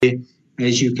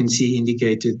as you can see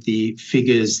indicated, the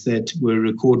figures that were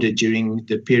recorded during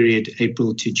the period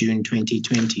April to June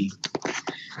 2020.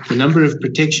 The number of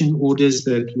protection orders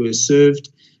that were served,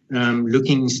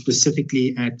 looking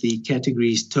specifically at the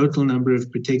categories total number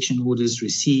of protection orders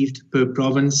received per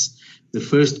province. The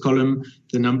first column,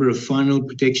 the number of final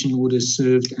protection orders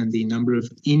served and the number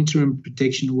of interim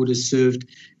protection orders served,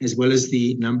 as well as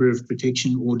the number of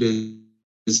protection orders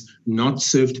not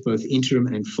served, both interim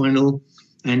and final.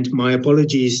 And my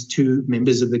apologies to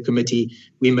members of the committee.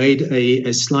 We made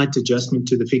a slight adjustment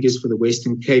to the figures for the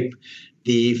Western Cape.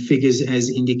 The figures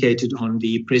as indicated on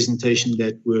the presentation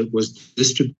that was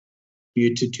distributed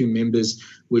to members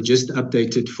were just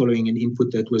updated following an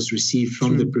input that was received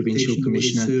from the Provincial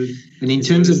Commissioner. And in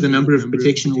terms of the number of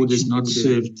protection orders not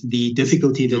served, the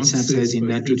difficulty that SAPS has in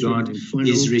that regard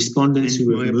is respondents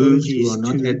who have moved, who are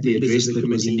not at the address that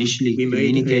was initially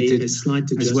communicated, as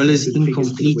well as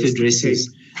incomplete addresses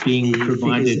being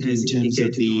provided in terms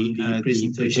of the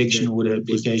protection order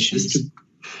applications.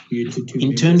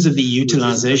 In terms of the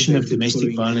utilization of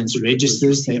domestic violence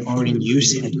registers, they are in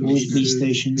use at all police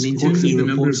stations. Quarterly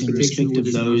reports in respect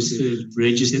of those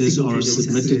registers are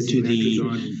submitted to the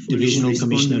Divisional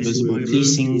Commissioner of Visible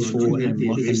Policing for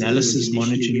analysis,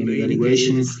 monitoring and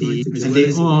evaluation. And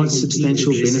there are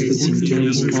substantial benefits in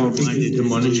terms of the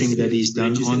monitoring that is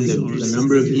done on them. The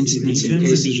number of incidents and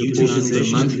cases reported per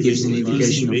month gives an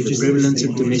indication of the prevalence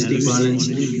of domestic violence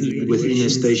within a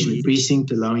station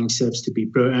precinct, allowing SAPS to be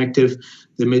proactive.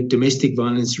 The domestic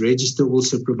violence register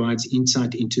also provides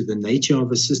insight into the nature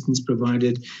of assistance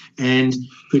provided and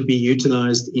could be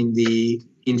utilized in the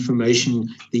information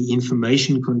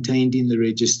contained in the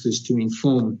registers to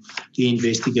inform the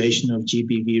investigation of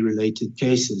GBV-related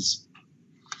cases.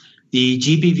 The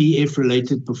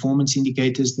GBVF-related performance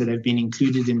indicators that have been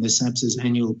included in the SAPS's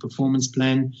annual performance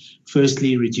plan.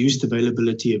 Firstly, reduced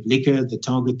availability of liquor. The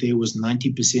target there was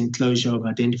 90% closure of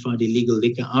identified illegal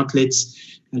liquor outlets,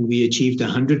 and we achieved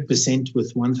 100%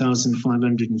 with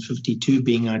 1,552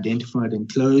 being identified and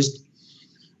closed.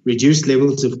 Reduced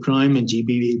levels of crime and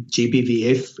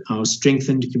GBVF, our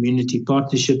strengthened community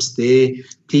partnerships there,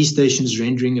 police stations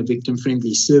rendering a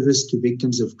victim-friendly service to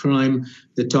victims of crime,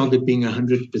 the target being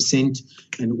 100%,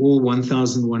 and all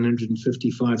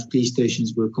 1,155 police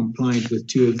stations were compliant with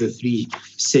 2 of the 3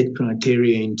 set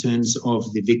criteria in terms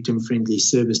of the victim-friendly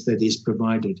service that is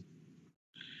provided.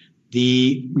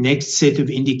 The next set of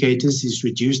indicators is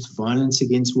reduced violence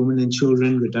against women and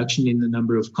children, reduction in the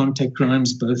number of contact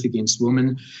crimes, both against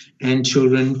women and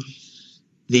children.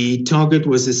 The target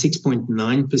was a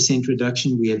 6.9%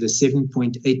 reduction. We had a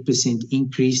 7.8%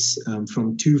 increase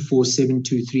from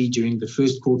 24723 during the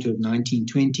first quarter of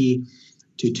 1920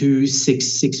 to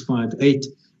 26658,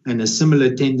 and a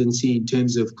similar tendency in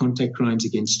terms of contact crimes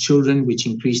against children, which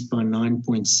increased by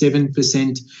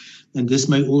 9.7%. And this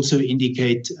may also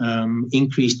indicate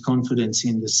increased confidence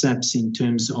in the SAPS in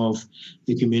terms of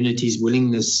the community's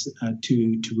willingness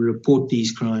to report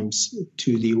these crimes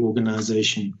to the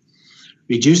organization.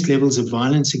 Reduced levels of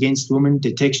violence against women,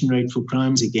 detection rate for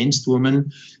crimes against women.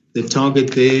 The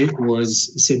target there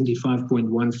was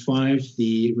 75.15.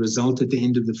 The result at the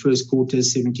end of the first quarter,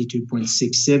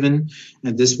 72.67.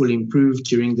 And this will improve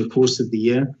during the course of the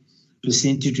year.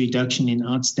 Percentage reduction in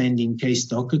outstanding case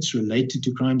dockets related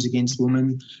to crimes against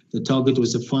women. The target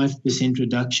was a 5%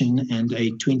 reduction and a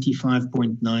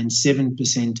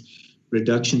 25.97%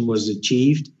 reduction was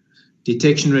achieved.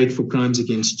 Detection rate for crimes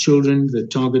against children, the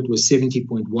target was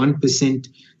 70.1%,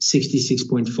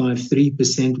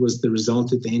 66.53% was the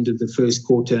result at the end of the first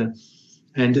quarter.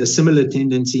 And a similar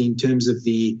tendency in terms of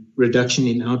the reduction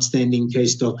in outstanding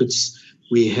case dockets.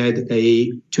 We had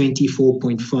a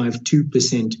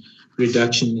 24.52%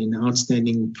 reduction in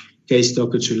outstanding case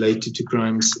dockets related to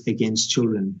crimes against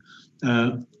children.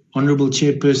 Honourable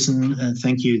Chairperson,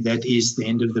 thank you. That is the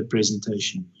end of the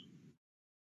presentation.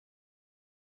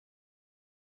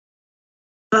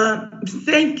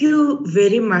 Thank you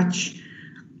very much.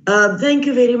 Thank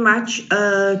you very much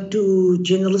to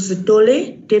General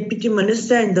Sithole, Deputy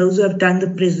Minister, and those who have done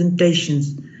the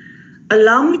presentations.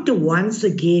 Allow me to once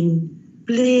again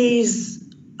please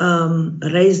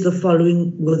raise the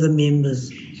following with the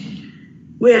members.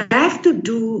 We have to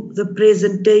do the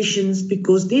presentations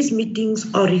because these meetings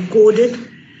are recorded.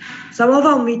 Some of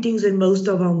our meetings and most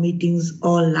of our meetings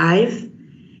are live.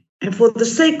 And for the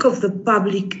sake of the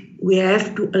public, we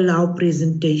have to allow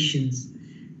presentations.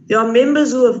 There are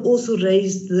members who have also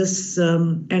raised this,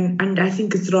 and I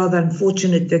think it's rather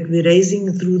unfortunate that we're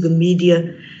raising through the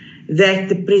media that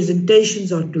the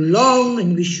presentations are too long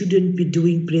and we shouldn't be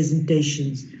doing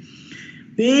presentations.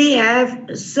 We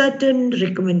have certain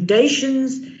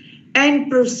recommendations and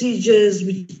procedures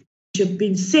which have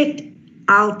been set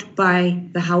out by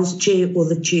the House Chair or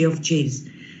the Chair of Chairs.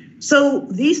 So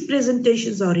these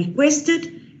presentations are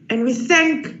requested, and we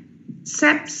thank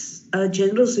SAPS,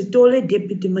 General Sithole,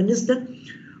 Deputy Minister,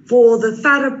 for the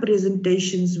thorough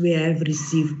presentations we have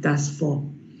received thus far.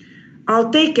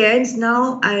 I'll take hands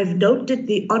now. I have noted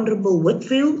the Honourable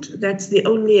Whitfield. That's the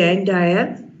only hand I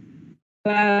have.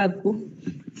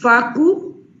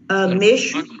 Faku,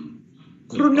 Meshu,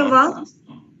 Groenewald,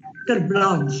 Ter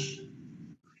Blanche.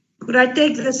 Could I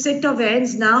take the set of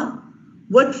hands now?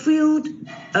 Whitfield,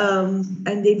 and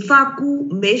then Faku,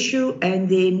 Meshu, and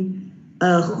then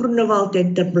Groenewald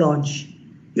and Ter Blanche.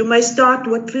 You may start,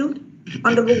 Whitfield.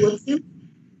 Honourable Whitfield.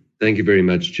 Thank you very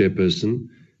much, Chairperson.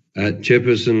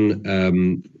 Chairperson,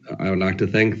 I would like to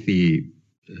thank the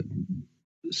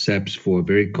SAPS for a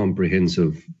very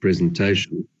comprehensive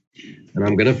presentation. And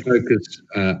I'm going to focus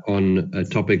on a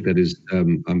topic that is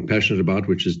I'm passionate about,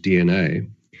 which is DNA.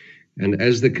 And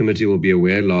as the committee will be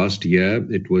aware, last year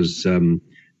it was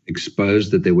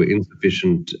exposed that there were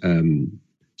insufficient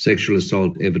sexual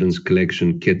assault evidence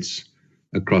collection kits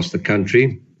across the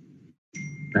country.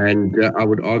 And I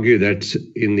would argue that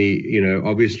in the,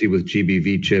 obviously with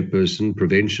GBV, Chairperson,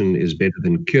 prevention is better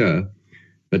than cure.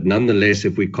 But nonetheless,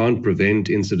 if we can't prevent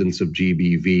incidents of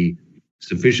GBV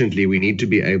sufficiently, we need to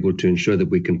be able to ensure that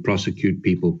we can prosecute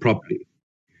people properly.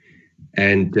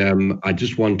 And I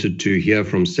just wanted to hear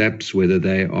from SAPS whether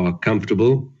they are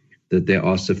comfortable that there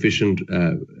are sufficient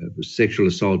sexual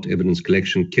assault evidence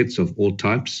collection kits of all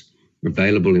types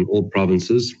available in all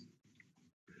provinces.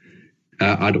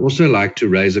 I'd also like to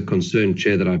raise a concern,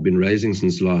 Chair, that I've been raising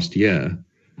since last year,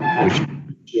 which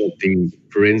is the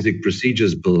Forensic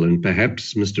Procedures Bill, and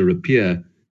perhaps Mr. Rapier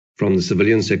from the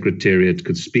Civilian Secretariat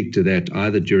could speak to that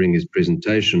either during his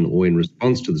presentation or in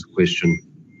response to this question.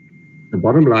 The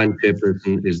bottom line,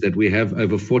 Chairperson, is that we have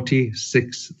over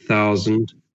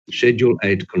 46,000 Schedule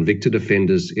 8 convicted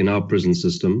offenders in our prison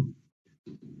system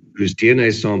whose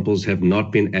DNA samples have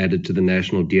not been added to the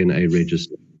National DNA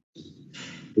Register.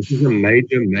 This is a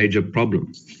major, major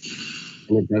problem.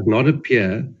 And it does not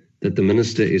appear that the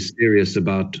Minister is serious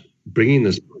about bringing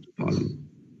this to Parliament.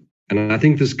 And I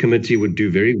think this committee would do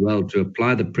very well to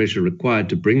apply the pressure required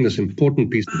to bring this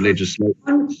important piece of legislation.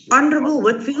 Honourable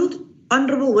Whitfield,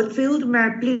 may I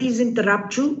please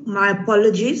interrupt you? My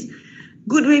apologies.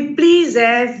 Could we please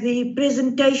have the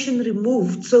presentation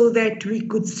removed so that we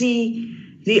could see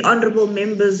the honourable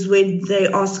members when they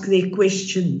ask their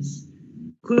questions?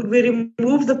 Could we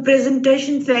remove the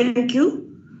presentation? Thank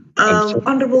you.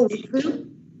 Honourable Whitfield.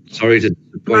 Sorry to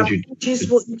disappoint you. Apologies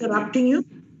for interrupting you.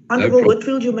 Honourable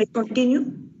Whitfield, you may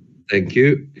continue. Thank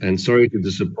you. And sorry to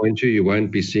disappoint you. You won't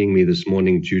be seeing me this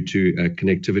morning due to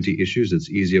connectivity issues.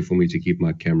 It's easier for me to keep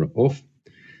my camera off.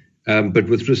 But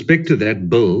with respect to that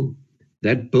bill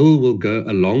will go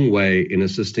a long way in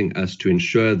assisting us to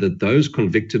ensure that those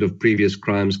convicted of previous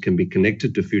crimes can be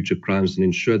connected to future crimes and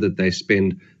ensure that they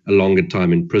spend a longer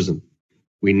time in prison.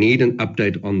 We need an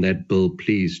update on that bill,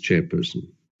 please,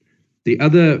 Chairperson. The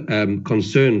other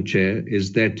concern, Chair,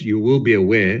 is that you will be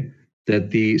aware that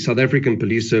the South African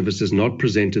Police Service has not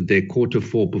presented their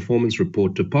Q4 performance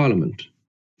report to Parliament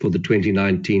for the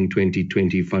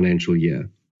 2019-2020 financial year.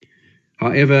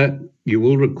 However, you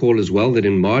will recall as well that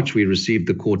in March we received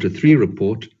the Q3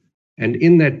 report, and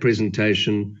in that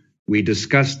presentation we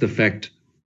discussed the fact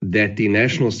that the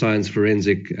National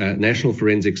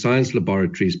Forensic Science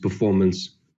Laboratory's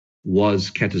performance was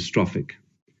catastrophic.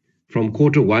 From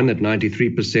Q1 at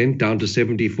 93% down to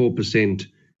 74%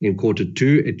 in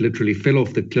Q2, it literally fell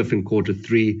off the cliff in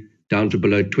Q3 down to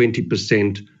below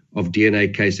 20% of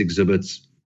DNA case exhibits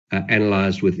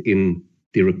analyzed within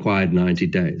the required 90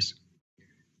 days.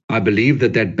 I believe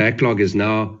that backlog is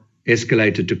now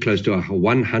escalated to close to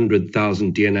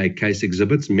 100,000 DNA case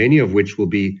exhibits, many of which will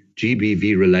be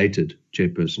GBV related,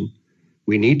 Chairperson.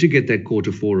 We need to get that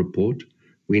Q4 report.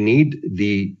 We need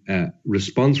the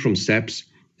response from SAPS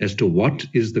as to what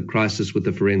is the crisis with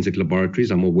the forensic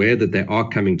laboratories. I'm aware that they are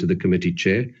coming to the committee,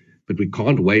 Chair, but we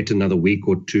can't wait another week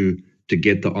or two to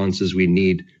get the answers we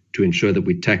need to ensure that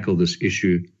we tackle this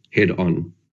issue head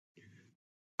on.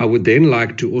 I would then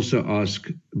like to also ask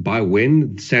by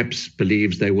when SAPS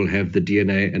believes they will have the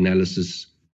DNA analysis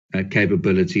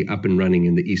capability up and running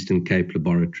in the Eastern Cape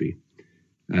laboratory.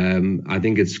 I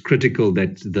think it's critical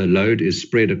that the load is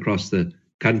spread across the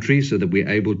country so that we're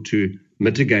able to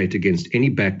mitigate against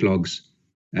any backlogs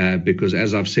because,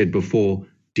 as I've said before,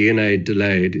 DNA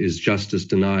delayed is justice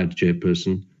denied,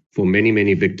 Chairperson, for many,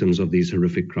 many victims of these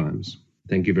horrific crimes.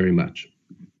 Thank you very much.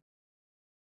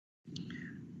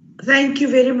 Thank you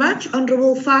very much,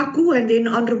 Honourable Faku, and then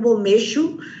Honourable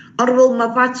Meshu. Honorable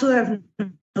Mapatso have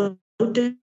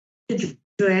noted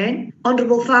Joanne.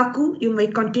 Honorable Faku, you may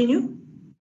continue.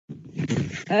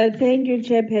 Thank you,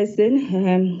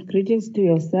 Chairperson. Greetings to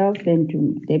yourself and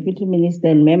to Deputy Minister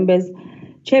and members.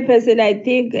 Chairperson, I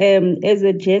think as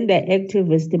a gender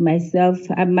activist myself,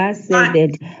 I must say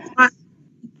that...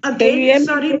 Again,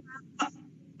 sorry,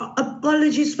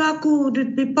 apologies, Faku. Would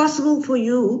it be possible for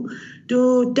you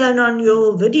to turn on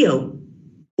your video?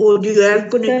 Or do you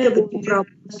have connectivity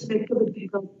problems?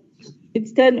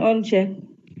 It's turned on, Chair.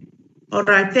 All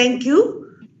right, thank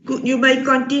you. You may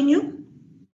continue.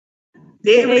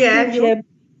 There we have you.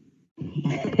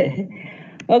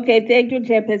 Okay, thank you,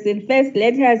 Chairperson. First,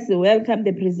 let us welcome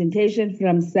the presentation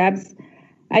from SAPS.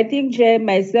 I think, Chair,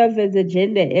 myself as a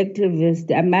gender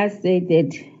activist, I must say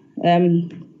that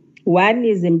one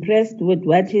is impressed with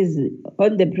what is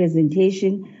on the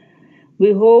presentation.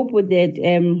 We hope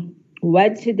that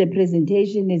what the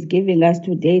presentation is giving us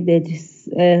today,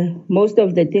 that most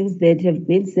of the things that have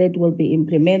been said will be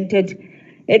implemented.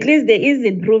 At least there is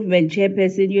improvement,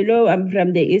 Chairperson. You know, I'm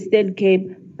from the Eastern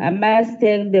Cape. I must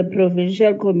thank the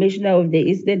Provincial Commissioner of the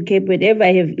Eastern Cape. Whenever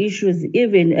I have issues,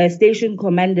 even station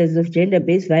commanders of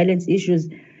gender-based violence issues,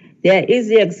 they are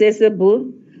easily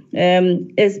accessible,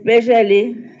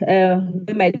 especially when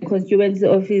my constituency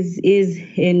office is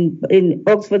in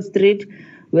Oxford Street,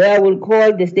 where I will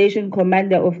call the station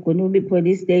commander of Kunumi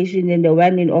Police Station and the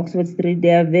one in Oxford Street.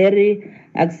 They are very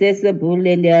accessible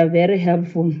and they are very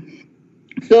helpful.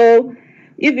 So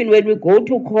even when we go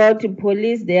to court,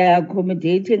 police, they are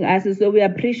accommodating us. So we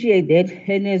appreciate that.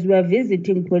 And as we are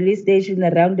visiting police stations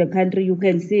around the country, you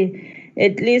can see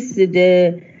at least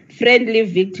the friendly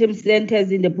victim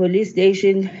centers in the police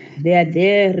station. They are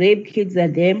there. Rape kits are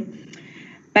there.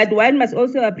 But one must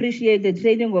also appreciate the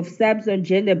training of SAPS on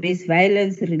gender-based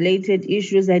violence-related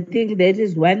issues. I think that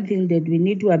is one thing that we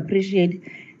need to appreciate.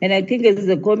 And I think as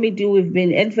a committee, we've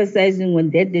been emphasizing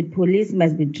on that police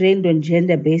must be trained on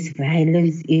gender-based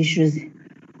violence issues.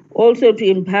 Also to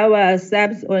empower our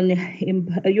SAPS on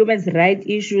human rights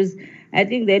issues. I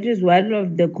think that is one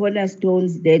of the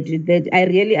cornerstones that I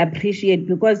really appreciate,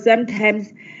 because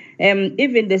sometimes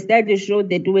even the studies show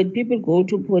that when people go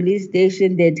to police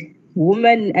station, that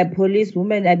police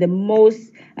women are the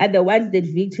ones that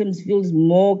victims feels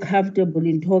more comfortable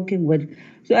in talking with.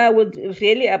 So I would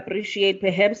really appreciate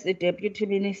perhaps the Deputy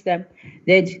Minister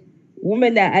that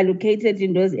women are allocated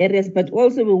in those areas, but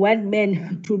also we want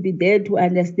men to be there to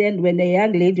understand when a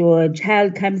young lady or a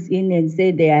child comes in and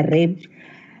say they are raped.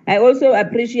 I also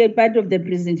appreciate part of the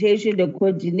presentation, the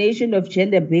coordination of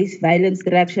gender-based violence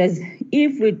structures.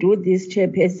 If we do this,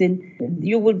 Chairperson,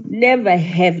 you would never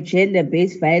have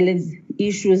gender-based violence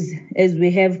issues as we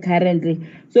have currently.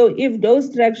 So if those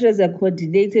structures are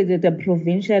coordinated at a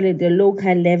provincial, at a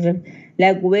local level,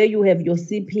 like where you have your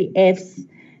CPFs,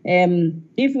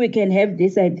 if we can have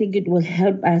this, I think it will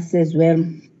help us as well.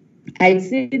 I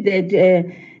see that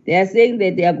they are saying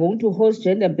that they are going to host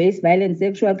gender-based violence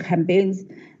sexual campaigns.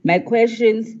 My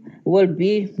questions will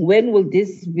be, when will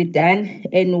this be done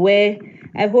and where?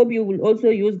 I hope you will also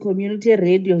use community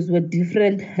radios with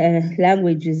different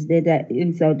languages that are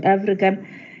in South Africa.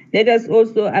 Let us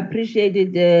also appreciate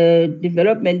the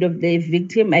development of the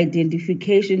victim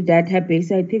identification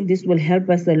database. I think this will help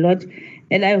us a lot.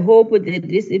 And I hope that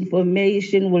this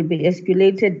information will be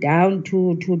escalated down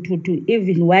to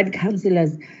even ward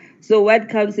councillors. So ward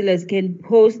councillors can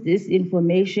post this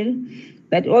information.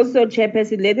 But also,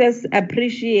 Chairperson, let us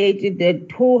appreciate the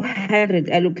 200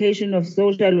 allocation of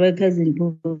social workers in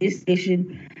police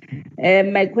station.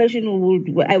 My question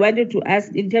I wanted to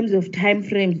ask, in terms of time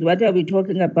frames, what are we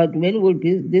talking about? When will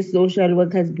these social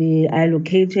workers be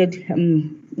allocated?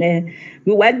 We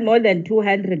want more than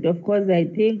 200, of course. I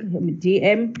think,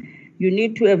 DM, you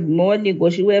need to have more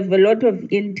negotiation. We have a lot of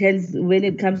interns when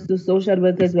it comes to social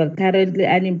workers who are currently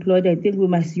unemployed. I think we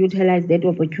must utilize that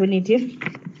opportunity.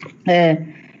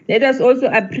 Let us also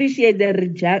appreciate the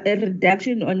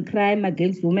reduction on crime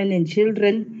against women and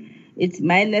children. It's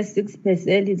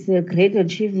 -6%. It's a great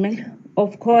achievement.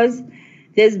 Of course,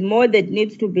 there's more that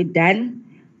needs to be done.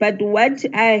 But what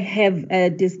I have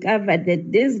discovered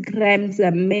that these crimes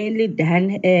are mainly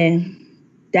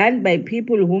done by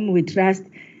people whom we trust.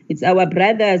 It's our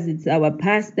brothers, it's our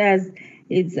pastors,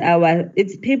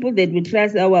 it's people that we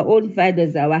trust, our own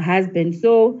fathers, our husbands.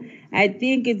 So I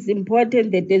think it's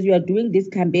important that as you are doing this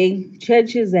campaign,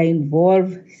 churches are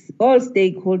involved, all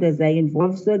stakeholders are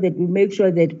involved, so that we make sure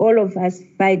that all of us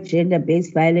fight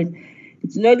gender-based violence.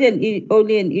 It's not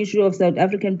only an issue of South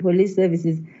African police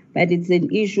services, but it's an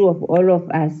issue of all of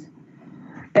us.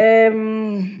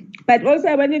 But also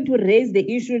I wanted to raise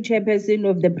the issue, Chairperson,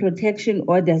 of the protection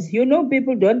orders. You know,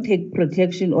 people don't take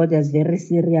protection orders very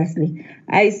seriously.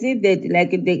 I see that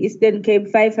like in the Eastern Cape,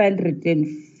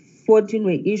 514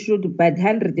 were issued, but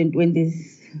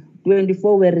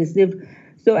 124 were received.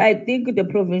 So I think the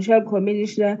provincial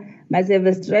commissioner must have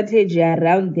a strategy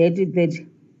around that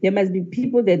there must be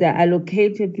people that are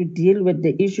allocated to deal with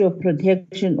the issue of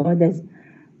protection orders.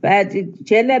 But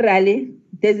generally,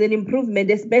 there's an improvement,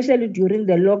 especially during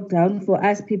the lockdown, for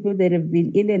us people that have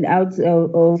been in and out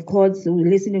of courts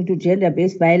listening to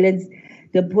gender-based violence.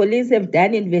 The police have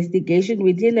done investigation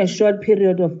within a short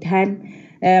period of time.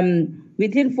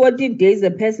 Within 14 days,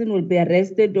 a person will be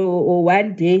arrested or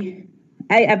 1 day.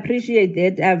 I appreciate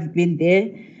that. I've been there.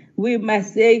 We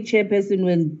must say, Chairperson,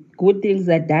 when good things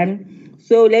are done.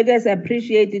 So let us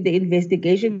appreciate the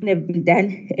investigation have been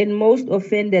done, and most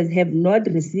offenders have not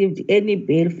received any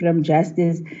bail from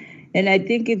justice. And I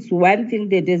think it's one thing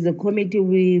that as a committee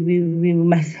we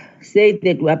must say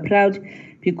that we are proud,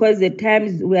 because at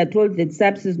times we are told that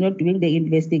SAPS is not doing the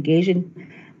investigation.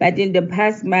 But in the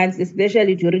past months,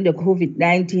 especially during the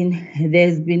COVID-19,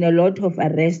 there's been a lot of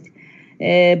arrest,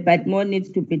 but more needs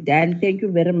to be done. Thank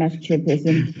you very much,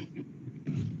 Chairperson.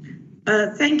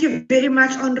 Thank you very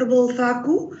much, Honorable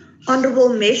Faku. Honorable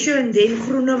Mesho and then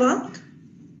Groenewald.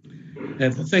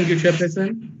 Thank you,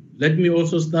 Chairperson. Let me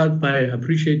also start by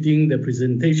appreciating the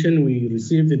presentation we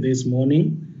received this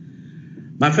morning.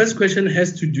 My first question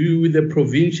has to do with the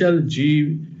provincial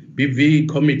GBV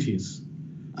committees.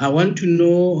 I want to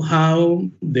know how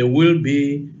they will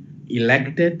be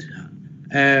elected,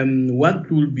 what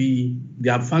will be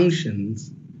their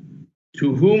functions,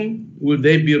 to whom will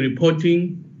they be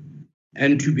reporting,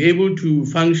 and to be able to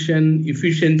function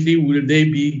efficiently, will they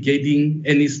be getting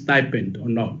any stipend or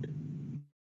not?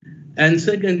 And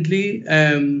secondly,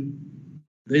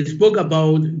 they spoke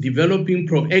about developing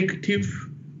proactive,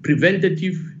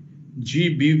 preventative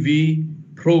GBV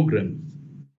programs.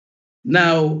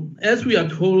 Now, as we are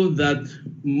told that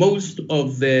most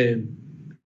of the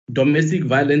domestic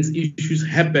violence issues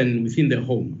happen within the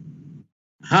home,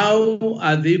 how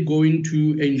are they going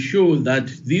to ensure that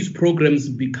these programs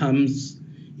becomes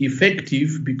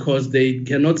effective, because they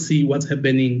cannot see what's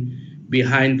happening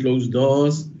behind closed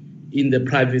doors in the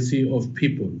privacy of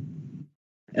people?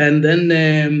 And then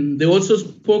they also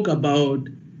spoke about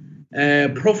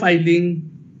profiling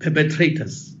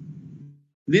perpetrators.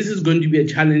 This is going to be a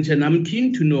challenge, and I'm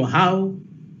keen to know how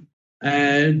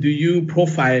do you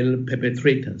profile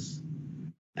perpetrators?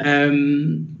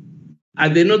 Are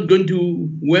they not going to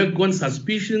work on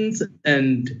suspicions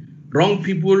and wrong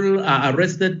people are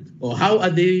arrested? Or how are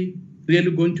they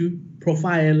really going to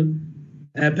profile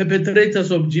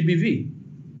perpetrators of GBV?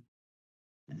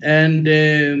 And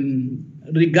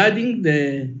regarding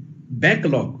the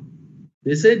backlog,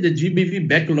 they said the GBV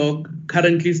backlog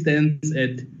currently stands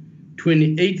at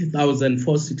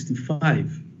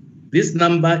 28,465. This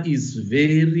number is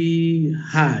very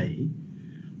high.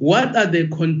 What are the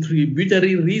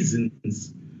contributory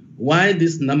reasons why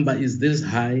this number is this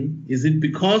high? Is it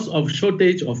because of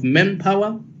shortage of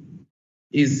manpower?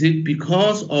 Is it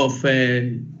because of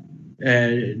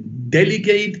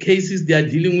delicate cases they are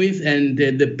dealing with, and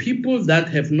the people that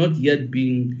have not yet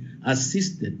been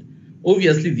assisted?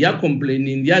 Obviously, they are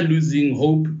complaining, they are losing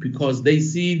hope because they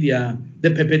see the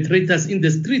perpetrators in the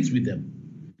streets with them.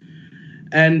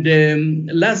 And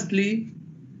lastly,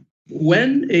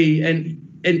 when an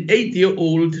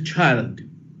 8-year-old child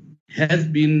has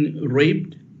been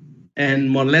raped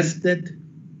and molested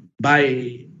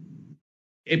by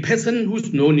a person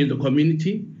who's known in the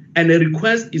community, and a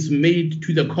request is made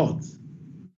to the courts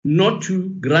not to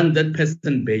grant that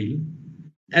person bail,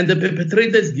 and the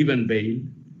perpetrator is given bail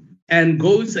and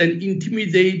goes and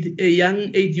intimidate a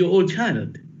young 8-year-old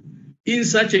child. In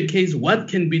such a case, what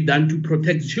can be done to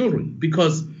protect children?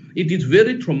 Because it is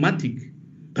very traumatic,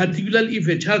 particularly if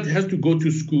a child has to go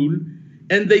to school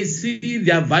and they see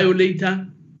their violator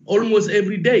almost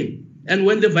every day. And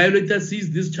when the violator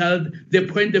sees this child, they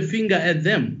point a finger at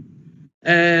them.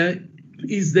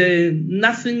 Is there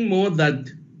nothing more that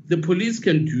the police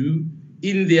can do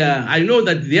in their... I know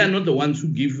that they are not the ones who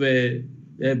give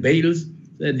bails.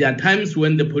 There are times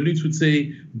when the police would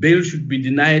say bail should be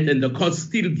denied and the courts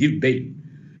still give bail.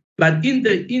 But in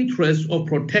the interest of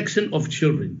protection of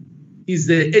children, is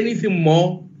there anything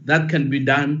more that can be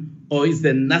done, or is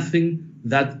there nothing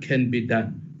that can be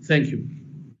done? Thank you.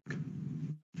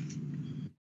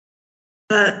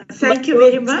 Thank you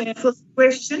very much for the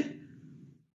question.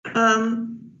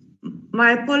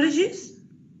 My apologies.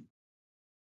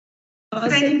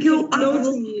 Thank you.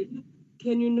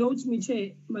 Can you note me,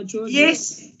 Chair?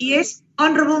 Majosi? Yes.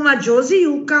 Honorable Majosi,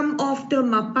 you come after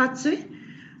Mapatse.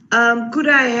 Could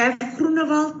I have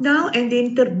Groenewald now and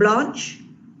then Ter Blanche?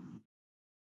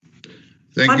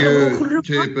 Thank you, Honorable Groenewald.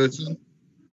 Chairperson.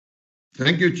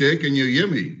 Thank you, Chair. Can you hear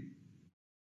me?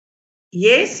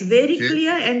 Yes, very Chair?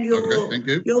 clear, and Okay, thank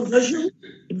you. your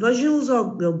visuals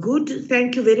are good.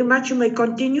 Thank you very much. You may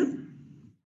continue.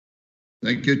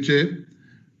 Thank you, Chair.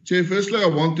 Chair, firstly, I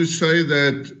want to say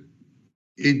that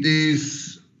it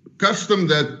is custom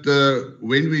that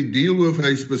when we deal with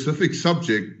a specific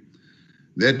subject,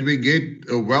 that we get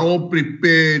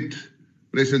well-prepared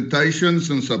presentations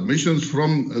and submissions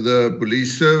from the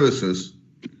police services.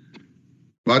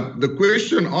 But the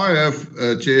question I have,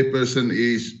 Chairperson,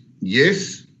 is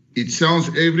yes,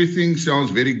 everything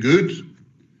sounds very good,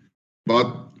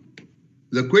 but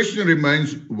the question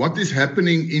remains, what is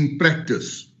happening in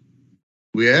practice?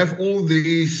 We have all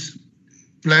these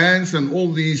plans and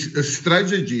all these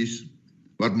strategies,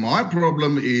 but my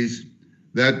problem is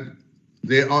that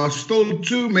there are still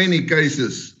too many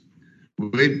cases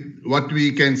with what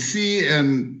we can see,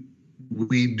 and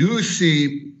we do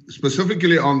see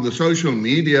specifically on the social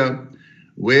media,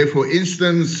 where, for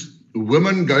instance,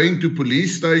 women going to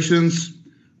police stations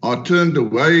are turned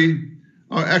away,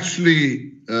 are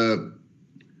actually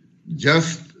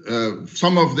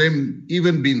some of them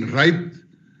even been raped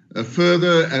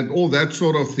further and all that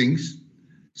sort of things.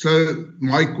 So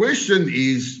my question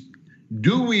is,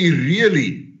 do we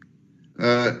really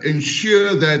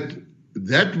ensure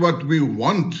that what we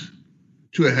want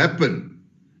to happen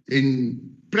in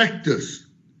practice,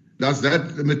 does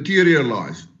that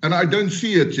materialize? And I don't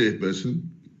see it, Chairperson.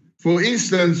 For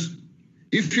instance,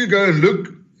 if you go and look,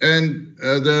 and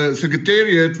the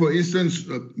Secretariat, for instance,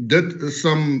 did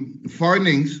some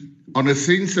findings on a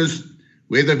census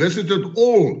where they visited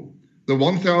all the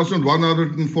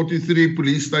 1,143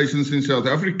 police stations in South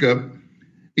Africa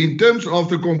in terms of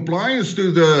the compliance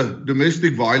to the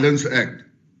Domestic Violence Act.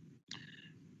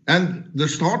 And the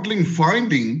startling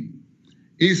finding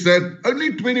is that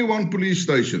only 21 police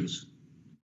stations,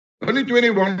 only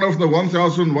 21 of the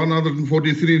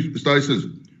 1,143 stations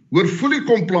were fully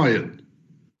compliant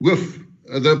with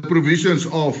the provisions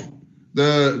of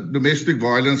the Domestic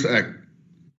Violence Act.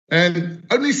 And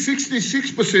only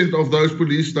 66% of those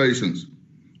police stations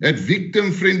had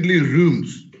victim-friendly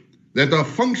rooms that are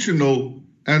functional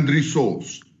and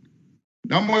resourced.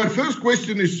 Now, my first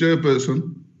question is,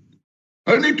 Chairperson,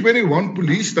 only 21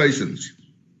 police stations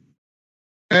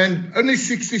and only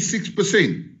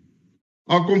 66%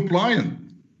 are compliant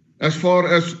as far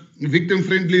as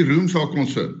victim-friendly rooms are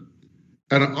concerned.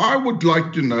 And I would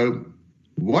like to know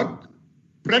what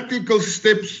practical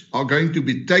steps are going to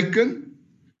be taken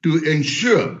to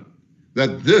ensure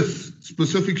that this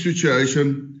specific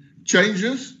situation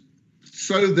changes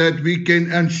so that we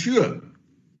can ensure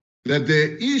that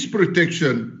there is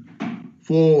protection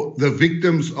for the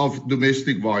victims of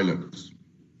domestic violence.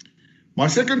 My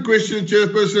second question,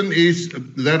 Chairperson, is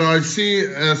that I see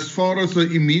as far as the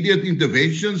immediate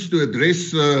interventions to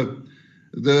address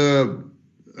the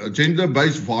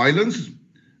gender-based violence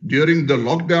during the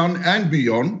lockdown and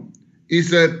beyond, is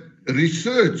that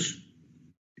research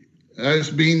has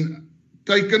been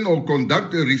taken or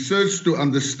conducted research to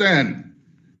understand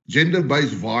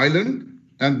gender-based violence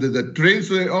and the trends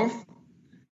thereof,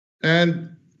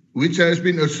 and which has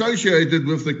been associated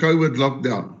with the COVID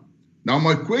lockdown. Now,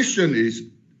 my question is,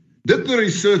 did the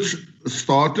research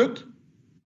started?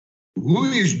 Who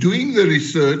is doing the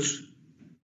research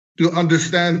to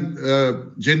understand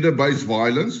gender-based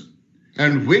violence?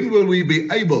 And when will we be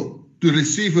able to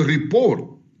receive a report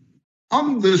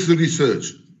on this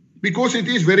research? Because it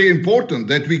is very important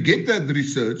that we get that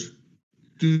research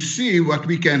to see what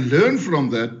we can learn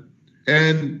from that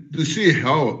and to see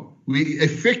how we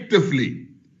effectively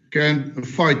can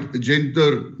fight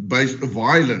gender-based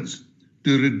violence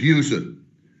to reduce it.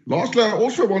 Lastly, I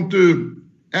also want to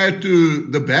add to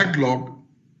the backlog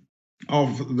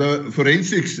of the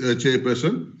forensics,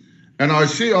 Chairperson, and I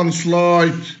see on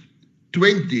slide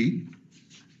 20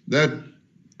 that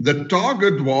the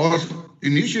target was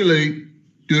initially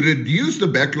to reduce the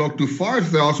backlog to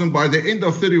 5,000 by the end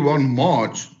of 31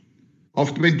 March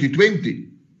of 2020.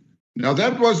 Now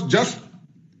that was just,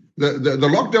 the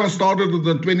lockdown started on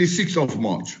the 26th of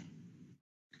March.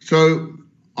 So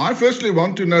I firstly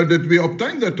want to know that we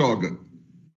obtained the target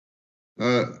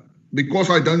because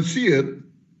I don't see it.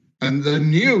 And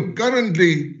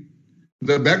currently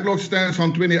the backlog stands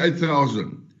on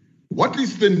 28,000. What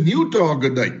is the new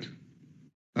target date?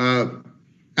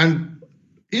 And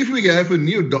if we have a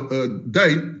new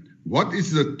date, what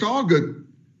is the target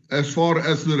as far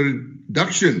as the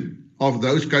reduction of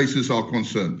those cases are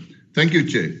concerned. Thank you,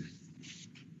 Chair.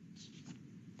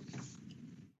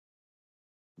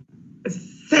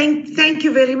 Thank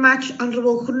you very much,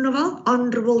 Honourable Groenewald.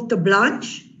 Honourable de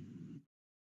Blanche.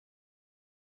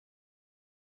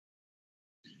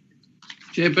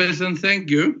 Chairperson, thank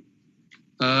you.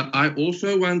 I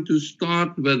also want to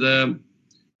start with,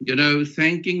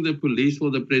 thanking the police for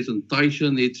the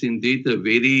presentation. It's indeed a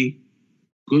very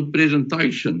good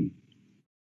presentation.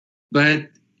 But,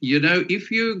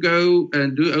 if you go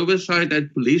and do oversight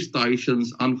at police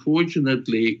stations,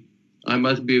 unfortunately, I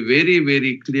must be very,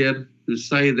 very clear to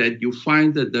say that you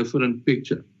find a different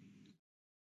picture.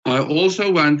 I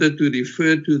also wanted to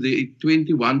refer to the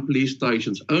 21 police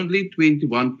stations. Only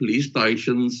 21 police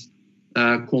stations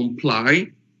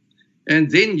comply. And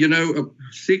then,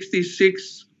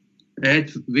 66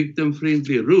 had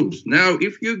victim-friendly rooms. Now,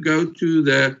 if you go to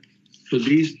the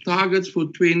police targets for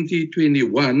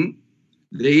 2021,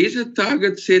 there is a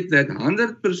target set that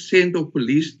 100% of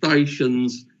police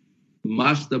stations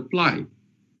must apply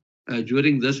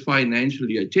during this financial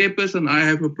year. Chairperson, I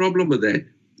have a problem with that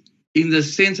in the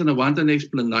sense, and I want an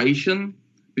explanation,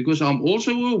 because I'm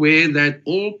also aware that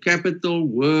all capital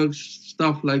works,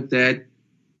 stuff like that,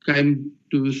 came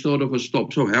to sort of a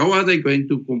stop. So how are they going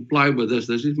to comply with this?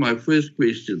 This is my first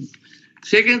question.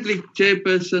 Secondly,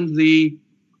 Chairperson,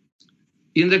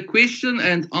 in the question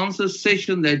and answer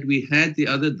session that we had the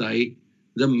other day,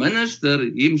 the minister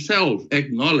himself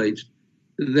acknowledged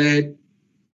that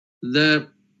the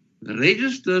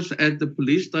registers at the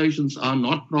police stations are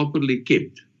not properly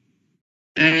kept.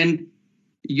 And,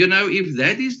 if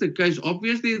that is the case,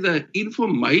 obviously the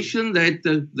information that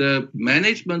the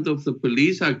management of the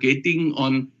police are getting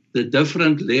on the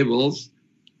different levels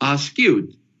are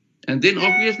skewed. And then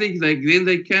obviously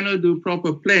they cannot do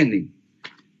proper planning.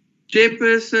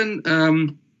 Chairperson,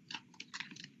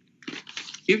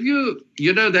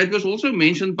 that was also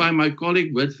mentioned by my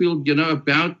colleague Whitfield,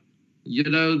 about,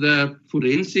 the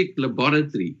forensic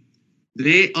laboratory.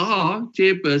 There are,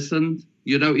 Chairperson,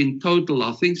 in total,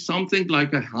 I think something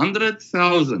like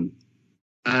 100,000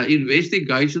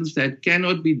 investigations that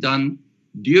cannot be done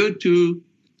due to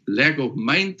lack of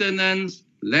maintenance,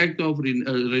 lack of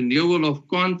renewal of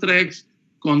contracts,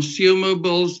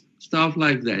 consumables, stuff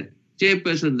like that.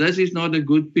 Chairperson, this is not a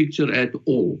good picture at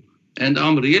all. And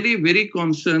I'm really very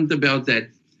concerned about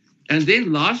that. And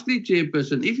then lastly,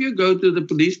 Chairperson, if you go to the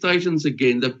police stations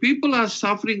again, the people are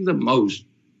suffering the most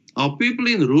are people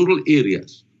in rural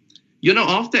areas.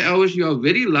 After hours, you are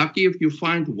very lucky if you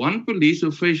find one police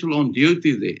official on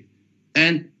duty there.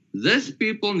 And these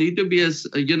people need to be,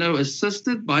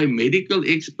 assisted by medical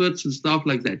experts and stuff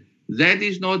like that. That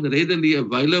is not readily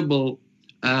available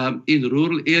in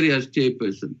rural areas,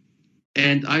 Chairperson.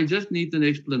 And I just need an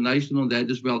explanation on that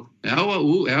as well.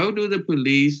 How do the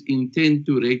police intend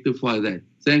to rectify that?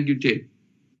 Thank you, Chair.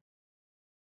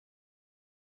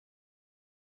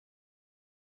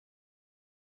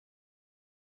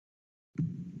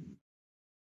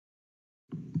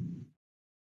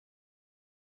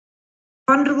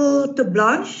 Honourable de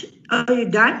Blanche, are you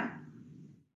done?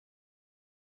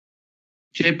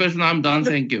 Chairperson, I'm done.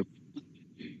 Thank you.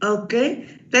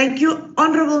 Okay. Thank you.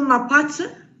 Honourable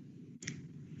Mapatsa.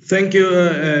 Thank you,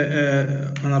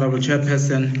 Honourable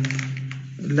Chairperson.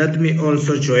 Let me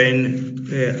also join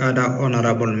other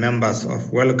honourable members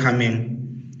of welcoming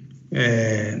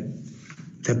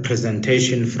the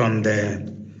presentation from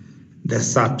the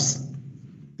SAPS.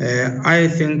 I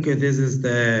think this is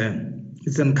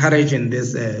it's encouraging,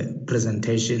 this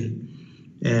presentation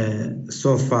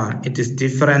so far. It is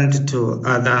different to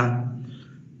other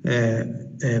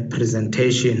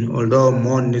presentation, although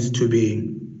more needs to be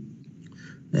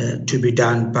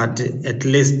done, but at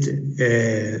least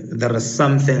there is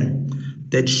something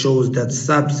that shows that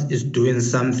SAPS is doing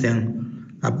something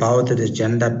about the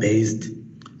gender-based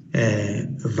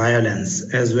violence.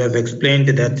 As we have explained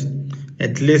that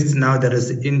at least now there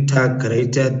is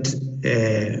integrated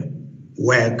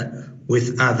work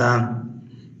with other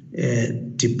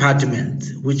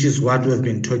departments, which is what we've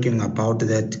been talking about,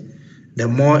 that the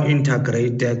more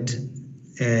integrated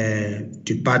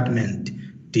department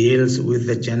deals with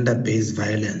the gender-based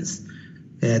violence.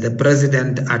 The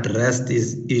president addressed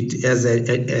it as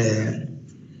a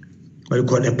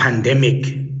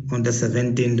pandemic on the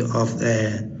 17th of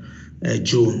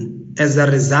June. As a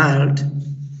result,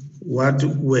 what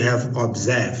we have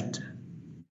observed,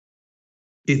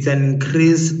 it's an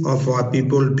increase of our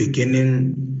people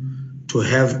beginning to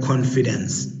have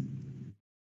confidence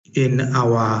in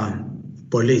our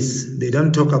police. They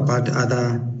don't talk about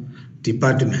other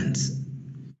departments.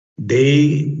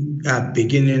 They are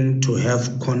beginning to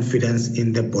have confidence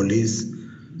in the police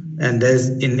and there's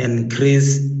an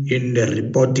increase in the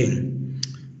reporting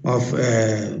of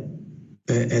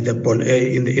in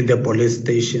the police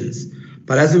stations.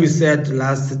 But as we said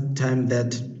last time,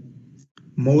 that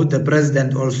the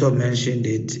president also mentioned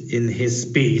it in his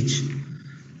speech,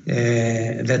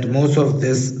 that most of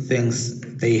these things,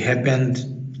 they happened,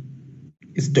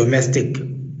 it's domestic,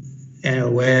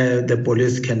 where the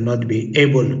police cannot be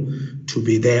able to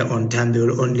be there on time. They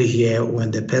will only hear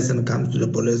when the person comes to the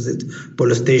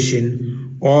police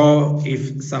station, or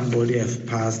if somebody has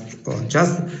passed. Or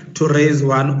just to raise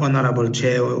one honorable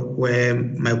chair where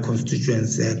my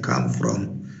constituents come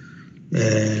from.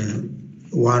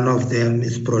 One of them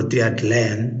is Proteat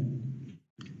Land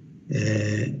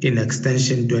in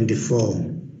extension 24.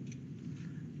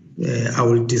 I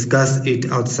will discuss it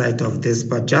outside of this,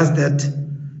 but just that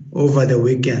over the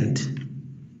weekend,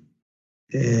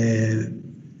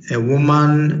 a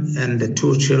woman and the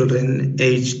two children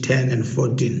aged 10 and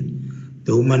 14,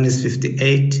 the woman is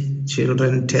 58,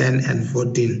 children 10 and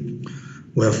 14,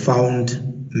 were found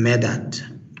murdered,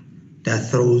 their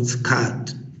throats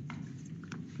cut.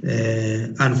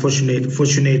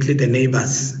 Unfortunately, the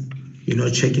neighbors,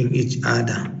 checking each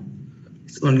other.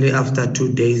 It's only after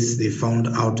 2 days they found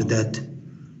out that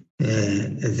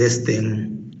this thing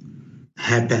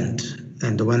happened.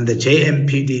 And when the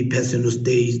JMPD person who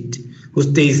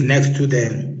stays next to the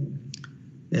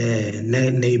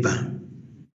neighbor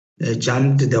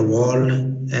jumped the wall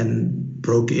and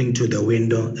broke into the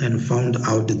window and found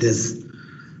out this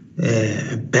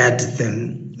bad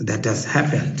thing that has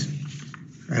happened.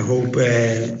 I hope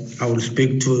I will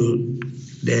speak to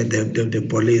the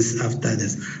police after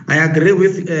this. I agree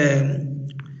with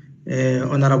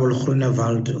Honorable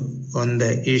Groenewald on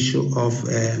the issue of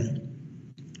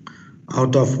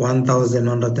out of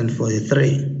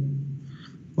 1,143,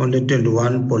 only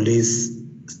 21 police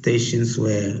stations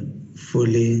were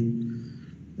fully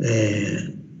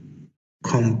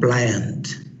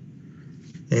compliant.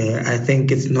 I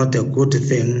think it's not a good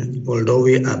thing, although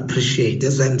we appreciate.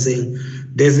 That's why I'm saying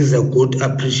this is a good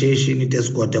appreciation. It has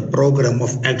got a program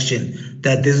of action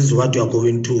that this is what you are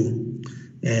going to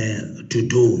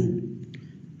do.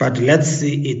 But let's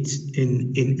see it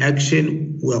in action.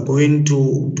 We are going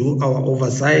to do our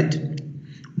oversight,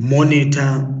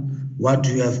 monitor what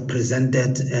you have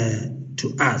presented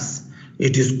to us.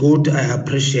 It is good. I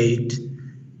appreciate.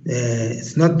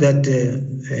 It's not that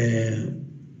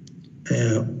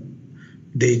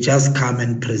they just come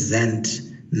and present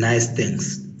nice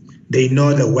things. They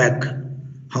know the work,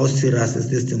 how serious is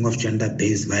this thing of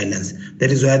gender-based violence.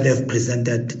 That is why they've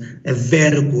presented a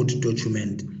very good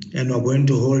document, and we're going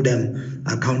to hold them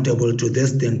accountable to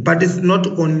this thing. But it's not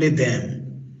only them.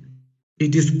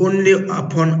 It is only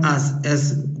upon us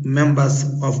as members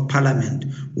of parliament,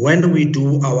 when we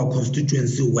do our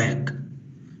constituency work,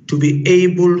 to be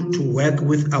able to work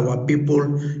with our people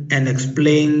and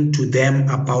explain to them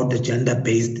about the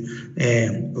gender-based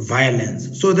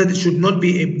violence, so that it should not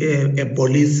be a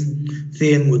police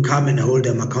thing. We come and hold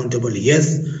them accountable.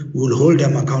 Yes, we will hold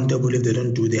them accountable if they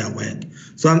don't do their work.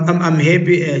 So I'm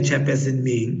happy, Chairperson,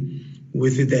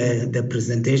 with the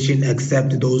presentation,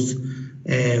 accept those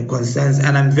concerns,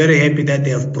 and I'm very happy that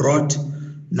they have brought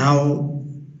now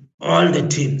all the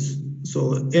teams.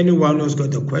 So anyone who's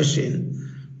got a question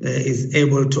is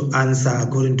able to answer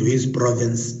according to his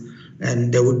province,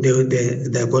 and they're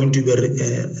going to be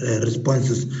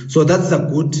responses. So that's a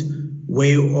good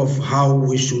way of how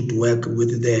we should work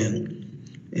with the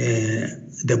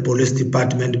police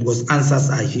department, because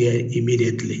answers are here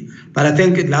immediately. But I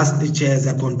think lastly, Chair, as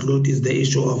I conclude, is the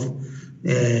issue of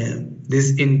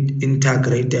this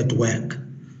integrated work,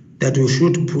 that we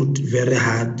should put very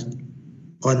hard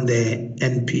on the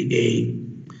NPA,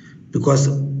 because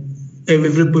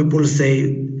every people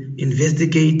say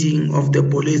investigating of the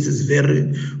police is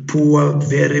very poor,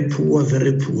 very poor,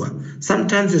 very poor.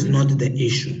 Sometimes it's not the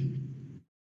issue.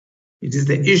 It is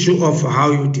the issue of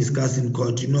how you discuss in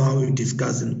court. You know how you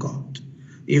discuss in court.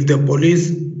 If the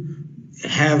police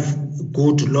have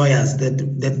good lawyers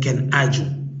that can argue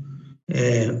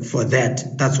for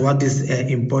that, that's what is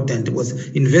important. Because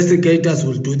investigators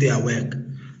will do their work,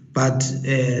 but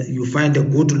you find a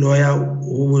good lawyer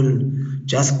who will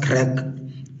just crack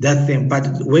that thing. But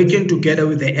working together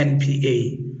with the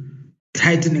NPA,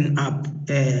 tightening up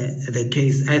the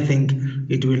case, I think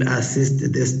it will assist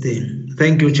this thing.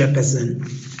 Thank you, Chairperson.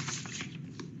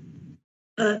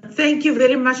 Thank you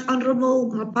very much, Honorable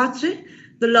Mapatse.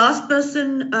 The last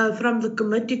person from the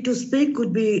committee to speak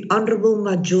would be Honorable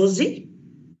Majosi.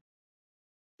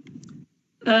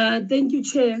 Thank you,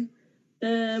 Chair.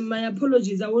 My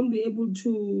apologies. I won't be able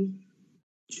to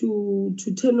to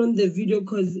turn on the video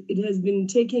because it has been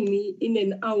taking me in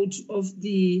and out of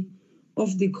the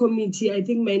committee. I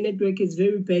think my network is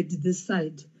very bad this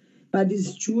side, but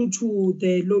it's due to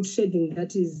the load shedding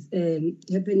that is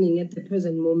happening at the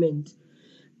present moment.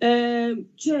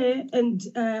 Chair and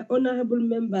honorable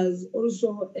members,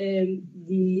 also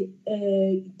the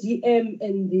DM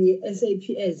and the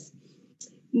SAPS.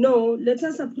 No, let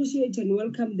us appreciate and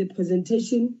welcome the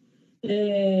presentation.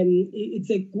 It's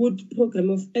a good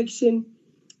program of action,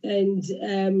 and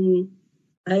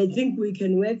I think we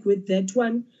can work with that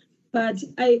one. But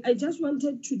I just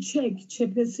wanted to check,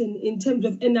 Chairperson, in terms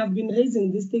of, and I've been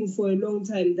raising this thing for a long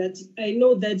time, that I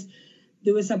know that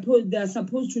they are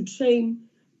supposed to train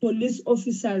police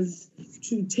officers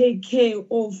to take care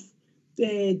of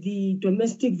the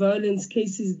domestic violence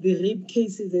cases, the rape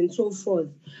cases, and so forth.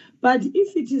 But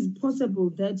if it is possible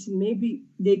that maybe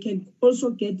they can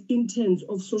also get interns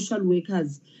of social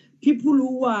workers, people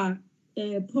who are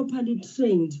properly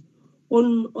trained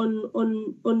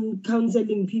on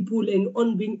counseling people and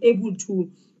on being able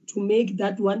to make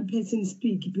that one person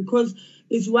speak, because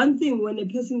it's one thing when a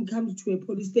person comes to a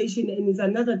police station, and it's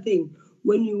another thing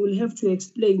when you will have to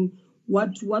explain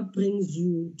what brings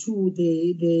you to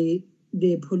the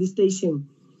police station.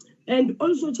 And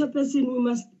also, Chairperson, we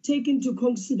must take into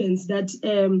consideration that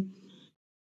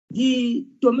the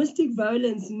domestic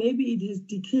violence, maybe it has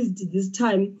decreased this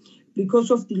time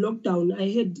because of the lockdown. I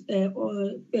had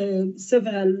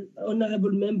several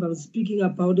honorable members speaking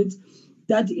about it,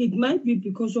 that it might be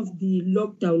because of the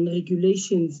lockdown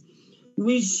regulations,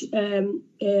 which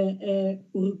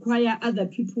require other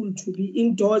people to be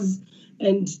indoors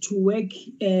and to work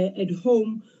at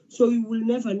home. So you will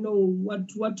never know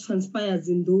what transpires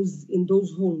in those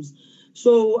homes.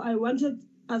 So I wanted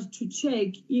us to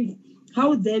check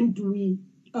how then do we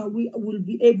will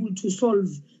be able to solve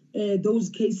those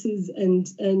cases,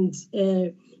 and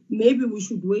maybe we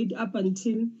should wait up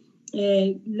until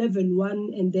level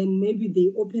 1, and then maybe they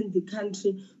open the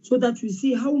country so that we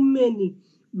see how many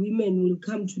women will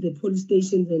come to the police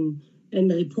stations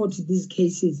and report these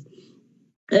cases.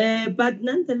 But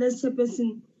nonetheless,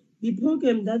 Chairperson, the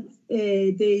program that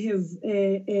they have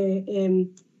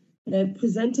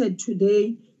presented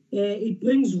today, it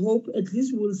brings hope. At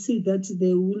least we'll see that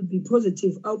there will be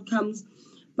positive outcomes,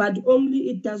 but only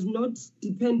it does not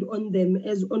depend on them,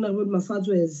 as Honorable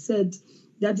Mafatswa has said,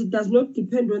 that it does not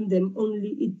depend on them only,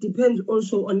 it depends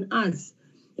also on us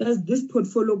as this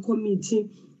portfolio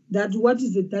committee, that what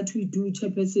is it that we do,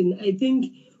 Chairperson. I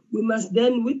think we must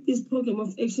then, with this program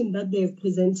of action that they have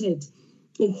presented,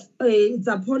 it's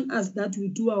upon us that we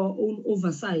do our own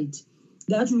oversight,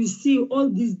 that we see all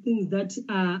these things that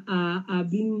are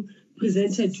being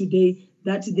presented today,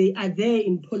 that they are there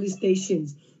in police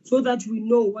stations, so that we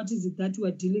know what is it that we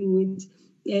are dealing with,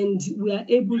 and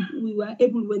we were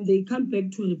able when they come back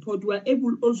to report, we are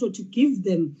able also to give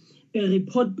them a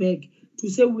report back to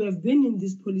say we have been in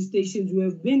these police stations, we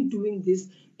have been doing this,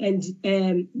 and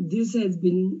this has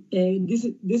been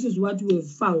this is what we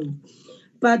have found.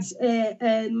 But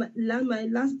my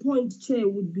last point, Chair,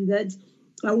 would be that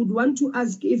I would want to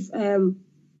ask if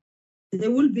they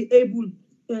will be able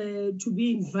to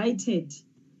be invited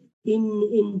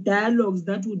in dialogues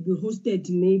that would be hosted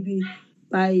maybe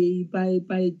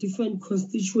by different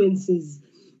constituencies.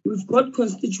 We've got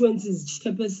constituencies,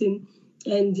 Chairperson,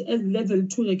 and as level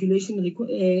 2 regulation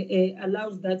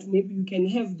allows that maybe you can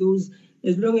have those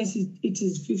as long as it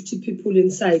is 50 people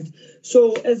inside.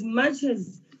 So as much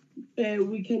as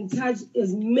we can touch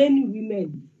as many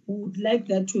women who would like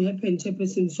that to happen,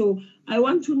 Chairperson. So I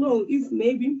want to know if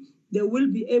maybe they will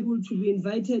be able to be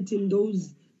invited in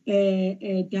those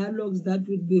dialogues that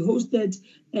will be hosted,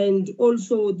 and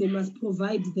also they must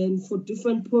provide then for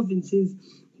different provinces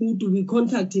who do we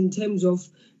contact in terms of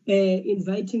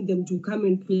inviting them to come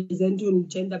and present on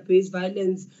gender-based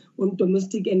violence, on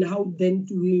domestic, and how then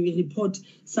do we report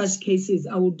such cases.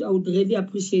 I would really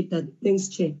appreciate that. Thanks,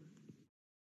 Chair.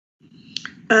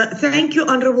 Thank you,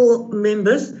 honourable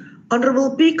members.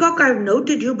 Honourable Peacock, I've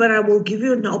noted you, but I will give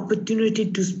you an opportunity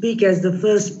to speak as the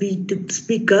first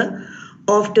speaker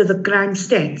after the crime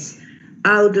stats.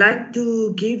 I would like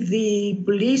to give the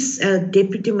police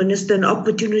deputy minister an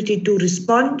opportunity to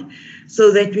respond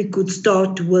so that we could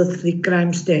start with the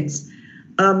crime stats.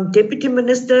 Deputy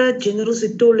Minister General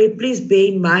Sithole, please bear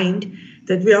in mind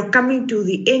that we are coming to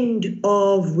the end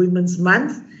of Women's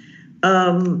Month.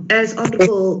 As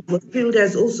Honourable Whitfield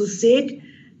has also said,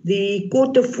 the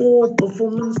Q4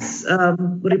 performance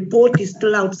report is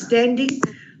still outstanding.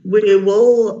 We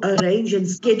will arrange and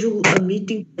schedule a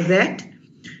meeting for that.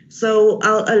 So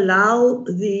I'll allow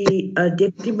the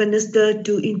Deputy Minister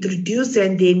to introduce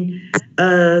and then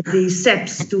the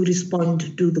SAPs to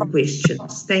respond to the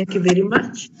questions. Thank you very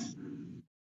much.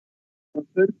 Thank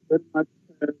you very much.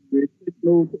 We take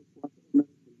note of what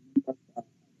members are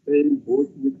saying, both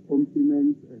with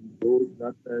compliments and those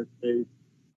that say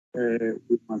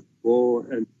we must go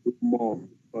and do more,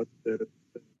 because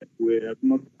we have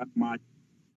not done much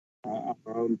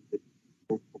around the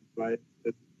compliance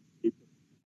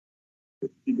the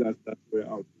figures that were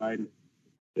outlined.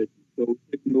 So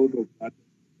take note of that.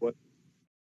 What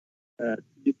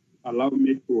please allow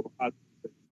me to ask the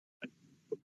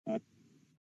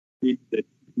team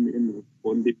in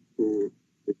responding to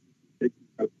the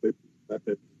technical questions that have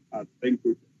been asked. Thank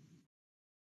you.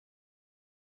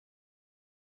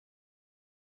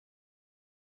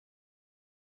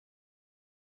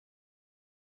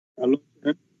 Hello,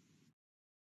 sir.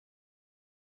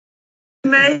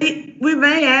 We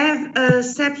may have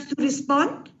SAPs to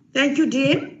respond. Thank you,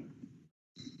 Dean.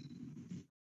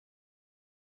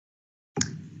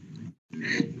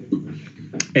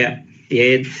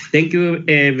 Thank you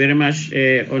very much,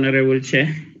 Honorable Chair,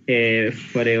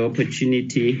 for the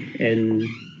opportunity, and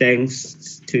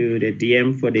thanks to the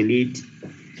DM for the lead.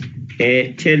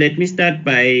 Chair, let me start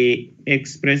by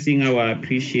expressing our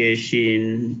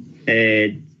appreciation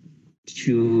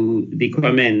to the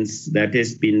comments that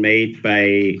has been made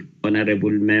by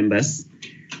honorable members.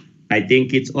 I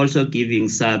think it's also giving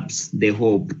SAPs the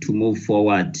hope to move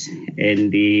forward,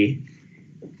 and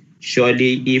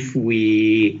surely if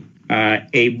we are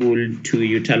able to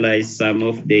utilize some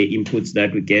of the inputs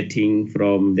that we're getting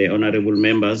from the honorable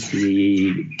members,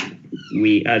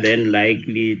 we are then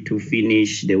likely to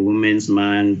finish the Women's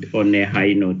Month on a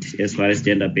high note as far as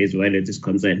gender-based violence is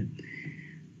concerned.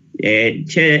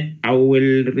 Chair, I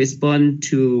will respond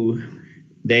to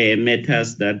the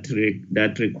matters that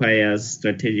requires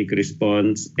strategic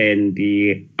response, and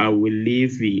I will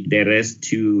leave the rest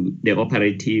to the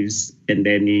operatives, and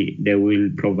then they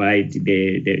will provide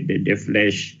the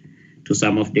flesh to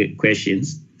some of the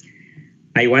questions.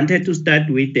 I wanted to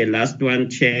start with the last one,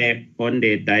 Chair, on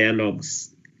the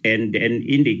dialogues, and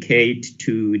indicate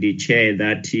to the Chair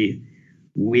that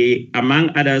we,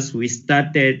 among others, we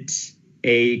started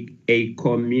a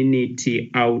community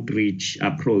outreach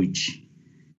approach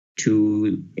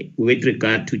with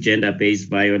regard to gender-based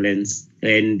violence,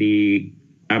 and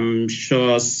I'm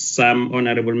sure some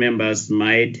honorable members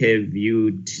might have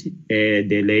viewed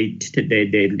the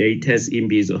latest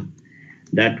Imbizo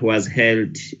that was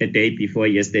held a day before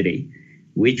yesterday,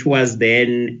 which was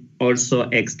then also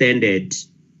extended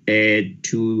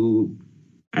to,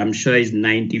 I'm sure it's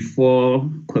 94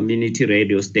 community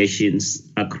radio stations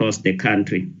across the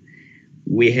country.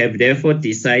 We have therefore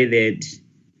decided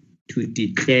to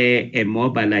declare a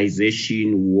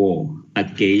mobilization war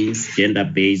against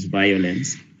gender-based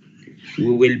violence.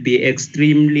 We will be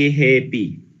extremely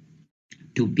happy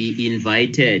to be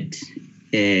invited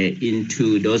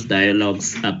into those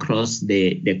dialogues across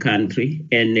the country,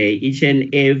 and each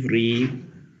and every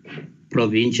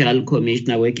provincial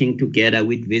commissioner working together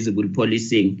with Visible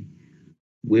Policing,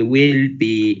 we will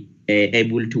be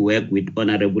able to work with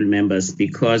honorable members,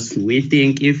 because we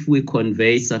think if we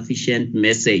convey sufficient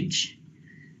message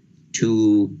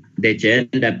to the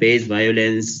gender-based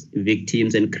violence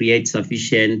victims and create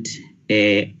sufficient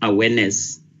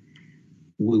awareness,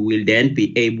 we will then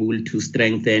be able to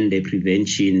strengthen the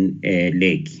prevention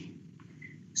leg.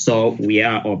 So we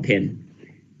are open.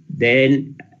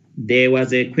 Then there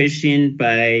was a question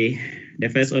by the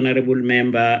first honorable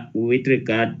member with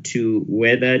regard to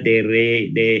whether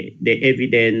the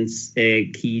evidence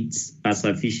kits are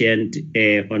sufficient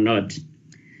or not.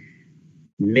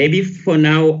 Maybe for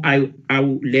now,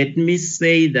 let me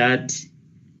say that,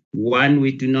 one,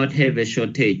 we do not have a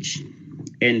shortage,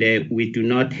 and we do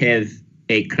not have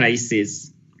a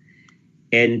crisis.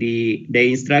 And the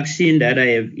instruction that I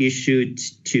have issued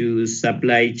to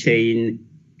supply chain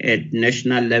at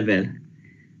national level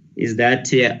is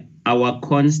that our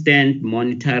constant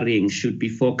monitoring should be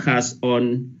focused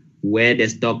on where the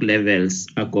stock levels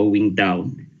are going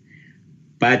down.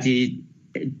 But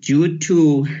due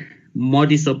to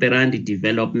modus operandi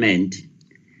development,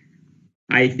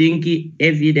 I think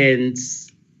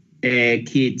evidence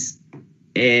kits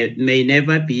may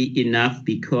never be enough,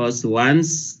 because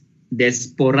once the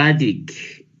sporadic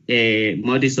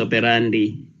modus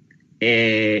operandi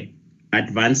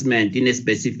advancement in a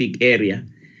specific area,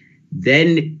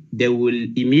 then they will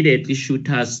immediately shoot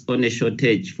us on a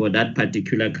shortage for that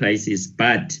particular crisis.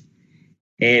 But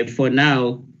for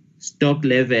now, stock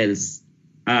levels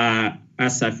are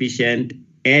sufficient,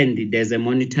 and there's a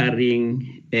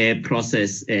monitoring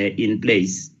process in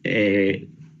place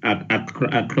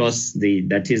across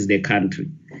the country.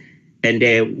 And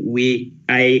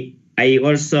I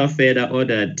also further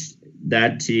ordered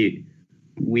that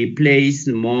we place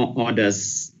more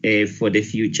orders for the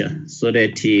future so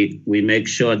that we make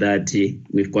sure that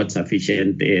we've got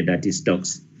sufficient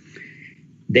stocks.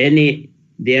 Then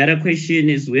the other question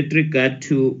is with regard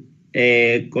to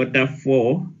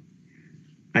Q4.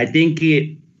 I think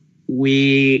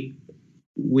we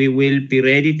will be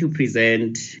ready to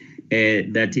present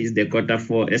that is the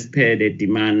Q4 as per the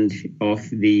demand of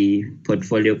the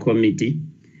portfolio committee.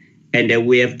 And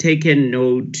we have taken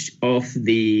note of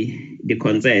the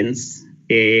concerns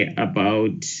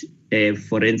about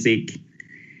forensic.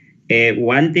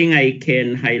 One thing I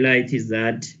can highlight is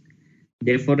that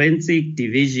the forensic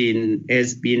division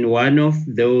has been one of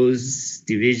those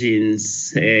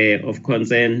divisions of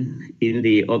concern in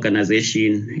the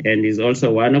organization, and is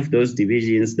also one of those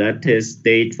divisions that has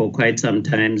stayed for quite some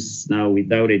time now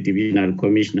without a divisional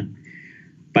commissioner.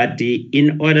 But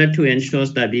in order to ensure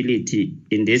stability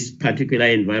in this particular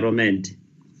environment,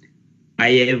 I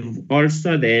have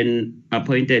also then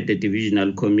appointed the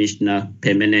divisional commissioner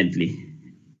permanently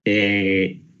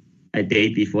a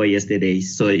day before yesterday.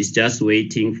 So it's just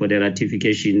waiting for the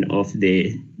ratification of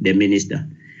the minister.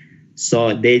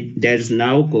 So there's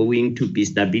now going to be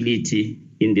stability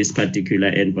in this particular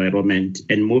environment.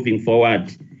 And moving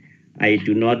forward, I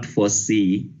do not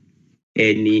foresee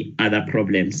any other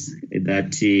problems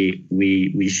that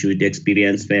we should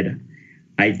experience further.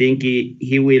 I think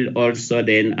he will also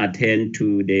then attend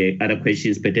to the other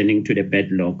questions pertaining to the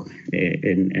padlock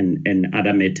and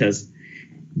other matters.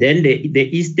 Then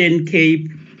the Eastern Cape,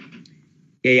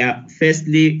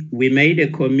 firstly, we made a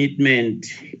commitment,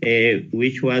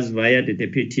 which was via the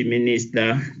Deputy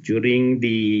Minister during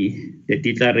the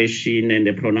declaration and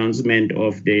the pronouncement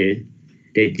of the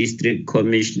District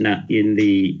Commissioner in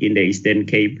the Eastern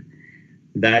Cape,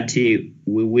 that we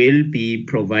will be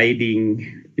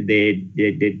providing the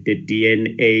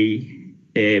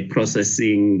DNA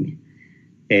processing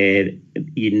in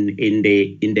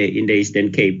the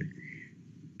Eastern Cape.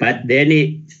 But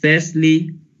then,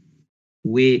 firstly,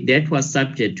 that was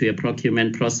subject to a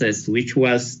procurement process which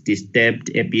was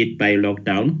disturbed a bit by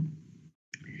lockdown.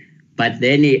 But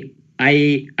then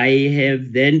I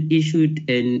have then issued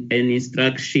an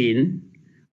instruction.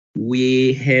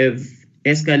 We have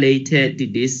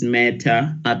escalated this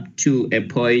matter up to a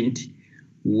point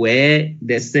where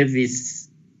the service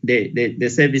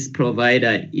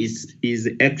provider is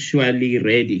actually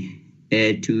ready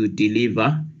to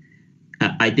deliver.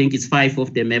 I think it's 5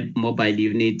 of the mobile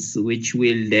units, which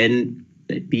will then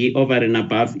be over and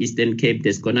above Eastern Cape.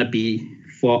 There's going to be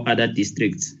 4 other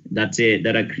districts that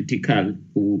are critical,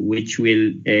 which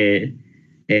will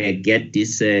get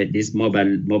these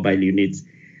mobile units.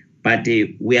 But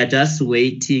we are just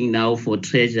waiting now for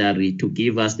Treasury to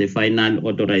give us the final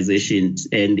authorization,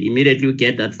 and immediately we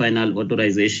get that final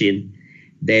authorization,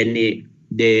 then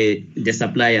the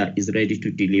supplier is ready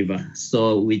to deliver.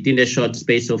 So within a short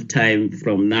space of time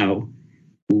from now,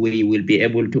 we will be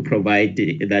able to provide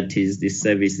that is the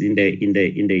service in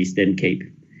the Eastern Cape.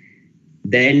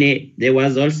 Then there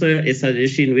was also a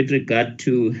suggestion with regard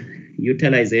to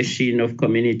utilization of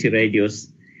community radios.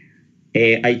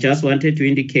 I just wanted to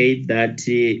indicate that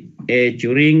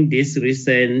during this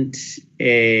recent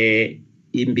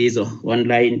Imbizo,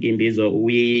 online Imbizo,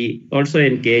 we also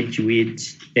engaged with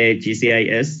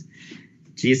GCIS.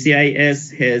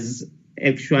 GCIS has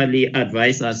actually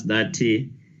advised us that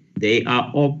they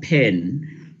are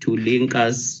open to link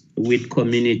us with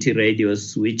community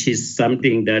radios, which is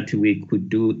something that we could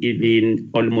do even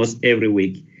almost every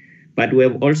week. But we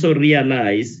have also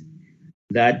realized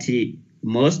that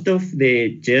most of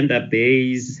the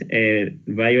gender-based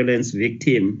violence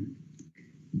victims,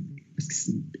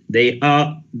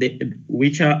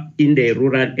 which are in the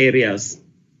rural areas,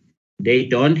 they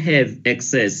don't have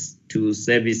access to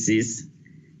services,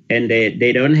 and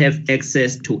they don't have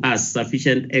access to us,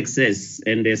 sufficient access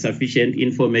and sufficient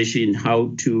information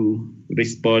how to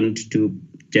respond to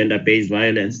gender-based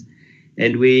violence.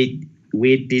 And we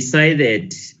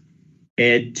decided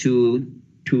to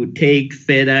take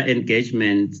further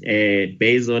engagement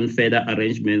based on further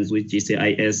arrangements with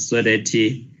GCIS, so that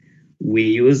we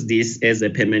use this as a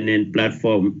permanent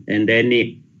platform. And then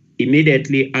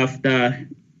immediately after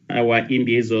our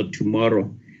Imbizo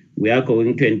tomorrow, we are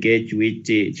going to engage with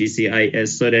GCIS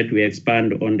so that we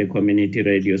expand on the community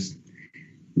radios.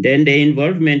 Then the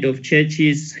involvement of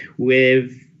churches,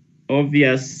 we've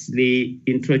obviously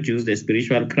introduced the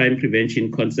spiritual crime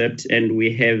prevention concept, and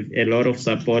we have a lot of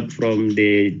support from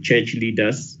the church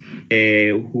leaders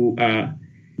who are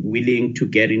willing to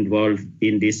get involved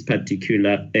in this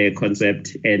particular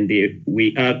concept, and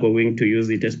we are going to use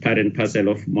it as part and parcel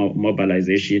of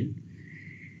mobilization.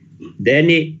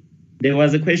 Then there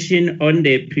was a question on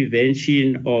the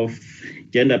prevention of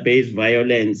gender-based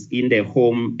violence in the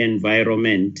home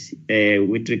environment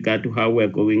with regard to how we're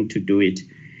going to do it.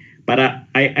 But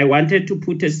I wanted to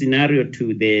put a scenario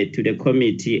to the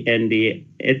committee, and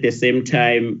at the same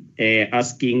time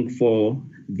asking for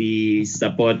the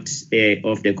support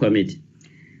of the committee.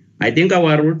 I think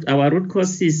our root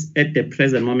causes at the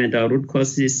present moment, our root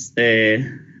causes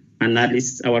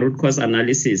analysis,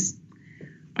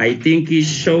 I think it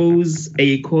shows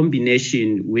a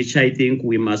combination which I think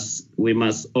we must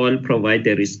all provide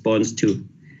a response to.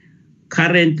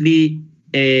 Currently,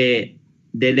 the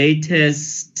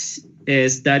latest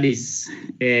studies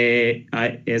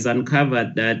has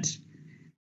uncovered that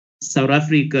South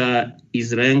Africa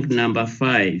is ranked number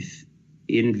 5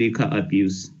 in liquor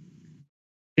abuse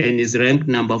and is ranked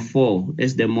number 4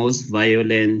 as the most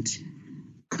violent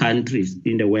countries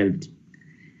in the world.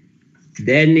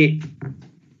 Then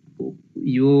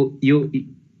you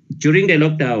during the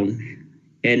lockdown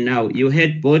and now you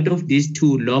had both of these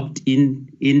two locked in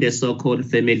the so-called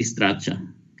family structure,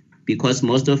 because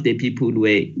most of the people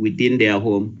were within their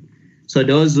home. So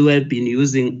those who have been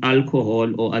using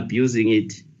alcohol or abusing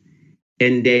it,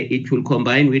 and it will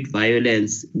combine with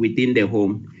violence within the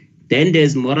home. Then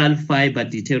there's moral fiber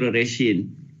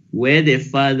deterioration, where the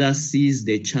father sees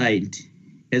the child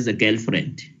as a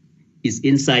girlfriend, is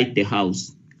inside the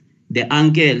house. The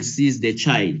uncle sees the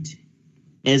child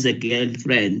as a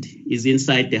girlfriend, is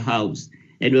inside the house.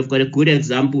 And we've got a good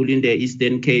example in the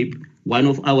Eastern Cape. One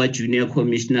of our junior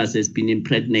commissioners has been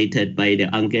impregnated by the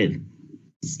uncle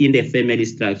in the family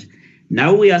structure.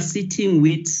 Now we are sitting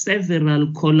with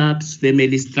several collapsed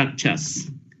family structures,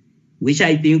 which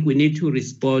I think we need to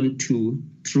respond to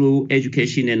through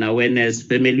education and awareness,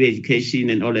 family education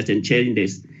and all that, and change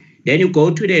this. Then you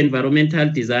go to the environmental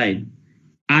design.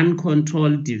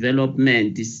 Uncontrolled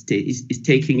development is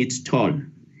taking its toll.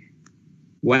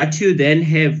 What you then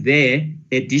have there,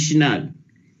 additional,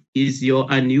 is your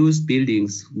unused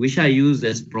buildings, which are used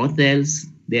as brothels.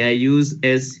 They are used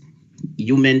as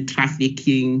human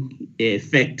trafficking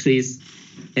factories,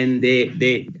 and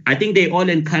I think they all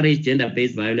encourage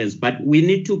gender-based violence. But we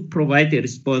need to provide a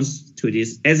response to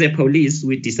this. As a police,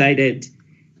 we decided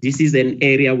this is an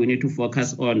area we need to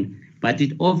focus on, but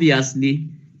it obviously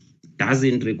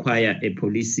doesn't require a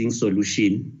policing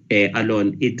solution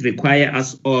alone. It requires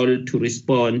us all to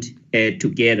respond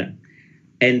together,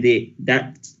 and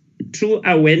that through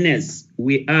awareness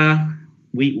we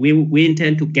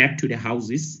intend to get to the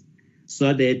houses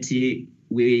so that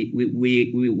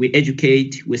we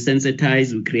educate, we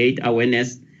sensitize, we create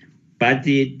awareness. But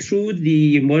through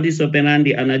the modus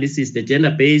operandi analysis, the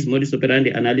gender-based modus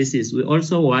operandi analysis, we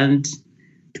also want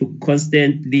to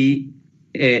constantly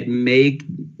make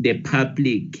the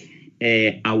public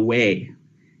aware,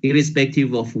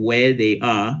 irrespective of where they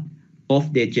are,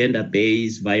 of the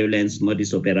gender-based violence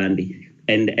modus operandi.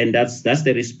 And that's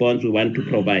the response we want to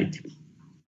provide.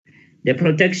 The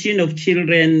protection of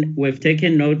children, we've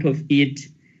taken note of it.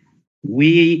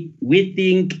 We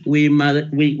think we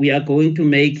are going to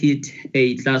make it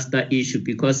a cluster issue,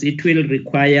 because it will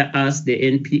require us, the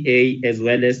NPA, as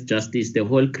well as justice, the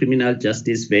whole criminal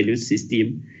justice value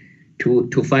system,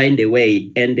 to find a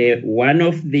way. And one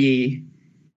of the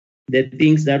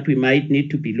things that we might need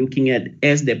to be looking at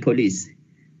as the police,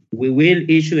 we will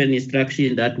issue an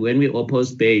instruction that when we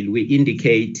oppose bail, we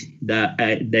indicate that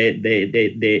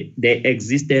the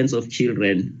existence of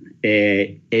children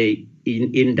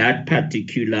in that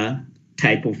particular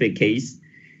type of a case,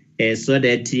 so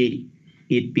that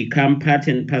it become part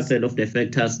and parcel of the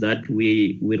factors that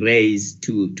we raise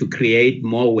to create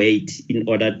more weight in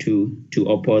order to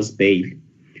oppose bail.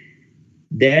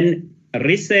 Then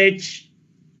research,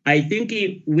 I think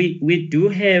we do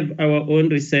have our own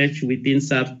research within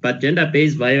SAPS, but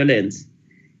gender-based violence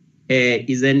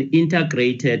is an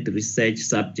integrated research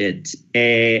subject.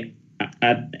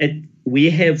 We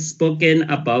have spoken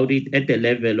about it at the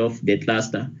level of the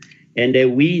cluster,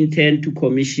 and we intend to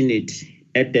commission it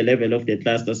at the level of the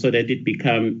cluster so that it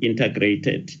become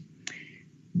integrated.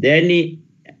 Then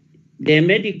the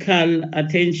medical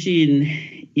attention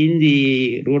in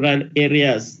the rural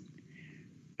areas,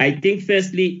 I think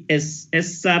firstly, as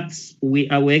SAPS, we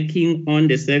are working on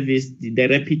the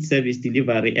rapid service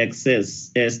delivery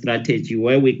access strategy,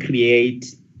 where we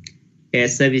create a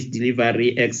service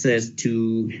delivery access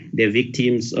to the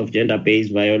victims of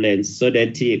gender-based violence so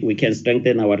that we can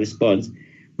strengthen our response.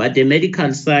 But the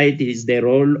medical side is the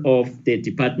role of the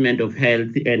Department of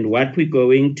Health. And what we're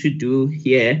going to do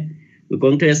here, we're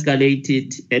going to escalate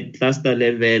it at cluster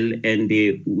level, and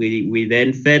we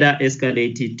then further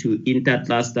escalate it to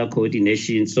inter-cluster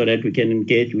coordination so that we can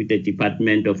engage with the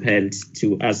Department of Health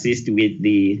to assist with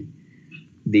the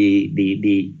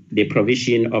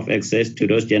provision of access to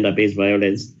those gender-based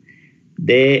violence.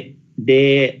 The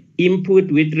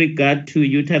input with regard to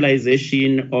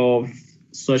utilization of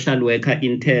social worker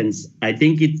interns, I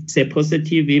think it's a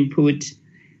positive input.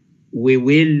 We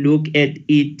will look at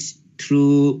it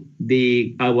through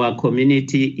our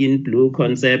community in blue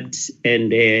concept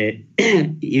and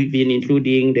even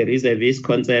including the reservist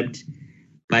concept,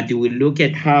 but we will look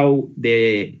at how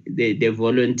the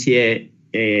volunteer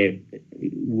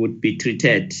would be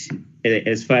treated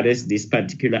as far as this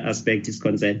particular aspect is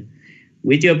concerned.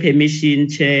 With your permission,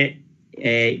 Chair,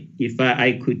 if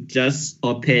I could just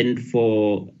open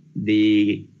for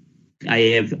I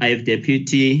have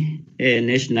deputy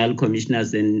national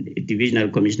commissioners and divisional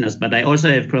commissioners, but I also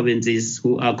have provinces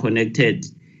who are connected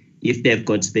if they've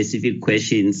got specific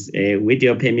questions. With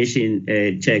your permission,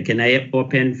 Chair, can I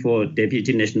open for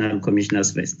deputy national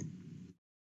commissioners first?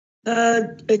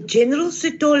 General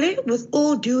Sithole, with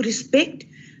all due respect,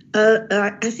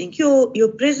 I think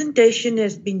your presentation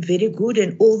has been very good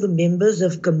and all the members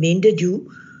have commended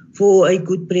you for a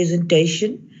good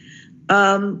presentation.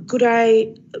 Could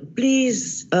I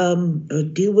please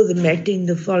deal with the matter in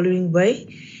the following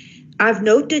way? I've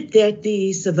noted that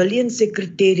the Civilian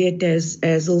Secretariat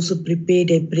has also prepared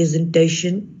a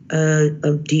presentation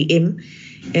of DM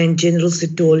and General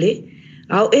Sithole.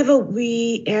 However,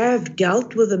 we have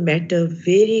dealt with the matter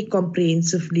very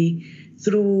comprehensively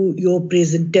through your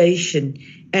presentation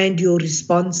and your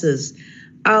responses.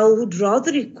 I would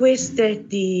rather request that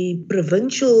the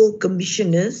provincial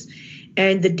commissioners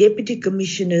and the deputy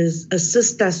commissioners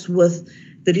assist us with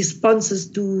the responses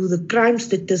to the crime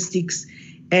statistics,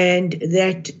 and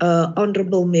that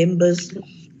honourable members,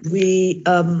 we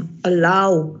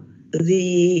allow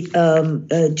the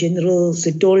General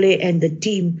Sithole and the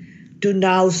team to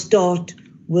now start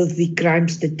with the crime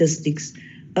statistics.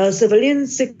 Civilian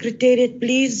Secretariat,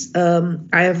 please, I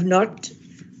have not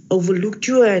overlooked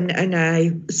you, and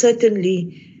I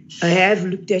certainly have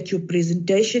looked at your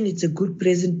presentation. It's a good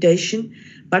presentation,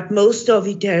 but most of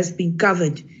it has been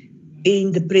covered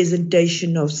in the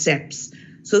presentation of SAPS.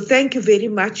 So thank you very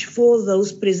much for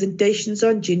those presentations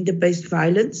on gender-based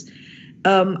violence.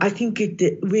 I think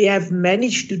we have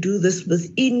managed to do this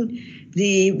within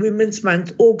the Women's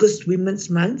Month, August Women's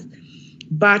Month.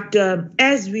 But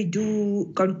as we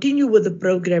do continue with the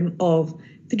program of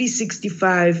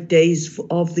 365 days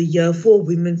of the year for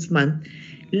Women's Month,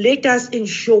 let us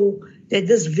ensure that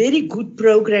this very good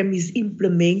program is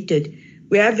implemented.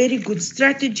 We have very good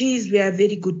strategies, we have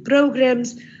very good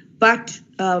programs, but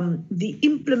the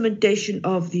implementation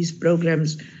of these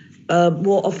programs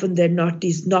more often than not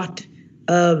is not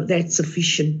that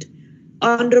sufficient.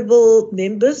 Honourable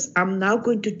members, I'm now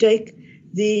going to take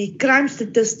the crime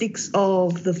statistics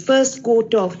of the first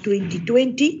quarter of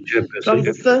 2020 from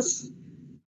the first.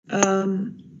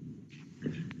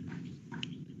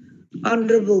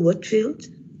 Honourable Whitfield.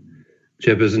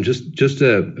 Chairperson, just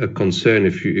a concern,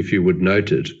 if you would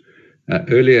note it.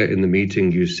 Earlier in the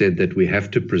meeting, you said that we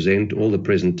have to present all the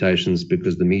presentations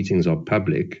because the meetings are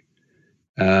public.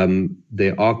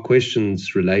 There are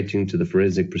questions relating to the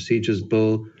Forensic Procedures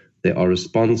Bill. There are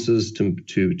responses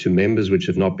to members which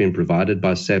have not been provided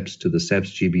by SAPS to the SAPS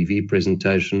GBV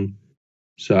presentation.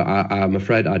 So I'm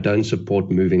afraid I don't support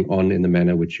moving on in the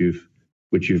manner which you've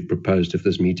proposed if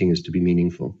this meeting is to be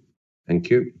meaningful.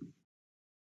 Thank you.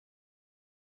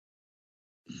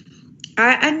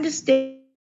 I understand.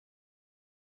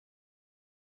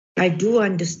 I do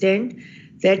understand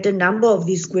that a number of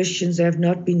these questions have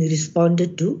not been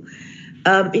responded to.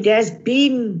 It has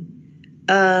been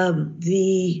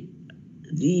the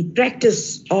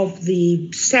practice of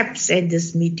the SAPS at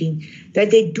this meeting that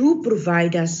they do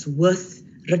provide us with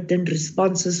written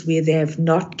responses where they have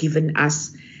not given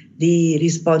us the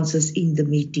responses in the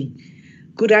meeting.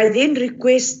 Could I then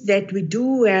request that we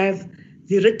do have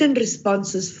the written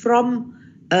responses from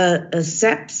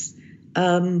SAPS?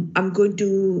 I'm going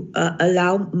to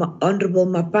allow Honourable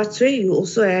Mapatsoe. You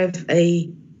also have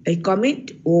a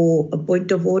comment or a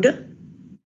point of order?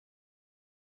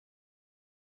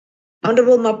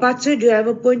 Honourable Mapatsoe, do you have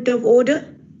a point of order?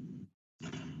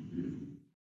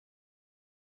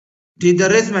 Did I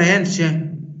raise my hand,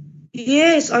 Chair?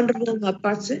 Yes, Honourable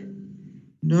Mapatsoe.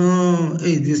 No,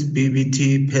 hey, this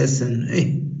BBT person.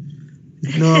 Hey.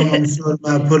 No, I'm sorry.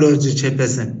 My apology,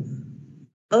 Chairperson.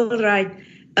 All right.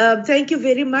 Thank you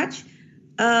very much.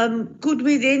 Could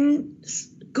we then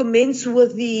commence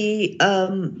with the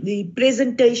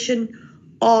presentation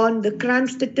on the crime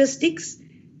statistics,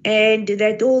 and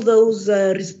that all those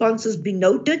responses be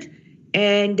noted,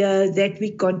 and that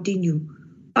we continue?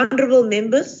 Honourable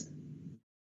members.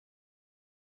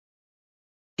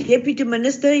 Deputy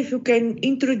Minister, if you can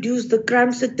introduce the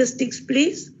crime statistics,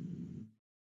 please.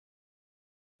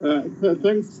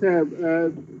 Thanks,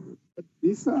 Chair.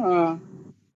 These are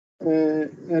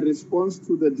a response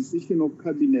to the decision of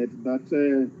Cabinet that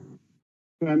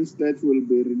crime stats will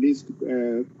be released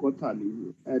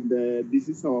quarterly. And this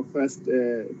is our first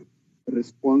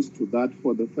response to that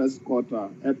for the first quarter,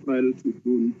 April to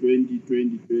June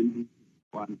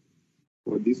 2021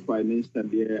 for this financial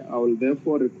year. I will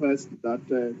therefore request that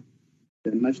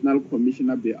the National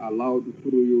Commissioner be allowed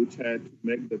through you, Chair, to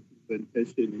make the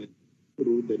presentation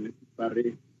through the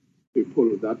necessary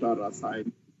people that are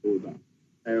assigned to do that.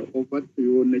 Over to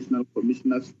you, National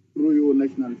Commissioners, through you,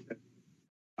 National Chair.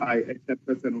 I, as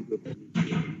Chairperson of the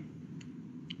Commission.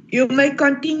 You may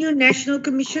continue, National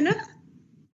Commissioner.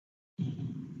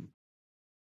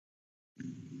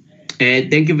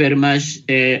 Thank you very much,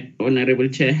 Honourable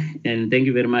Chair, and thank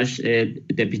you very much,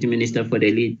 Deputy Minister, for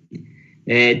the lead.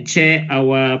 Chair,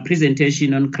 our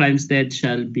presentation on crime stats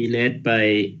shall be led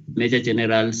by Major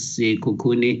General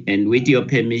Sekhukhune, and with your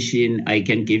permission, I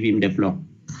can give him the floor.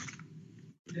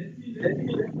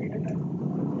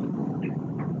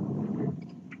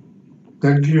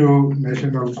 Thank you,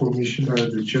 National Commissioner,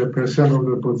 the Chairperson of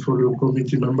the Portfolio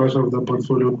Committee, members of the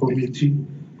Portfolio Committee,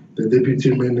 the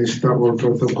Deputy Minister, all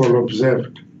protocol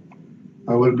observed.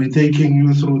 I will be taking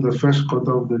you through the first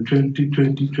quarter of the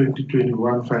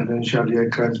 2020-2021 financial year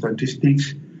crime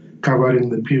statistics, covering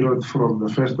the period from the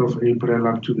 1st of April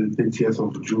up to the 30th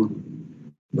of June.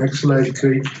 Next slide,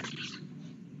 Craig.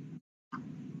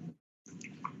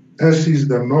 As is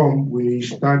the norm, we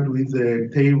start with the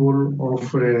table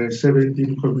of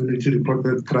 17 community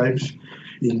reported crimes,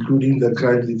 including the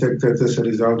crime detected as a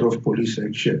result of police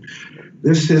action.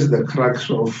 This is the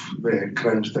crux of the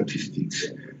crime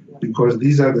statistics, because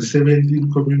these are the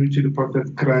 17 community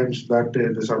reported crimes that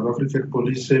the South African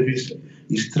Police Service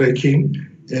is tracking,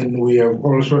 and we have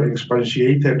also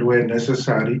expatiated where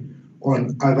necessary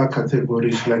on other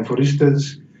categories, like for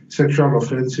instance, sexual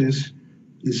offences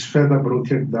is further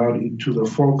broken down into the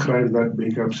 4 crimes that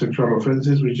make up sexual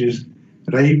offences, which is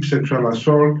rape, sexual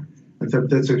assault,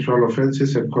 attempted sexual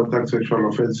offences, and contact sexual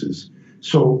offences.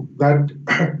 So that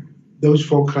those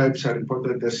 4 crimes are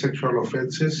reported as sexual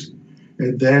offences.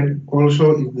 And then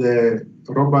also in the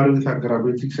robbery with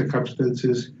aggravating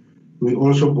circumstances, we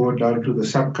also go down to the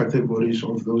subcategories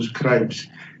of those crimes.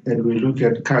 And we look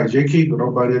at carjacking,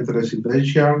 robbery at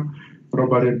residential,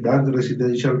 robbery at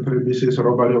non-residential premises,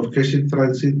 robbery of cash in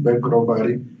transit, bank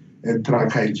robbery, and truck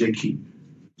hijacking.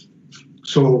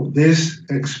 So this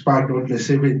expand on the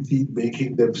 17,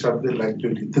 making them something like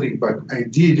 23. But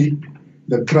ideally,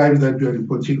 the crime that we are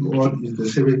reporting on is the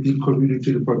 17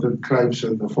 community reported crimes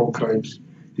and the 4 crimes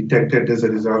detected as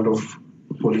a result of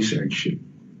police action.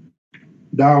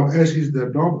 Now, as is the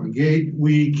norm, again,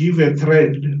 we give a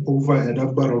trend over a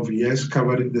number of years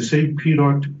covering the same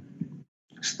period,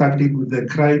 starting with the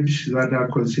crimes that are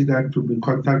considered to be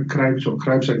contact crimes or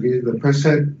crimes against the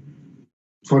person.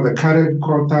 For the current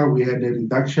quarter, we had a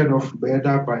reduction of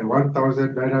murder by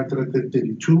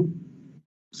 1,932.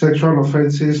 Sexual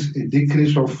offences, a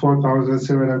decrease of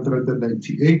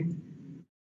 4,798.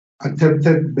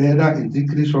 Attempted murder, a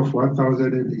decrease of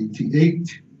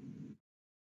 1,088.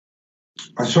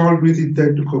 Assault with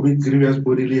intent to commit grievous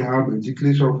bodily harm, a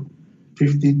decrease of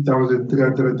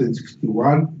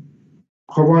 15,361.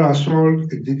 Common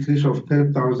assault, a decrease of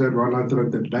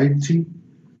 10,190.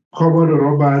 Common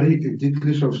robbery, a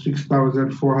decrease of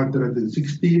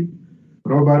 6,416.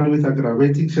 Robbery with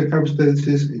aggravating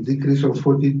circumstances, a decrease of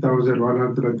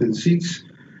 14,106.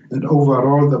 And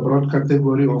overall, the broad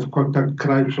category of contact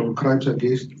crimes or crimes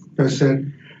against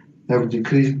person have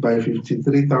decreased by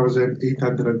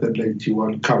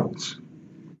 53,891 counts.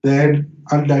 Then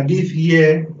underneath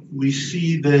here, we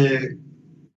see the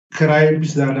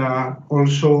crimes that are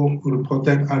also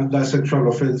reported under sexual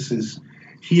offences.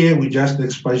 Here we just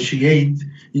expatiate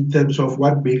in terms of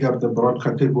what make up the broad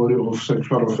category of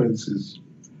sexual offences.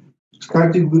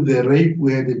 Starting with the rape,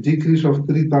 we had a decrease of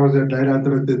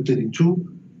 3,932.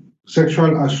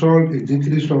 Sexual assault, a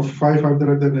decrease of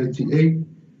 598.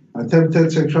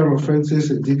 Attempted sexual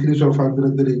offences, a decrease of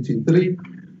 183.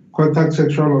 Contact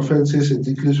sexual offences, a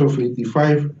decrease of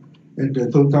 85. And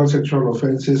the total sexual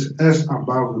offences, as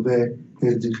above there,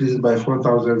 has decreased by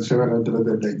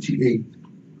 4,798.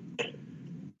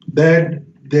 Then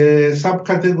The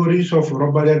subcategories of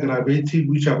robbery aggravated,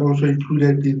 which are also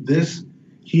included in this,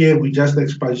 here we just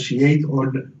expatiate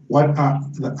on what are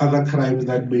the other crimes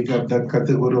that make up that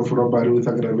category of robbery with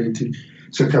aggravated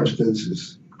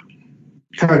circumstances.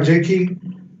 Carjacking,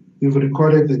 we've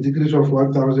recorded a decrease of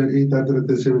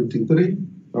 1,873.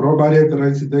 Robbery at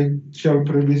residential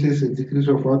premises, a decrease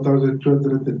of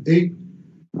 1,208.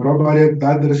 Robbery at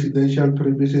non-residential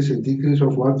premises, a decrease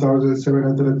of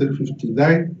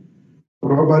 1,759.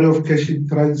 Robbery of cash in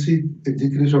transit, a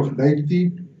decrease of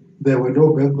 90. There were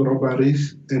no bank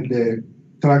robberies, and the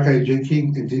truck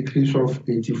hijacking, a decrease of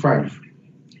 85.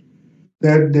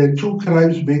 Then the two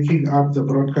crimes making up the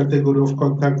broad category of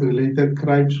contact-related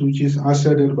crimes, which is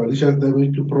arson and malicious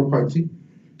damage to property,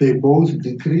 they both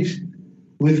decreased,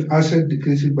 with arson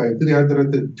decreasing by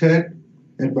 310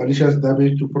 and malicious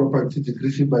damage to property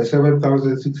decreasing by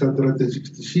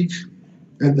 7,666,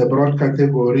 and the broad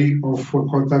category of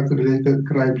contact-related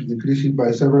crimes decreasing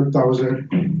by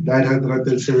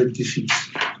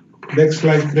 7,976. Next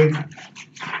slide, Craig.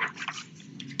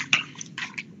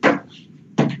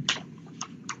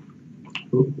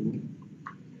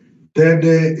 Then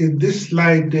in this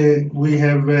slide, we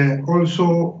have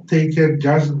also taken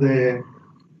just the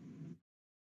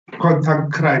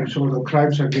contact crimes or the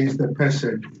crimes against the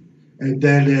person. And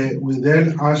then we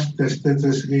then asked the State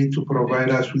SA to provide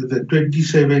us with the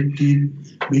 2017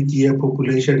 mid-year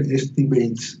population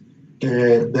estimates.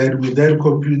 Then we then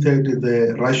computed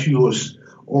the ratios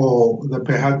or the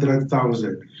per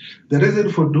 100,000. The reason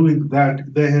for doing that,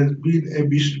 there has been a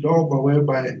misnomer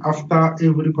whereby after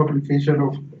every publication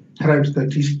of crime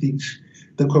statistics,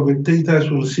 the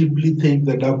commentators will simply take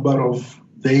the number of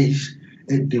days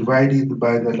and divide it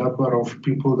by the number of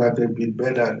people that have been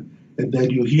murdered. And then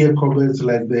you hear comments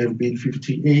like there have been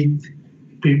 58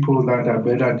 people that are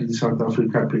murdered in South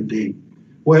Africa per day.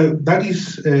 Well, that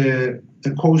is a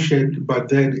quotient, but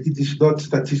then it is not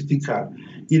statistical,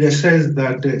 in a sense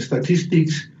that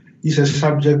statistics is a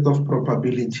subject of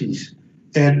probabilities.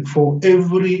 And for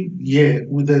every year,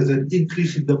 there's an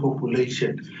increase in the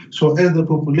population. So as the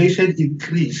population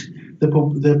increases, the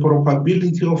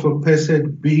probability of a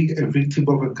person being a victim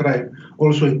of a crime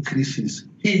also increases.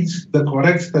 Hence, the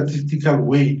correct statistical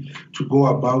way to go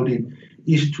about it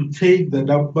is to take the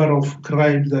number of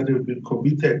crimes that have been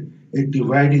committed and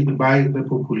divide it by the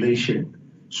population.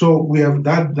 So we have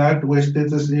done that, where State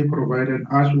SA provided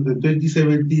us with the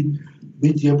 2017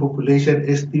 mid-year population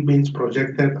estimates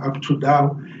projected up to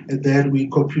now, and then we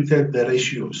computed the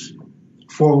ratios.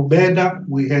 For murder,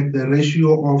 we had the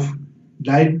ratio of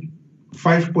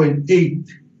 5.8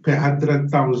 per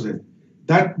 100,000.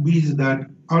 That means that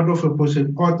out of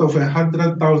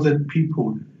 100,000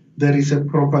 people, there is a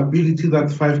probability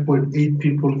that 5.8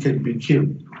 people can be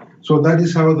killed. So that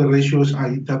is how the ratios are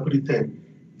interpreted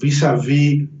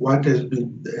vis-a-vis what has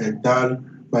been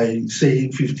done by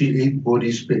saying 58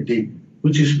 bodies per day,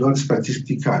 which is not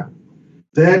statistical.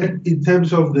 Then in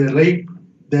terms of the rape,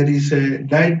 there is a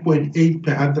 9.8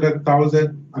 per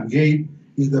 100,000. Again,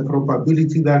 is the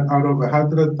probability that out of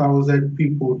 100,000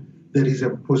 people, there is a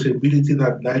possibility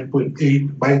that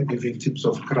 9.8 might be victims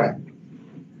of crime.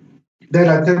 Then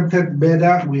attempted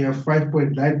murder, we have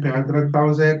 5.9 per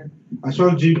 100,000.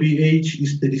 Assault GBH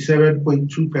is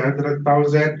 37.2 per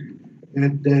 100,000.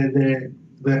 And the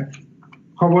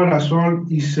common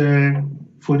assault is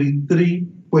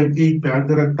 43.8 per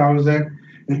 100,000.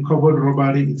 And common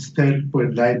robbery is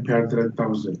 10.9 per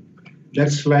 100,000.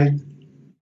 Next slide.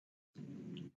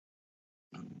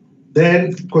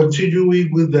 Then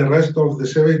continuing with the rest of the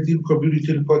 17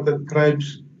 community reported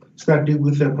crimes, starting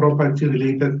with the property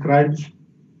related crimes.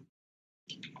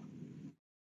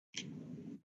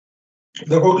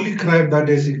 The only crime that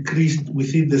has increased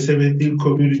within the 17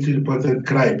 community reported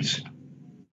crimes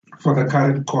for the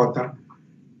current quarter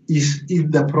is in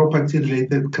the property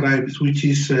related crimes, which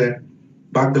is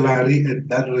burglary and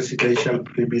non-residential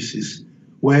premises,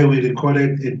 where we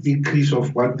recorded an increase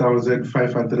of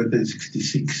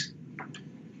 1,566.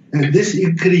 And this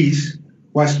increase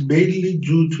was mainly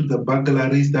due to the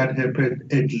burglaries that happened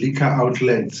at liquor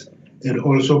outlets and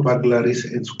also burglaries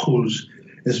at schools,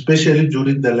 especially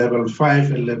during the level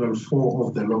 5 and level 4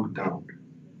 of the lockdown.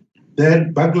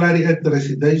 Then burglary at the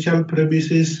residential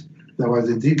premises, there was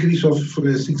a decrease of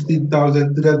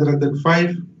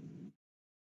 16,305.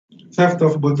 Theft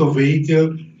of motor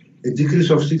vehicle, a decrease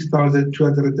of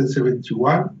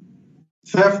 6,271.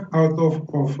 Theft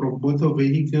from motor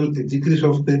vehicle, a decrease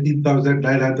of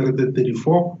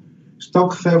 13,934.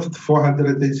 Stock theft,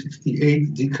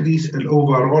 468, decrease, and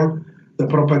overall, the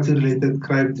property-related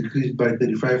crime decreased by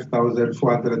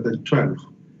 35,412.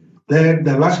 Then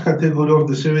the last category of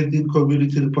the 17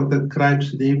 community reported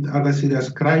crimes named other serious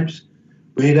crimes,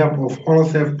 made up of all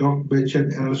theft not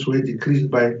mentioned elsewhere,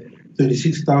 decreased by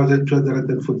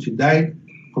 36,249.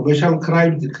 Commercial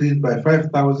crime decreased by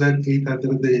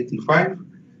 5,885.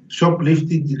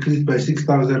 Shoplifting decreased by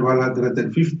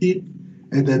 6,115.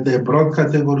 And then the broad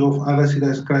category of other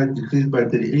serious crime decreased by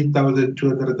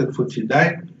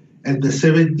 38,249. And the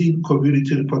 17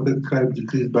 community reported crime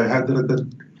decreased by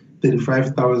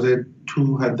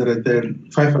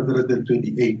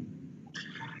 135,528.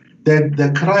 Then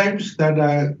the crimes that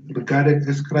are regarded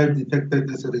as crime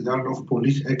detected as a result of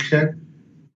police action,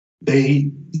 they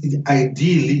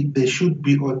should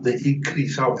be on the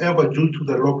increase. However, due to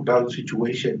the lockdown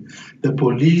situation, the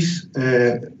police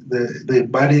they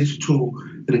managed to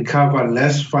recover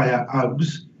less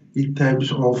firearms in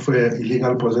terms of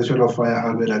illegal possession of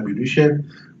firearm and ammunition,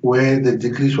 where the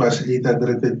decrease was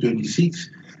 826.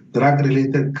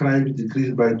 Drug-related crimes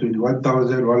decreased by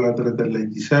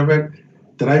 21,197.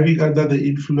 Driving under the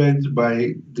influence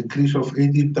by decrease of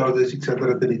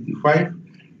 18,685.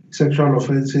 Sexual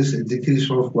offences, a decrease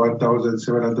of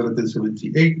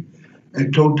 1,778.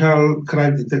 And total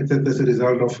crime detected as a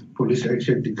result of police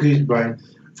action decreased by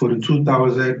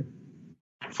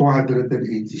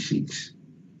 42,486.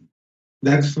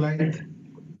 Next slide.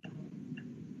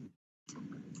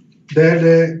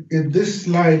 Then in this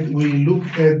slide, we look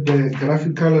at the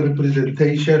graphical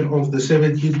representation of the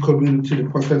 17 community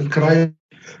reported crimes,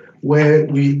 where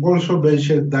we also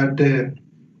mentioned that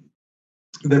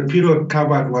the period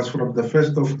covered was from the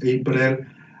 1st of April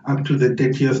up to the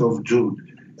 30th of June.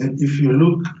 And if you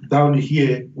look down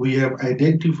here, we have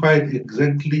identified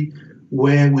exactly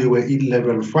where we were in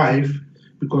level 5,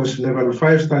 because level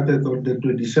 5 started on the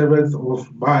 27th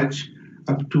of March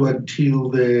up to until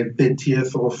the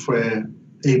 30th of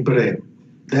April.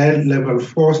 Then level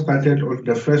 4 started on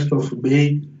the 1st of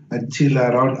May until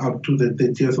around up to the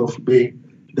 30th of May.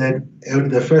 Then on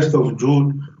the 1st of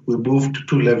June, we moved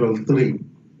to level 3.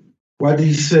 What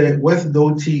is worth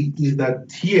noting is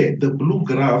that here, the blue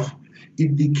graph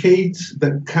indicates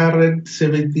the current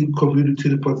 17 community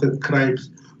reported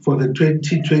crimes for the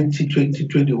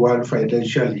 2020-2021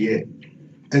 financial year.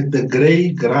 And the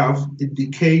gray graph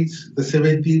indicates the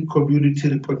 17 community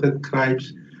reported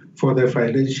crimes for the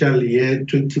financial year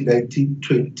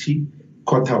 2019-20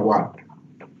 quarter 1.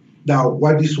 Now,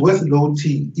 what is worth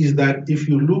noting is that if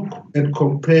you look and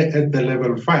compare at the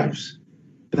level 5s,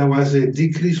 there was a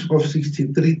decrease of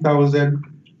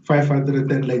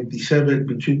 63,597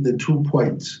 between the 2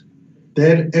 points.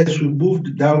 Then as we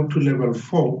moved down to level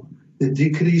 4, the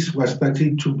decrease was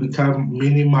starting to become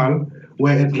minimal,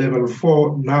 where at level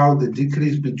 4, now the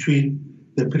decrease between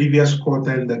the previous quarter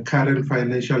and the current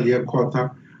financial year quarter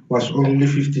was only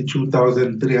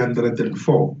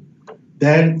 52,304.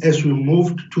 Then as we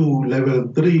moved to level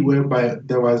 3, whereby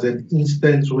there was an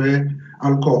instance where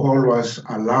alcohol was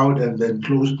allowed and then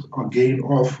closed again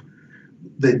off,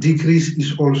 the decrease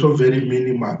is also very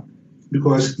minimal,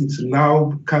 because it's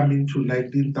now coming to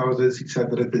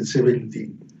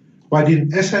 19,617. What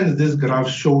in essence this graph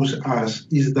shows us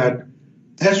is that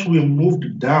as we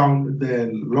moved down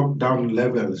the lockdown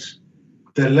levels,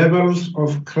 the levels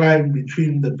of crime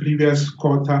between the previous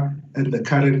quarter and the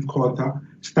current quarter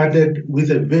started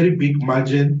with a very big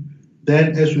margin.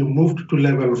 Then as we moved to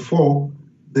level 4,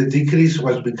 the decrease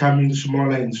was becoming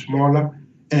smaller and smaller.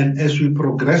 And as we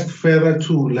progressed further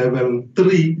to level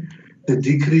 3, the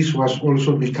decrease was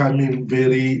also becoming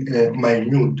very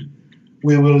minute.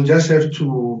 We will just have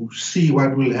to see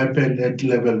what will happen at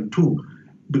level 2,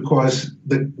 because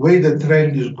the way the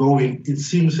trend is going, it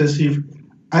seems as if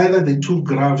either the two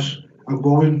graphs are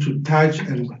going to touch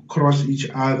and cross each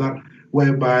other,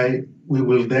 whereby we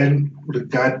will then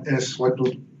regard as what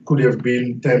could have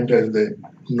been termed as the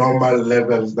normal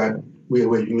levels that we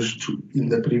were used to in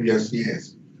the previous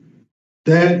years.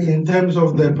 Then in terms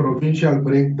of the provincial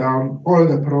breakdown, all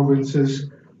the provinces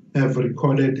have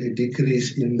recorded a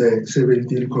decrease in the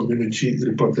 17 community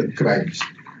reported crimes.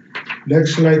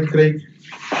 Next slide, Craig.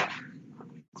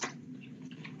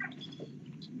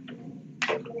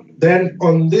 Then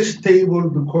on this table,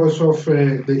 because of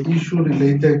the issue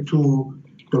related to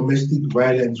domestic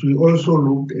violence, we also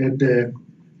looked at the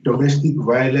domestic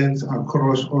violence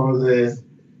across all the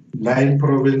 9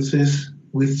 provinces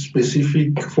with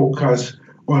specific focus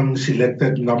on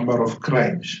selected number of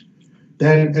crimes.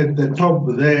 Then at the top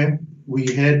there, we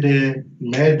had a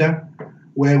murder,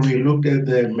 where we looked at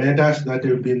the murders that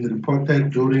have been reported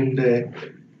during the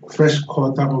first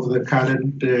quarter of the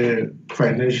current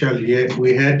financial year.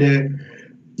 We had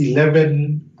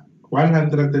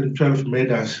 112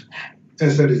 murders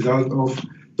as a result of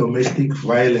domestic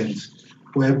violence,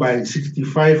 whereby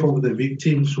 65 of the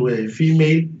victims were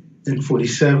female and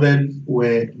 47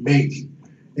 were male.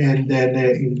 And then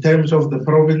in terms of the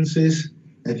provinces,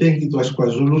 I think it was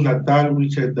KwaZulu-Natal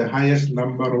which had the highest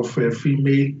number of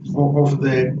female of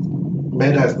the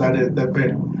murders that had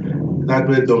happened that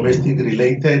were domestic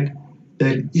related.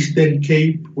 Then Eastern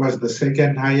Cape was the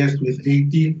second highest with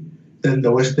 18. Then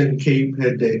the Western Cape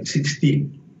had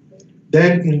 16.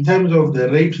 Then in terms of the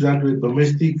rapes that were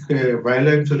domestic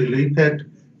violence related,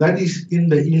 that is in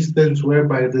the instance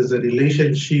whereby there's a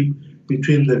relationship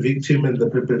between the victim and the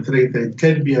perpetrator. It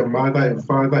can be a mother, a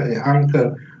father, an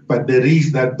uncle, but there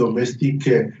is that domestic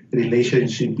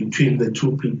relationship between the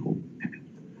two people.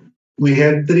 We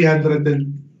had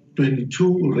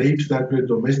 322 rapes that were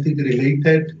domestic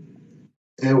related.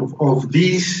 Of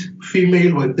these,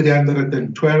 female were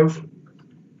 312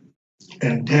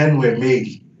 and 10 were male.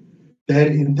 Then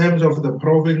in terms of the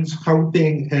province,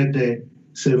 Gauteng had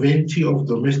 70 of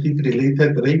domestic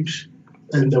related rapes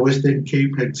and the Western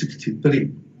Cape had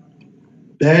 63.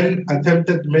 Then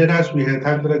attempted murders, we had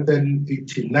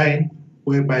 189,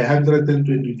 whereby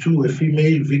 122 were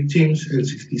female victims and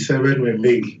 67 were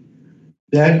male.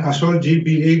 Then assault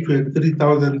GBH, we had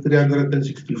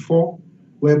 3,364,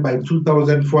 whereby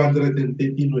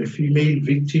 2,413 were female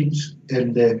victims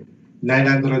and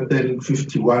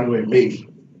 951 were male.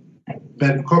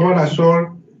 Then common assault,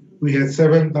 we had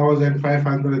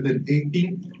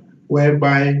 7,518,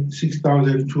 whereby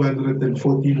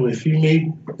 6,214 were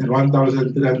female and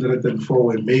 1,304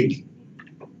 were male.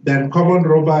 Then common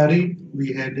robbery,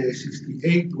 we had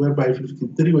 68, whereby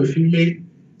 53 were female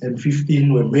and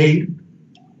 15 were male.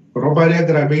 Robbery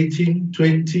aggravating,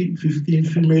 20, 15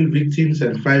 female victims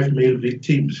and 5 male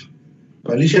victims.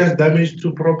 Malicious damage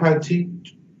to property,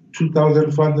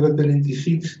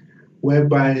 2,486,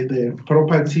 whereby the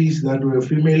properties that were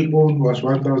female owned was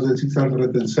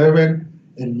 1,607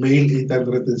 and male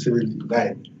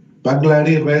 879.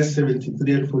 Burglary, rest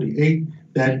 73 and 48,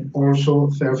 then also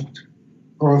theft,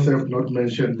 or theft not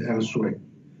mentioned elsewhere.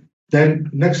 Then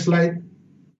next slide.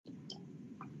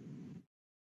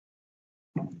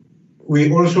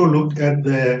 We also looked at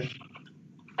the,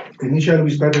 initially we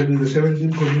started with the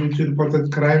 17 community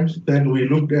reported crimes, then we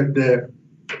looked at the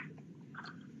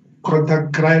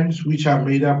contact crimes, which are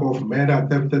made up of murder,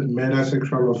 attempted murder,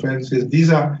 sexual offenses. These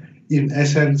are, in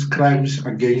essence, crimes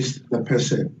against the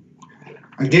person.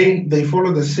 Again, they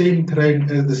follow the same trend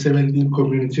as the 17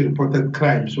 community reported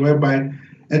crimes, whereby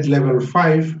at level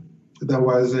 5, there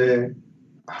was a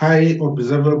high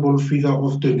observable figure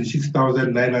of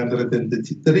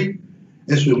 26,933.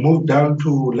 As we moved down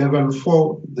to level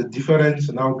 4, the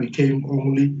difference now became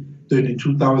only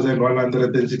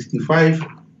 22,165.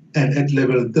 And at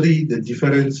level 3, the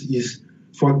difference is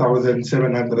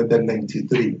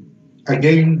 4,793.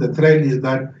 Again, the trend is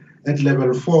that at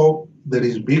level 4, there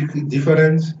is big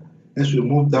difference. As we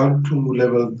move down to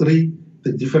level 3,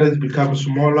 the difference becomes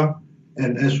smaller.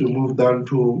 And as we move down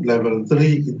to level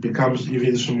 3, it becomes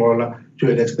even smaller to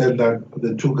an extent that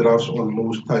the two graphs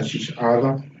almost touch each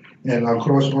other. And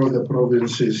across all the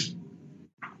provinces,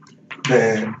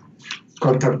 the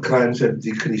contact crimes have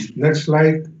decreased. Next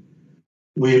slide.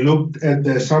 We looked at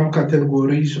some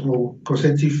categories or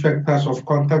causative factors of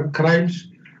contact crimes.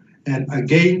 And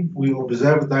again, we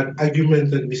observed that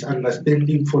argument and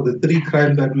misunderstanding for the 3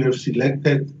 crimes that we have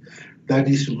selected, that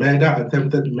is murder,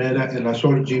 attempted murder, and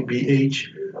assault GBH,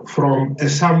 from a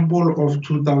sample of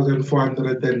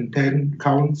 2,410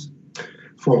 counts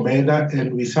for murder,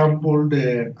 and we sampled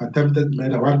attempted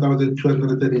murder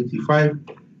 1,285,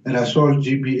 and assault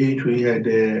GBH, we had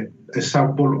a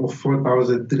sample of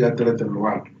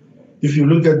 4,301. If you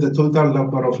look at the total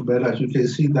number of murders, you can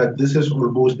see that this is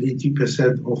almost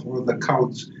 80% of all the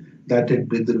counts that had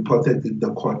been reported in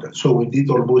the quarter. So we did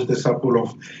almost a sample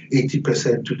of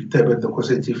 80% to determine the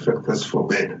causative factors for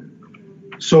murder.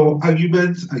 So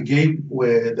arguments, again,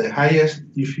 were the highest.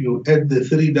 If you add the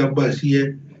 3 numbers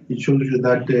here, it shows you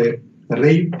that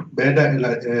rape, murder,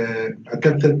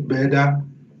 attempted murder,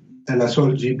 and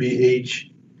assault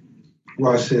GBH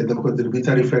was the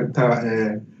contributory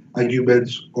factor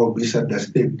arguments or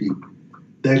misunderstanding.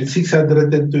 Then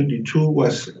 622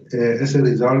 was as a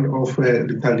result of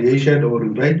retaliation or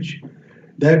revenge.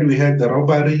 Then we had the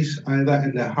robberies either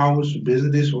in a house,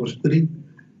 business, or street,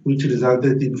 which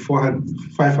resulted in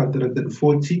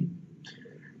 540.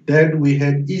 Then we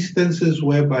had instances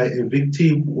whereby a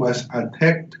victim was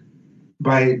attacked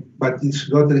but it's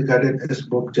not regarded as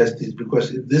mob justice,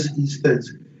 because in this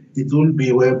instance, it will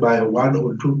be whereby 1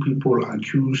 or 2 people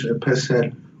accuse a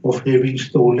person of having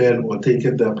stolen or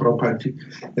taken their property,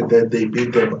 and then they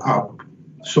beat them up.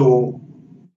 So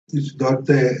is not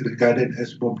regarded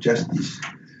as mob justice.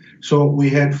 So we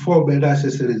had 4 murders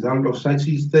as a result of such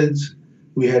instance.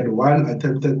 We had 1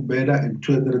 attempted murder and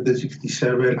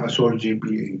 267 assault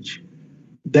GBH.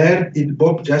 Then in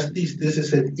mob justice, this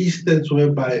is an instance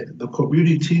whereby the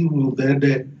community will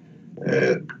then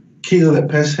kill a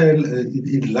person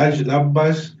in large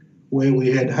numbers, where we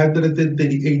had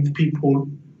 138 people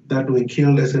that were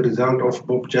killed as a result of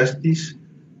mob justice.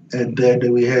 And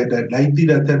then we had 19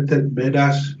 attempted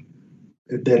murders,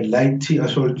 and then 90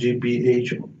 assault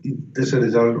GBH as a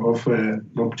result of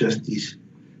mob justice.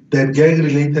 Then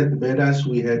gang-related murders,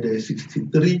 we had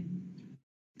 63,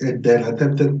 and then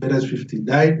attempted murders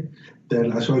 59,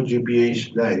 then assault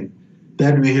GBH 9.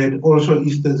 Then we had also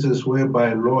instances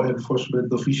whereby law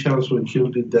enforcement officials were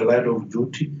killed in the line of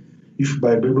duty. If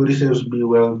my memory serves me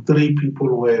well, 3 people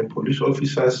were police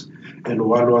officers and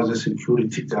 1 was a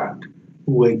security guard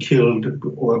who were killed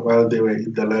while they were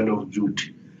in the line of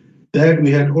duty. Then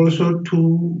we had also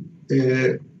 2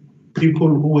 people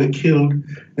who were killed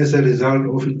as a result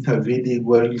of intervening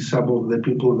when some of the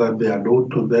people that they are known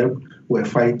to them were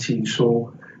fighting.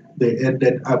 So they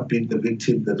ended up being the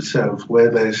victim themselves,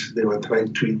 whereas they were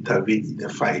trying to intervene in a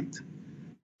fight.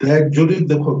 Then during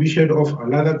the commission of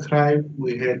another crime,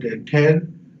 we had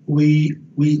 10. We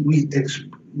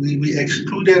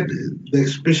excluded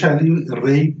especially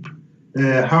rape,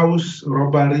 house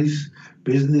robberies,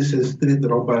 business and street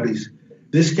robberies.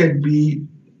 This can be,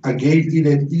 again, in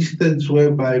an instance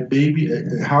whereby maybe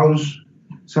a house,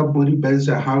 somebody burns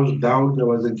a house down. There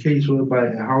was a case whereby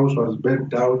a house was burnt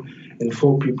down and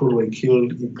 4 people were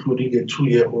killed, including a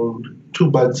 2-year-old,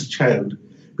 2-month child,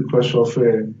 because of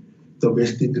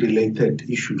domestic-related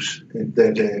issues. And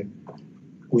then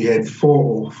we had 4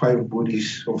 or 5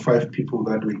 bodies or 5 people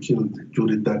that were killed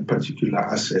during that particular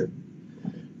assault.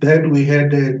 Then we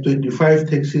had 25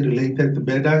 taxi-related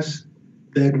murders.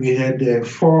 Then we had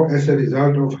 4 as a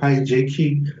result of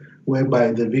hijacking,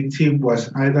 whereby the victim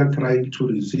was either trying to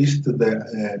resist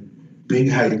the being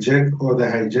hijacked, or the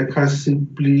hijackers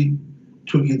simply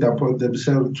took it upon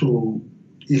themselves to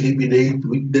eliminate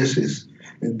witnesses,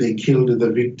 and they killed the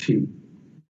victim.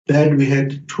 Then we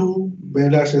had 2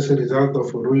 murders as a result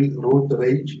of road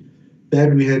rage.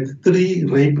 Then we had 3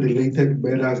 rape-related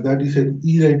murders. That is an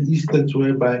instance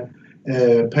whereby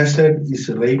a person is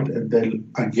raped and then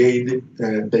again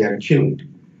they are killed.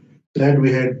 Then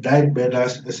we had 9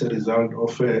 murders as a result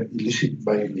of illicit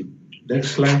mining.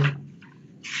 Next slide.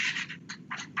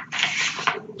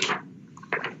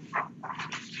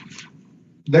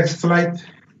 Next slide.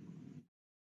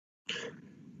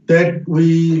 Then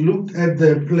we looked at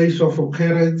the place of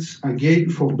occurrence, again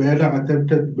for murder,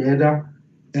 attempted murder,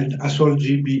 and assault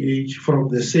GBH from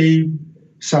the same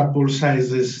sample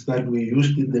sizes that we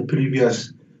used in the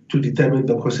previous to determine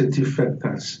the causative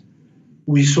factors.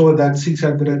 We saw that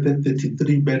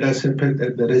 633 murders happened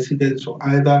at the residence of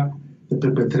either the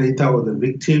perpetrator or the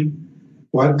victim.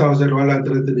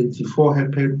 1,184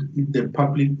 happened in the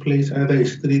public place, either a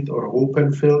street or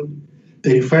open field.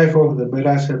 35 of the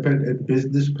murders happened at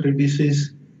business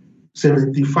premises.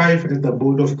 75 at the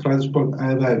mode of transport,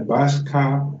 either a bus,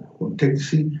 car, or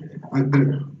taxi.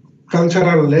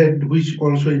 Agricultural land, which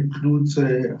also includes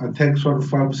attacks on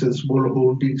farms and small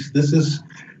holdings.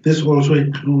 This also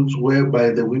includes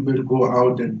whereby the women go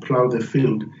out and plow the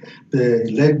field. The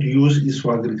land use is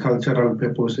for agricultural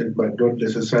purposes, but not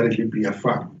necessarily be a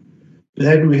farm.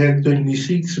 Then we had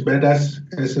 26 murders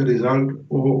as a result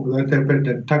of that happened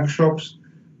at tuck shops,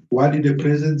 1 in a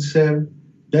prison cell.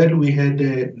 Then we had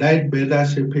 9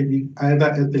 murders happening either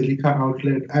at the liquor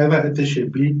outlet, either at the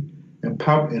Shebeen, a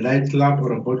pub, a nightclub,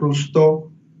 or a bottle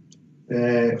store.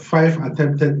 5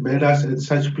 attempted murders at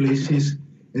such places,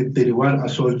 and 31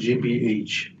 assault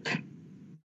GBH.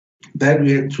 Then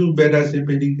we had 2 murders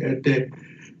happening at the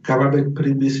government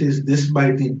premises. This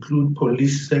might include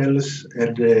police cells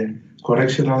and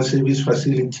correctional service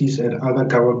facilities and other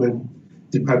government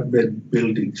department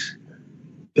buildings.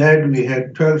 Then we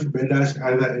had 12 murders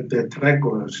either at the track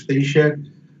or station.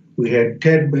 We had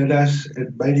 10 murders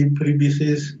at mining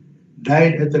premises,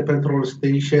 9 at the petrol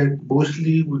station.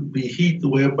 Mostly would be hit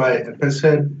whereby a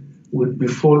person would be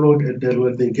followed, and then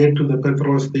when they get to the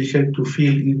petrol station to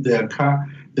fill in their car,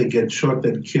 they get shot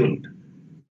and killed.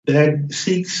 Then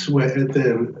 6 were at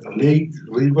the lake,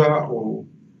 river, or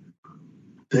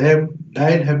dam.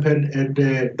 9 happened at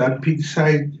the dumping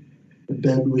site.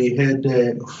 Then we had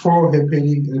 4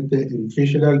 happening at the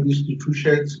educational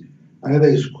institutions, either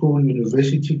a school,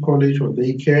 university, college, or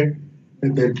daycare.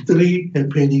 And then 3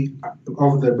 happening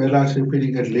of the murders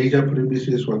happening at leisure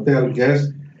premises, hotel, gas,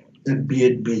 and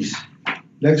B&Bs.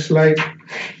 Next slide.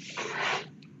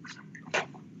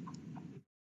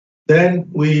 Then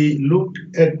we looked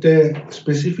at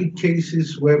specific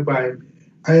cases whereby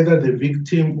either the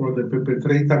victim or the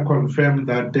perpetrator confirmed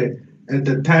that at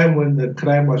the time when the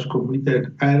crime was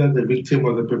committed, either the victim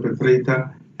or the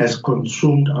perpetrator has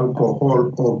consumed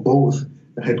alcohol or both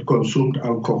had consumed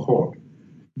alcohol.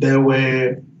 There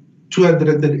were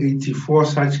 284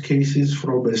 such cases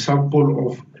from a sample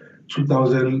of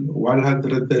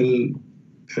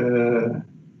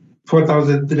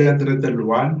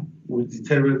 4,301. We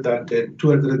determined that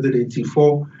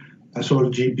 284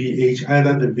 assault GBH,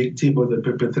 either the victim or the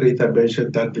perpetrator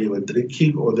mentioned that they were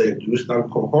drinking or they had used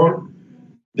alcohol.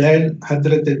 Then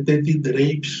 130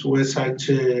 rapes where such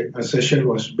assertion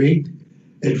was made,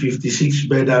 and 56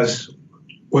 murders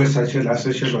where such an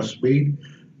assertion was made,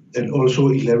 and also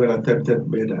 11 attempted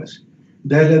murders.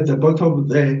 Then at the bottom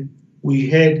there, we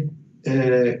had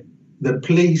the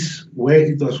place where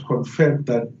it was confirmed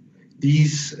that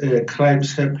these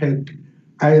crimes happened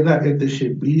either at the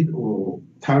Shebeen or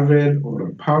tavern or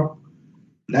a pub.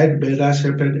 9 murders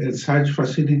happened at such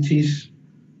facilities.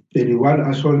 31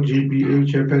 assault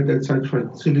GBH happened at such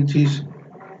facilities.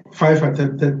 5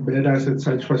 attempted murders at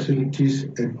such facilities,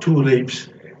 and 2 rapes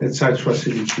at such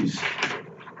facilities.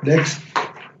 Next.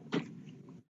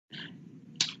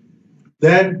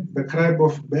 Then the crime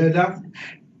of murder,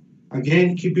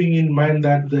 again keeping in mind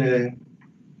that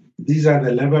these are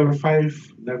the level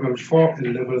 5, level 4,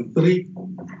 and level 3.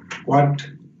 What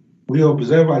we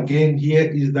observe again here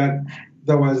is that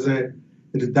there was a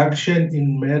reduction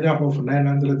in murder of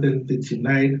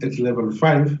 939 at level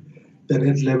 5. Then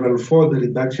at level 4, the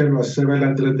reduction was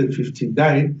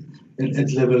 759, and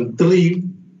at level 3,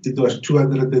 it was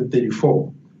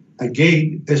 234.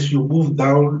 Again, as you move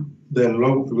down the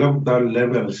lockdown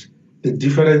levels, the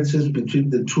differences between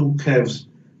the two curves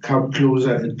come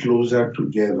closer and closer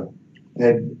together.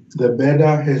 And the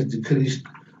murder has decreased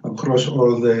across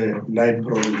all the 9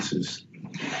 provinces.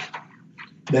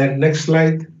 Then next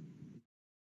slide.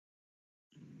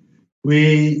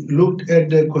 We looked at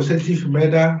the causative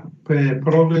murder per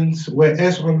province,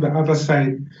 whereas on the other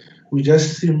side, we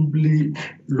just simply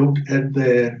looked at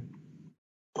the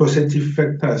causative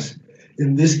factors.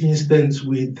 In this instance,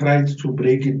 we tried to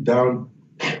break it down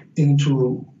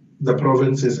into the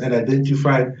provinces and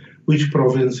identify which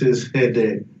provinces had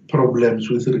problems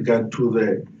with regard to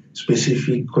the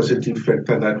specific causative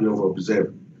factor that we have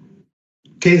observed.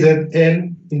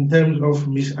 KZN, in terms of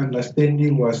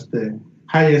misunderstanding, was the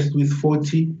highest with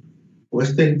 40.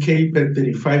 Western Cape had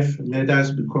 35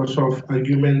 murders because of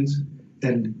arguments,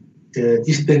 and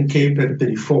Eastern Cape had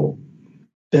 34.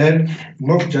 Then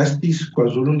mob justice,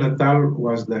 KwaZulu-Natal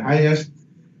was the highest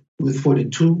with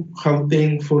 42.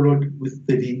 Gauteng followed with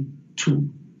 32.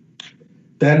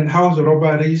 Then house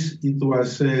robberies, it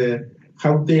was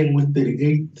Gauteng with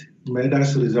 38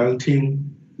 murders resulting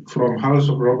from house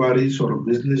robberies or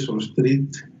business or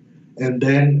street. And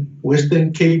then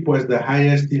Western Cape was the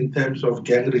highest in terms of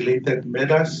gang-related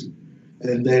murders.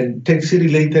 And then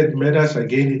taxi-related murders,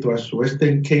 again, it was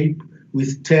Western Cape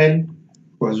with 10.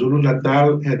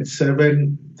 KwaZulu-Natal had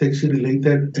 7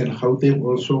 taxi-related, and Gauteng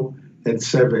also had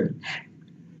 7.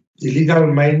 Illegal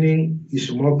mining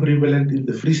is more prevalent in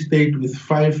the Free State with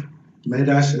 5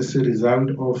 murders as a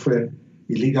result of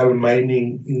illegal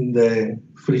mining in the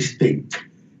Free State.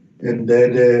 And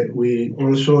then we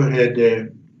also had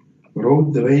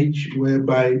road rage,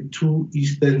 whereby 2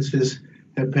 instances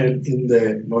happened in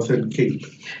the Northern Cape.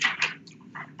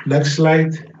 Next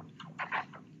slide.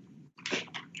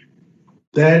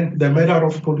 Then the matter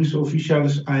of police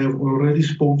officials, I have already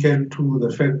spoken to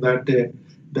the fact that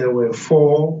there were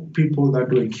 4 people that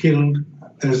were killed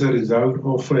as a result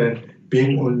of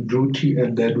being on duty,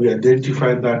 and that we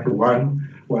identified that 1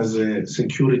 was a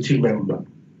security member.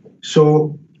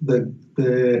 So the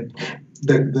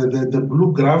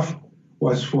blue graph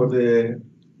was for the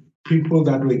people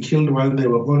that were killed while they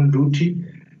were on duty,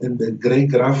 and the gray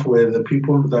graph were the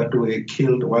people that were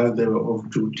killed while they were off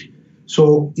duty.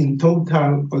 So in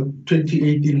total,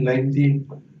 2018-19,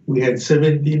 we had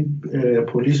 17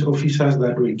 police officers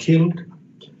that were killed.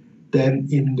 Then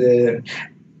in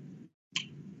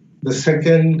the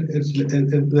second,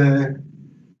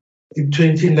 in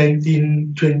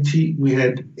 2019-20, we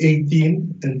had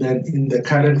 18, and then in the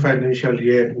current financial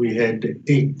year, we had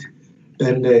 8.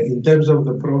 Then in terms of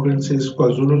the provinces,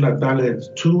 KwaZulu-Natal had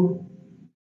 2,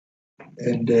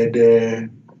 and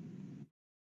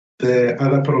the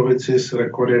other provinces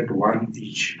recorded 1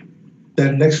 each.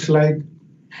 Then next slide.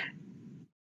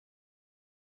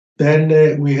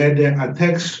 Then we had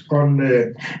attacks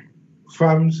on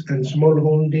farms and small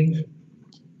holdings.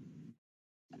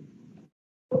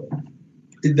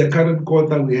 In the current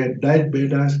quarter, we had 9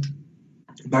 murders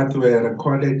that were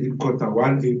recorded in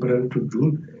Q1, April to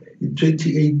June. In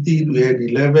 2018, we had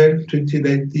 11,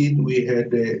 2019, we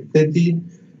had 13,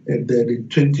 and then in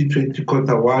 2020,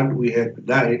 Q1, we had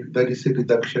 9. That is a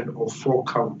reduction of 4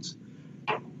 counts.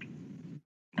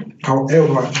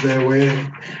 However, there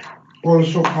were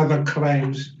also other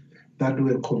crimes that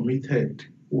were committed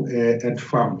at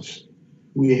farms.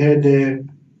 We had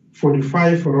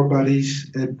 45 robberies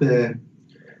at the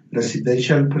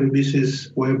residential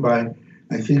premises, whereby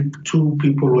I think 2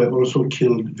 people were also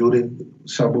killed during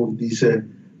some of these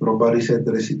robberies at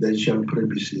the residential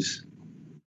premises.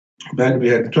 Then we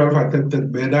had 12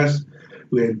 attempted murders,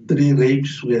 we had 3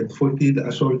 rapes, we had 14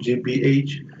 assault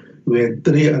GBH, we had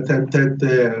 3 attempted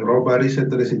robberies at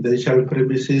the residential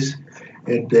premises,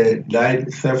 and 9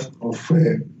 theft of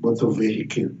motor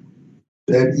vehicle.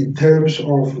 Then in terms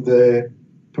of the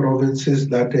provinces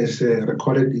that has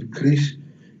recorded increase,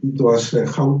 it was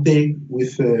Gauteng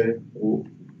with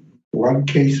 1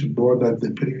 case more than the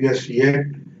previous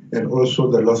year, and also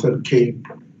the Northern Cape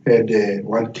had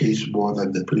 1 case more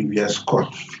than the previous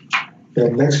quarter.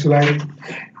 The next slide.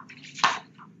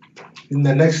 In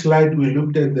the next slide, we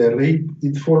looked at the rape.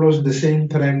 It follows the same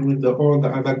trend with all the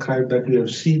other crimes that we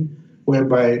have seen,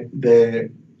 whereby the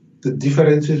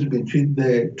differences between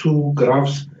the 2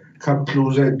 graphs come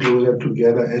closer and closer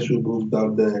together as we move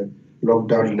down the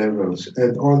lockdown levels.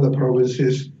 And all the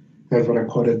provinces have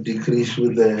recorded decrease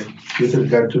with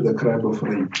regard to the crime of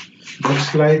rape. Next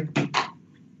slide.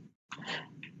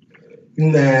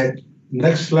 In the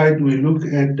next slide, we look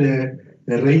at the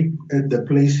rape at the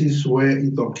places where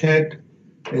it occurred,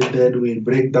 and then we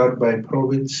break down by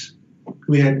province.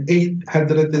 We had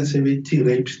 870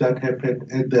 rapes that happened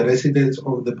at the residence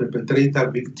of the perpetrator,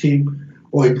 victim,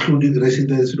 or including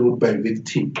residents known by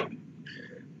victim.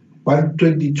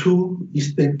 122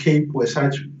 Eastern Cape were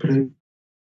such premises.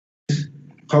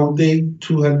 Gauteng,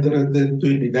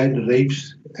 229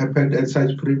 rapes happened at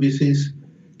such premises.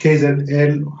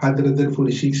 KZN,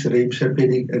 146 rapes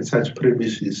happening at such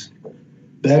premises.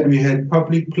 Then we had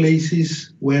public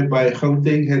places whereby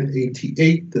Gauteng had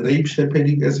 88 rapes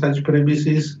happening at such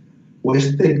premises.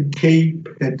 Western Cape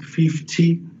had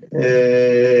 50.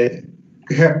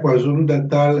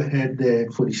 KwaZulu-Natal had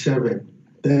 47.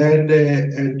 Then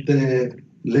at the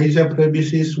leisure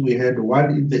premises, we had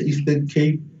 1 in the Eastern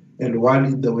Cape and 1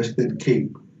 in the Western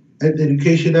Cape. At the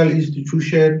educational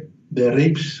institution, the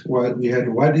rapes, we had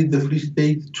 1 in the Free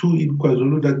State, 2 in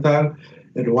KwaZulu-Natal,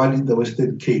 and 1 in the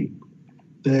Western Cape.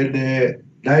 Then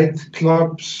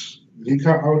nightclubs,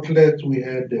 liquor outlets, we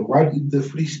had 1 in the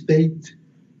Free State,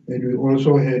 and we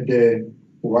also had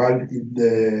 1 in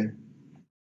the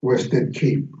Western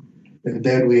Cape. And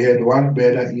then we had 1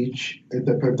 murder each at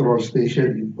the petrol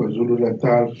station in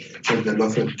KwaZulu-Natal and the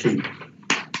Northern Cape.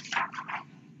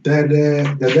 Then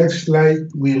the next slide,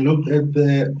 we looked at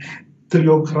the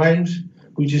trio crimes,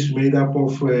 which is made up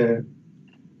of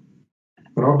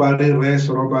robbery,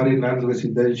 robbery,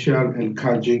 non-residential, and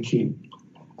carjacking.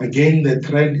 Again, the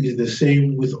trend is the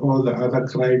same with all the other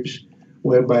crimes,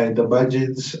 whereby the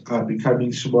budgets are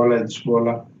becoming smaller and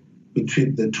smaller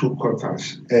between the 2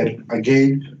 quarters. And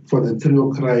again, for the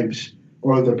trio crimes,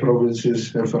 all the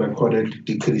provinces have recorded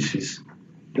decreases.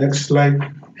 Next slide.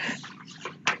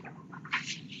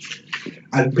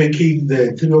 Unpacking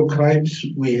the trio crimes,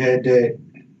 we had,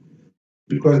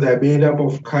 because they're made up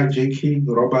of carjacking,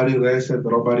 robbery, and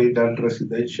robbery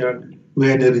non-residential, we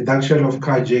had a reduction of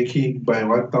carjacking by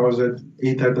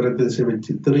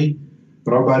 1,873.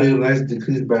 Robbery rest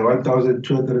decreased by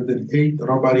 1,208.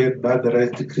 Robbery and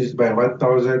non-rest decreased by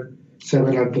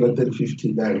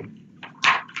 1,759.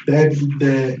 Then in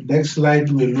the next slide,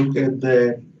 we look at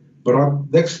the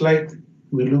next slide,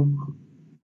 we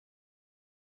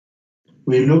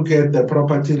look at the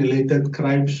property-related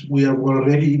crimes. We have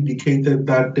already indicated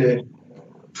that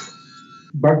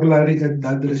burglary at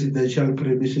non-residential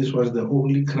premises was the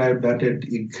only crime that had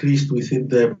increased within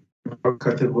the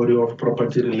category of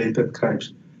property-related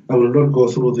crimes. I will not go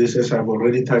through this as I've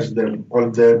already touched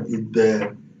on them in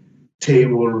the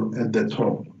table at the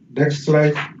top. Next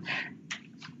slide.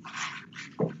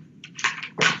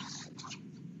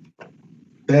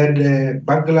 Then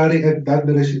burglary at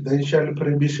non-residential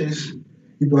premises,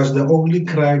 it was the only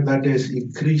crime that has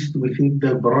increased within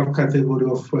the broad category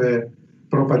of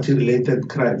property-related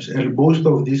crimes. And most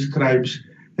of these crimes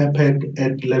happened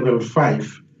at level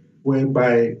 5,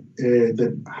 whereby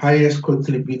the highest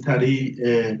contributory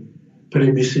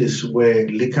premises were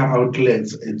liquor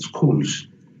outlets and schools.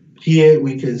 Here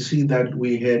we can see that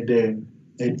we had an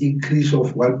increase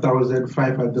of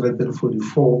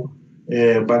 1,544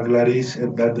 burglaries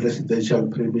at non-residential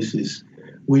premises,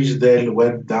 which then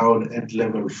went down at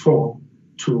level 4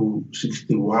 to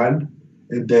 61,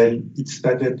 and then it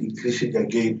started increasing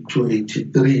again to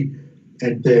 83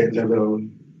 at the level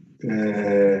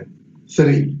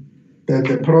 3. Then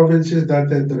the provinces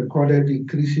that had recorded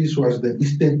increases was the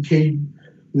Eastern Cape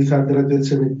with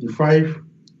 175,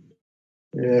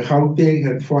 Gauteng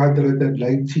had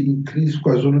 490 increase,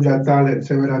 KwaZulu-Natal had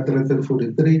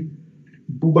 743,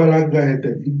 Mpumalanga had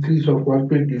an increase of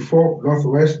 124,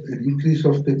 Northwest an increase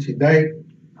of 39,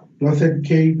 Northern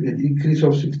Cape an increase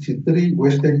of 63,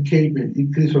 Western Cape an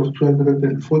increase of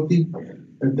 240,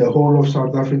 and the whole of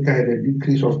South Africa had an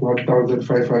increase of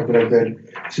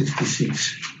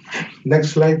 1,566.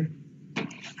 Next slide.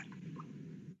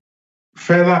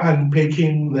 Further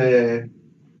unpacking the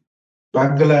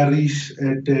burglaries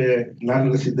at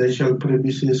non-residential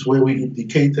premises, where we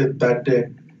indicated that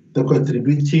the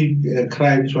contributing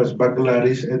crimes was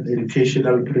burglaries at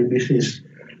educational premises,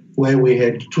 where we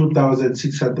had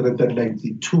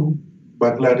 2,692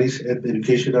 burglaries at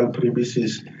educational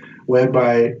premises,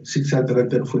 whereby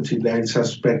 649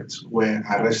 suspects were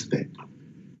arrested.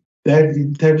 Then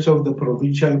in terms of the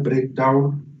provincial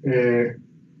breakdown,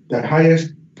 the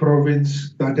highest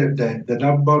province that had the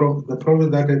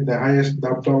province that had the highest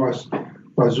number was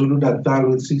KwaZulu-Natal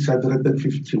with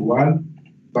 651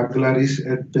 burglaries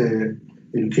at the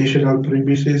educational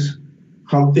premises.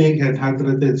 Gauteng had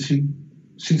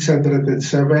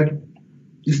 607.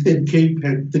 Eastern Cape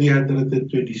had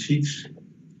 326.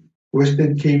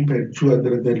 Western Cape had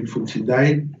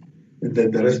 249. And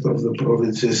then the rest of the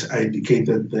provinces I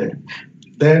indicated there.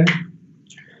 Then,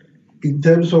 in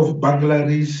terms of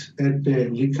burglaries at the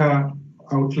liquor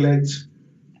outlets,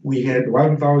 we had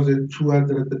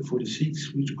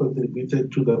 1,246, which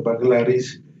contributed to the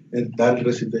burglaries and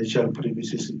non-residential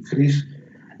premises increase.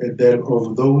 And then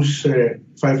of those,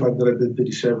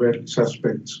 537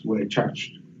 suspects were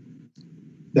charged.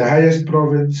 The highest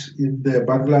province in the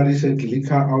burglaries at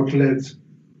liquor outlets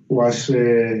was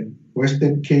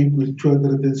Western Cape with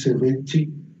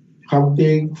 270,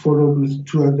 Gauteng followed with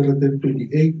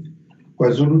 228,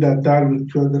 KwaZulu-Natal with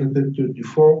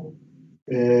 224,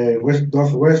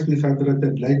 Northwest with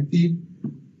 190,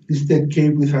 Eastern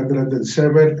Cape with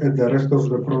 107, and the rest of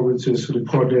the provinces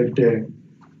recorded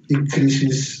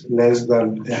increases less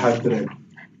than 100.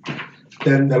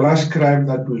 Then the last crime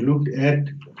that we looked at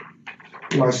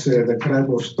was the crime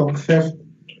of stock theft,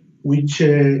 which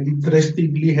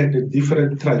interestingly had a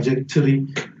different trajectory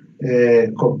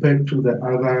compared to the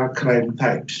other crime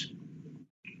types.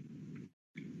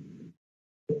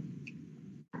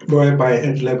 Whereby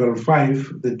at level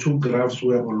 5, the two graphs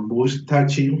were almost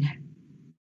touching.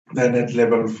 Then at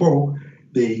level 4,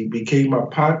 they became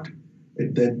apart,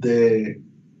 and then the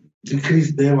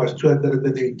decrease there was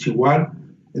 281,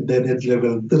 and then at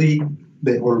level 3,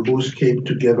 they almost came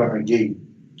together again.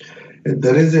 And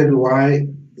the reason why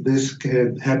this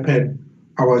can happen,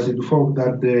 I was informed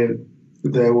that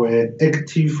there were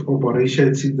active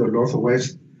operations in the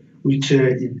Northwest, which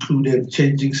included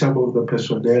changing some of the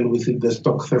personnel within the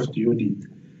stock theft unit.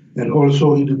 And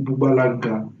also in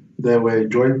Mpumalanga, there were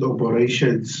joint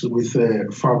operations with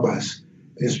farmers,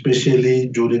 especially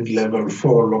during level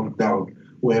 4 lockdown,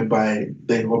 whereby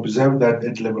they observed that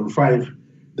at level 5,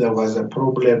 there was a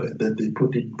problem that they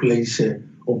put in place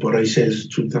operations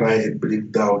to try and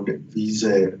bring down these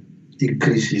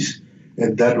increases.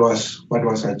 And that was what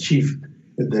was achieved.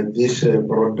 And then this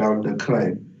brought down the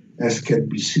crime, as can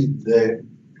be seen there,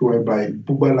 whereby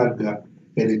Mpumalanga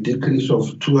had a decrease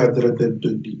of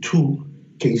 222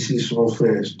 cases of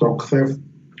stock theft.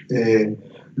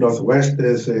 Northwest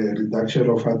has a reduction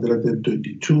of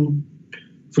 122.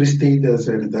 Free State has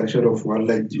a reduction of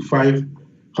 195.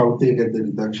 Gauteng had a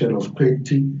reduction of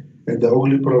 20. And the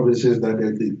only provinces that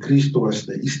had increased was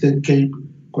the Eastern Cape,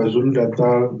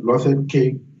 KwaZulu-Natal, Northern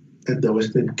Cape, and the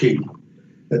Western Cape.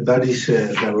 And that is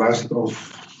the last of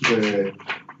the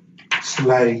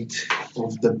slide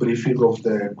of the briefing of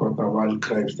the Quarter-1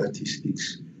 crime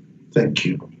statistics. Thank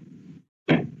you.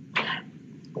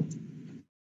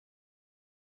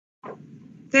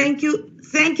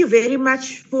 Thank you very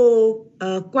much for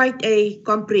quite a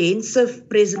comprehensive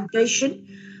presentation.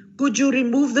 Could you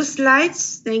remove the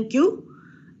slides? Thank you.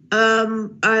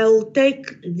 I'll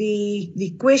take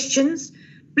the questions.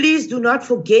 Please do not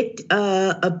forget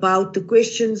about the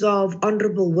questions of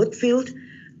Honorable Whitfield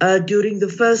during the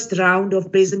first round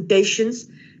of presentations,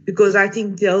 because I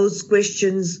think those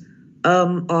questions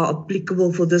are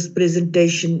applicable for this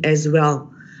presentation as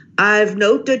well. I've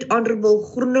noted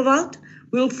Honorable Groenewald.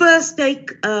 We'll first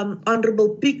take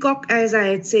Honorable Peacock, as I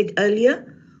had said earlier.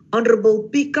 Honorable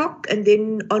Peacock, and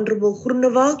then Honorable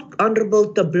Groenewald,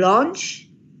 Honorable de Blanche.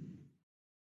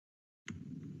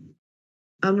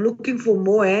 I'm looking for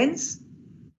more hands.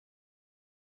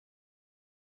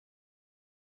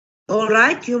 All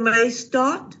right, you may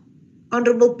start.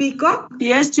 Honorable Peacock.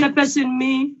 Yes, Chairperson,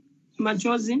 me,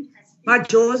 Majosi.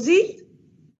 Majosi.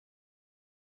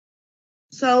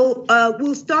 So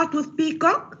we'll start with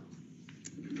Peacock.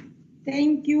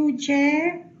 Thank you,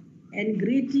 Chair, and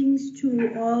greetings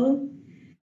to all.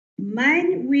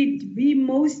 Mine would be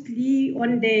mostly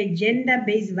on the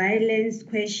gender-based violence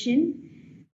question,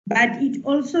 but it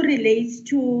also relates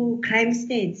to crime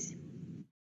stats.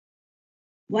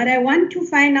 What I want to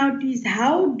find out is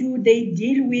how do they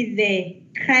deal with the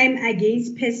crime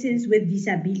against persons with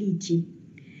disability,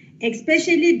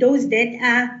 especially those that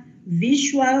are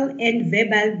visual and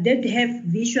verbal, that have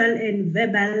visual and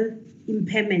verbal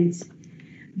impairments.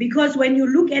 Because when you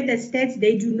look at the stats,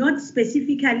 they do not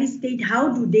specifically state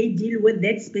how do they deal with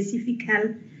that specific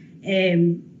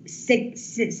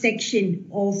section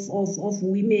of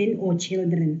women or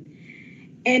children.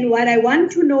 And what I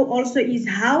want to know also is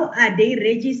how are they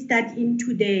registered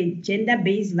into the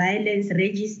gender-based violence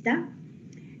register?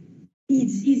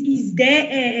 Is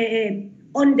there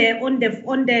on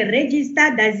the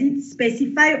register, does it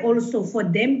specify also for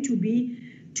them to be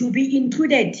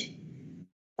included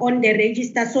on the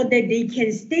register so that they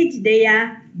can state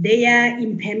their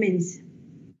impairments?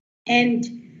 And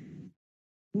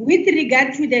with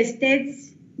regard to the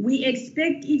stats, we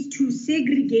expect it to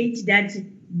segregate that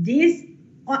this,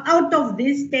 or out of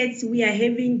these stats, we are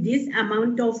having this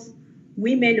amount of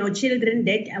women or children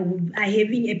that are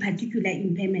having a particular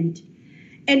impairment.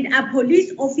 And are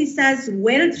police officers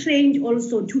well trained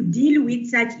also to deal with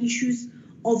such issues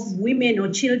of women or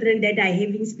children that are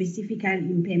having specific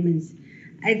impairments?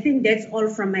 I think that's all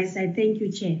from my side. Thank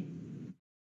you, Chair.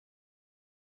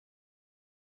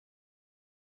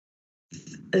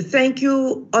 Thank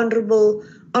you, Honorable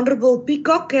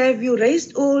Peacock. Have you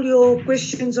raised all your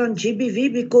questions on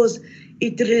GBV because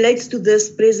it relates to this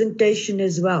presentation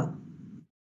as well?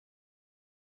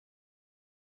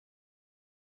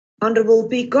 Honorable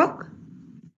Peacock?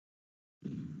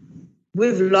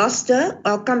 We've lost her.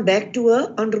 I'll come back to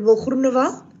her. Honorable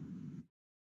Groenewald?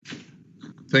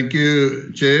 Thank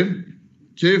you, Chair.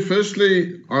 Chair,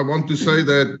 firstly, I want to say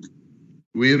that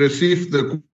we received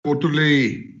the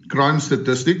quarterly crime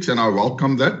statistics and I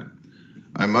welcome that.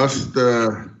 I must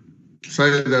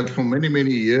say that for many,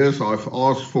 many years I've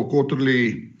asked for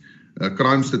quarterly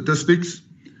crime statistics.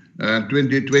 And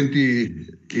 2020,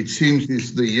 it seems,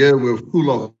 is the year we're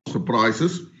full of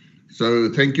surprises.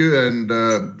 So thank you. And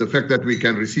the fact that we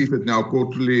can receive it now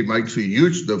quarterly makes a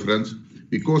huge difference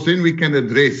because then we can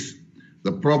address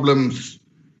the problems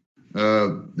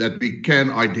that we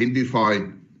can identify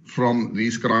from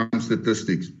these crime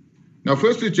statistics. Now,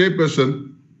 firstly,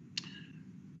 Chairperson,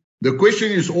 the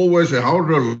question is always how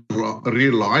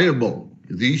reliable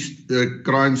these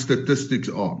crime statistics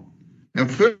are. And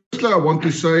firstly, I want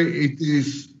to say it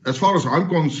is, as far as I'm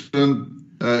concerned,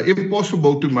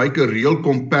 impossible to make a real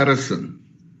comparison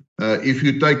if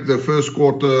you take the first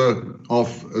quarter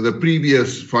of the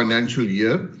previous financial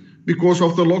year because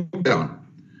of the lockdown.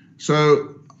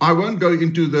 So I won't go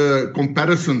into the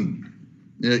comparison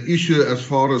issue as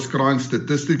far as crime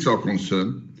statistics are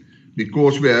concerned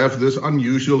because we have this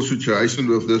unusual situation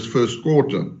with this first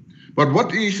quarter. But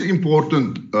what is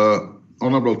important,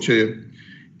 Honourable Chair,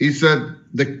 is that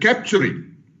the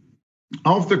capturing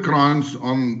of the crimes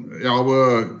on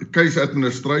our case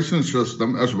administration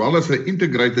system as well as the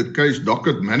integrated case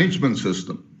docket management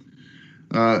system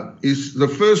is the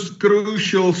first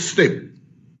crucial step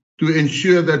to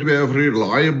ensure that we have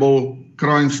reliable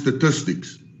crime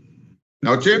statistics.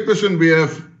 Now, Chairperson, we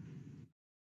have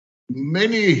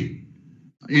many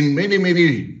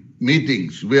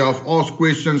meetings, we have asked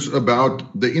questions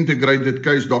about the integrated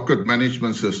case docket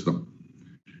management system.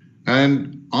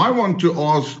 And I want to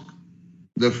ask,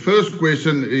 the first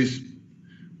question is,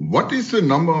 what is the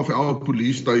number of our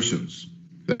police stations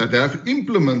that have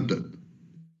implemented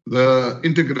the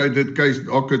integrated case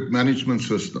docket management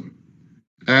system?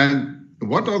 And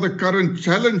what are the current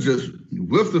challenges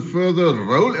with the further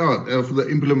rollout of the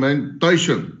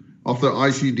implementation of the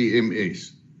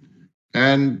ICDMS?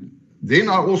 And then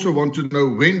I also want to know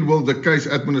when will the case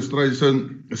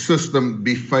administration system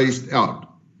be phased out?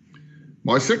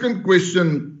 My second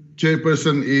question,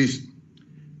 Chairperson, is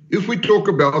if we talk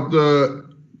about the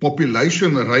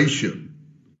population ratio,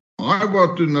 I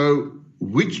want to know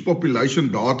which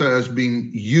population data has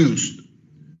been used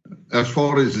as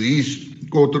far as these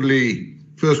quarterly,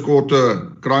 first quarter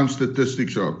crime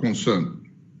statistics are concerned.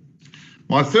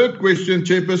 My third question,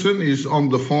 Chairperson, is on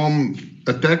the farm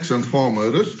attacks and farm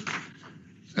murders.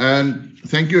 And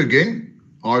thank you again.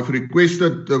 I've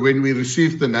requested when we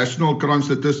received the national crime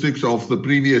statistics of the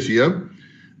previous year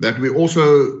that we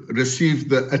also received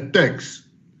the attacks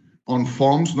on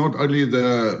farms, not only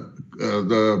the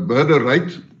murder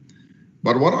rate,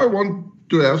 but what I want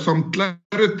to have some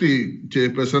clarity,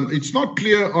 Chairperson, it's not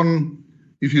clear on,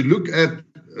 if you look at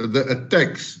the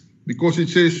attacks, because it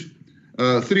says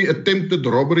 3 attempted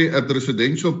robbery at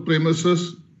residential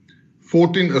premises,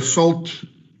 14 assault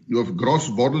of gross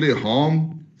bodily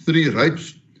harm, 3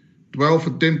 rapes, 12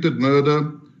 attempted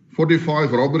murder,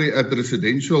 45 robbery at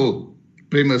residential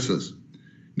premises.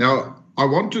 Now, I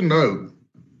want to know,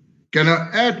 can I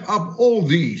add up all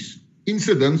these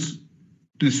incidents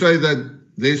to say that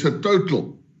there's a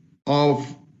total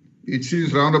of, it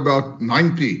seems, around about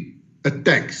 90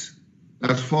 attacks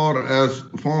as far as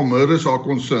farm murders are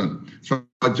concerned? So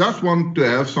I just want to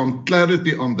have some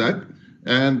clarity on that.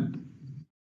 And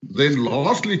then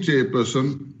lastly,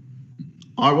 Chairperson,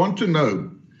 I want to know,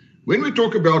 when we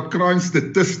talk about crime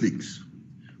statistics,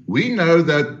 we know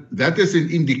that that is an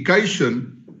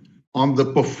indication on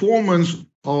the performance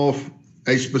of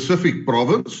a specific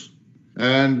province,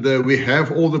 and we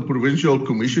have all the provincial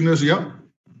commissioners here,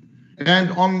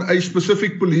 and on a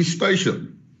specific police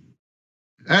station.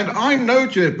 And I know,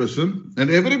 Chairperson, and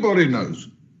everybody knows,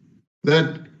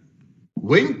 that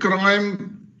when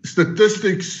crime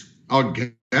statistics are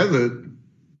gathered,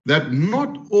 that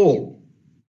not all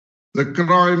the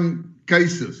crime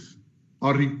cases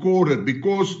are recorded,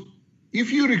 because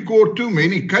if you record too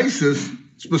many cases,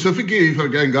 specifically if I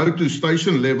can go to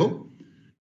station level,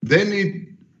 then it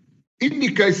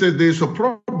indicates that there's a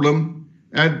problem,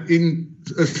 and in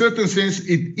a certain sense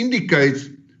it indicates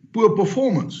poor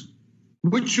performance,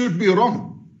 which should be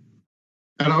wrong.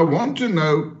 And I want to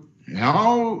know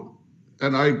how,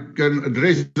 and I can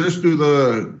address this to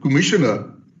the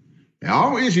Commissioner,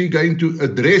 how is he going to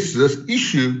address this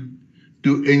issue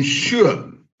to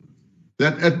ensure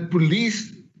that at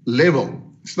police level,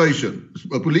 station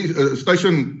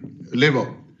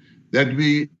level, that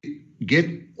we get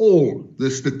all the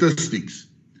statistics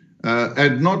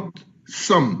and not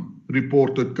some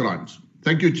reported crimes.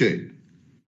 Thank you, Chair.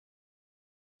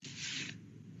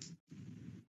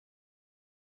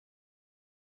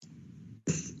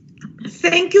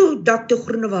 Thank you, Dr.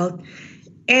 Groenewald.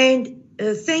 And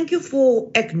thank you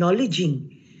for acknowledging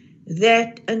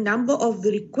that a number of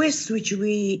the requests which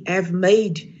we have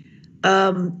made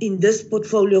in this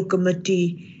portfolio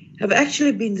committee have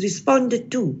actually been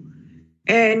responded to.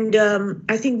 And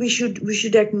I think we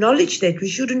should acknowledge that. We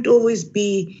shouldn't always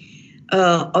be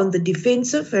on the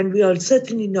defensive, and we are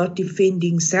certainly not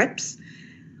defending SAPS.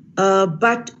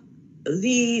 But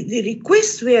the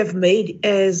requests we have made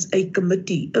as a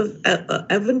committee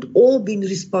haven't all been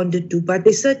responded to, but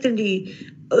they certainly,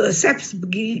 SAPS,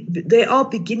 they are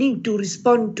beginning to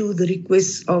respond to the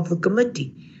requests of the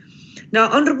committee. Now,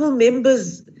 honourable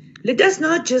members, let us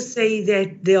not just say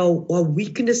that there are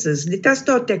weaknesses. Let us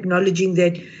start acknowledging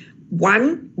that,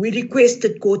 one, we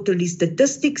requested quarterly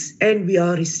statistics and we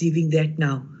are receiving that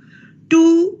now.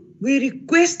 Two, we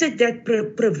requested that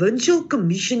provincial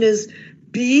commissioners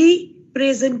be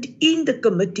present in the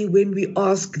committee when we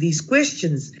ask these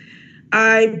questions.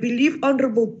 I believe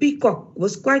Honourable Peacock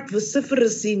was quite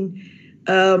vociferous in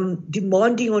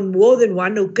demanding on more than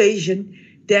one occasion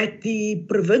that the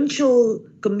provincial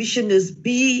commissioners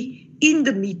be in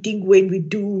the meeting when we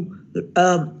do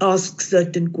ask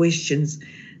certain questions.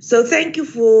 So thank you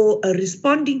for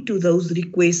responding to those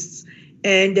requests.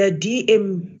 And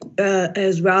DM,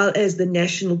 as well as the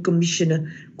National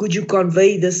Commissioner, could you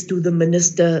convey this to the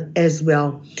Minister as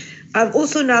well? I've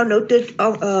also now noted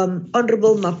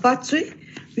Honourable Mapatswe.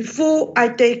 Before I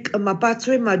take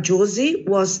Mapatswe, Majosi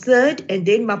was third and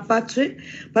then Mapatswe.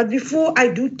 But before I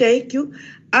do take you,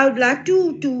 I would like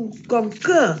to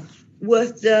concur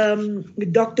with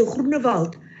Dr.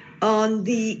 Groenewald on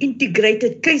the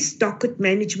integrated case docket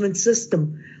management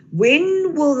system.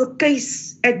 When will the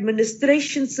case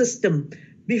administration system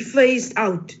be phased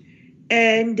out?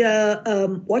 And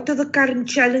what are the current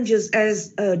challenges,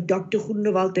 as Dr.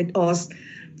 Groenewald had asked,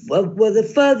 with the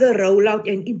further rollout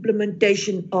and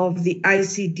implementation of the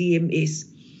ICDMS?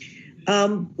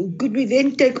 Could we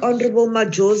then take Honourable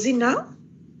Majosi now?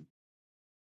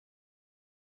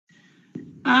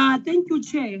 Thank you,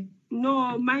 Chair.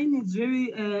 No, mine is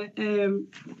very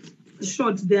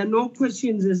short. There are no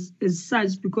questions as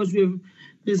such, because we've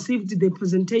received the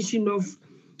presentation of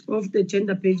the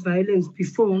gender-based violence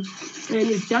before, and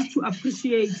it's just to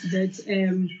appreciate that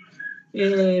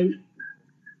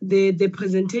the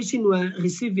presentation we're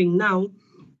receiving now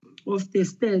of the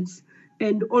stats,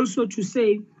 and also to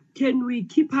say, can we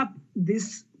keep up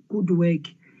this good work?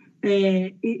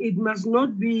 it must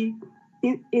not be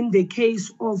in the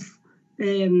case of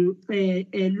a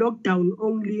lockdown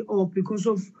only, or because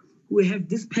of we have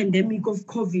this pandemic of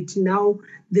COVID, now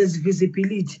there's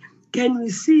visibility. Can we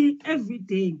see every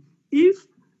day if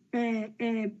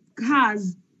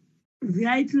cars,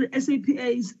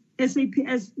 SAPS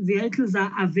vehicles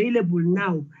are available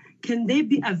now? Can they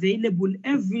be available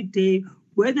every day,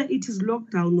 whether it is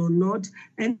lockdown or not?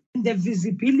 And the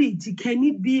visibility, can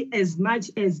it be as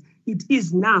much as it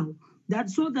is now? That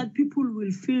so that people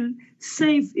will feel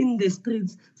safe in the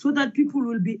streets, so that people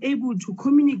will be able to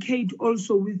communicate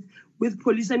also with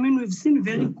police. I mean, we've seen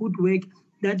very good work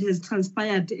that has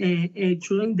transpired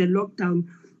during the lockdown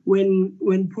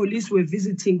when police were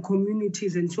visiting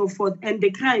communities and so forth. And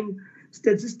the crime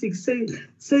statistics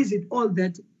says it all,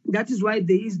 that is why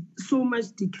there is so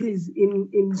much decrease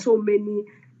in so many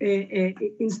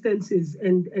instances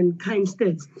and crime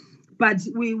stats. But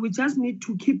we just need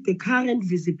to keep the current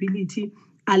visibility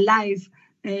alive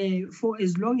for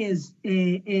as long as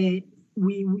the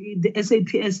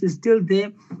SAPS is still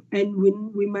there, and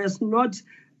we must not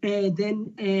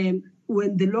then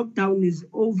when the lockdown is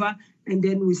over and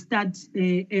then we start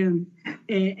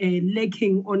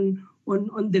lacking on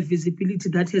the visibility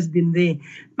that has been there.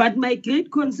 But my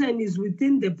great concern is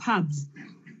within the pubs,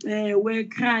 where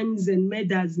crimes and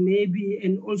murders maybe,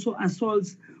 and also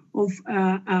assaults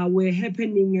were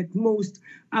happening at most.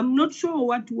 I'm not sure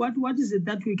what is it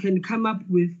that we can come up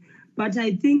with, but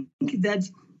I think that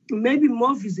maybe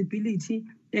more visibility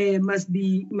must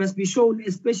be shown,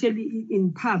 especially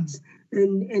in pubs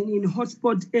and in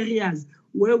hotspot areas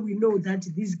where we know that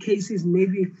these cases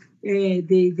maybe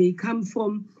they come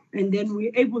from, and then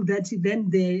we're able that then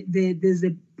there's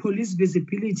a police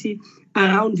visibility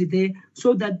around there,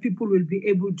 so that people will be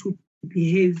able to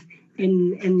behave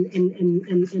and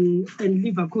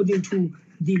live according to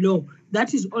the law.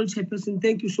 That is all, Chairperson.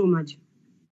 Thank you so much.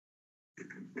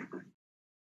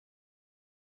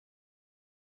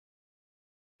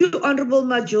 Thank you, Honorable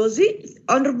Majosi.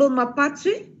 Honorable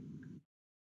Mapatwe.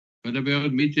 What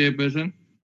about me, Chairperson?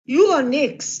 You are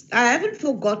next. I haven't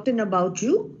forgotten about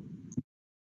you.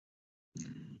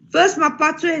 First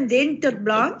Mapatwe and then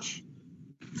Terblanche.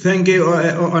 Thank you,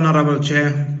 Honorable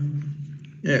Chair.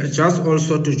 Just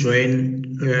also to join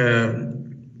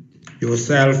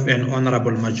yourself and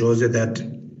Honorable Majosi that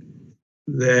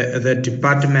the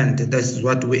department, this is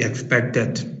what we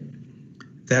expected,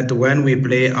 that when we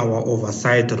play our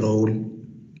oversight role,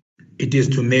 it is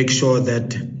to make sure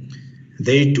that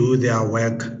they do their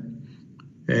work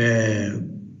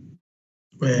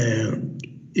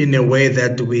in a way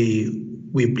that we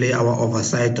play our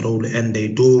oversight role, and they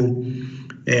do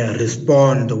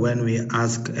respond when we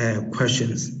ask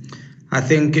questions. I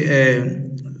think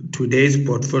today's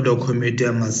portfolio committee,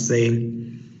 I must say,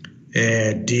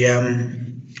 DM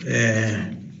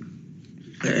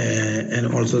and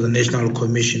also the National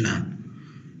Commissioner.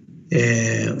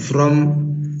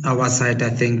 From our side,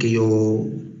 I think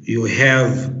you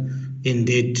have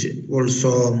indeed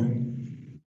also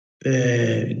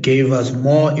gave us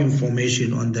more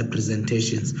information on the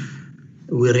presentations.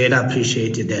 We really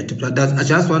appreciate that. But I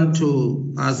just want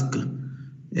to ask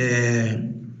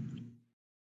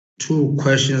two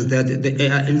questions that,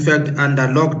 in fact, under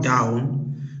lockdown,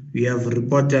 we have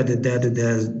reported that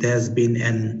there's been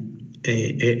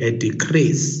a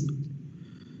decrease.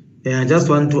 And I just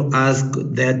want to ask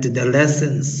that the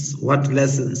lessons, what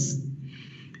lessons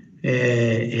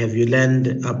have you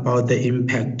learned about the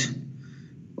impact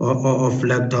of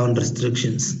lockdown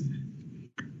restrictions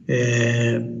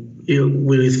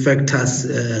with factors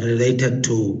related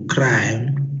to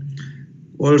crime?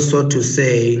 Also to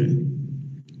say,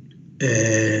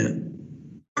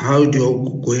 how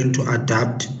you're going to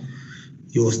adapt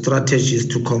your strategies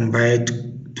to combat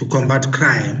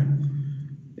crime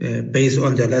based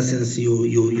on the lessons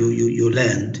you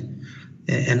learned,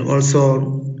 and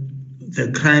also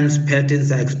the crimes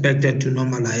patterns are expected to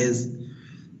normalize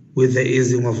with the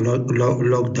easing of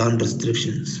lockdown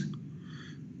restrictions.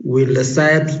 Will the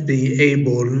SAPS be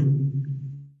able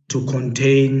to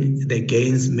contain the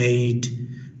gains made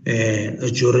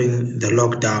during the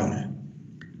lockdown?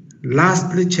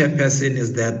 Lastly, Chairperson,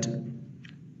 is that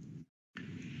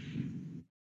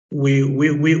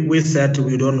we said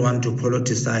we don't want to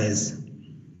politicize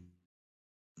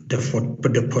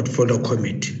the portfolio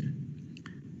committee.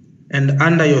 And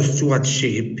under your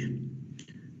stewardship,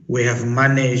 we have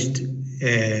managed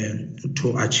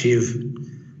to achieve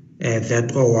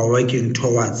that, or we're working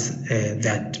towards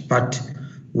that. But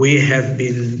we have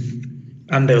been,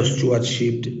 under your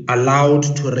stewardship, allowed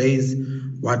to raise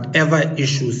whatever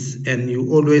issues, and you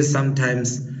always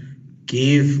sometimes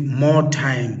give more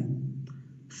time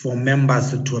for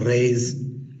members to raise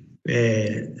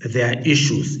their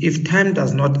issues. If time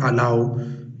does not allow,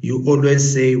 you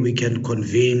always say we can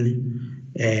convene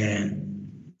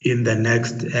in the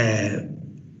next.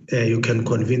 You can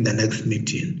convene the next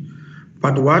meeting.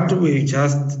 But what we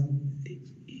just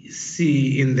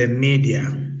see in the media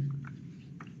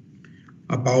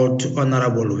about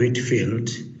Honorable Whitfield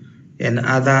and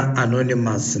other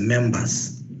anonymous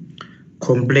members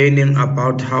complaining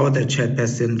about how the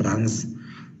chairperson runs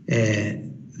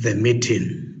the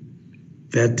meeting,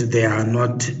 that they are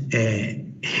not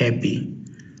happy.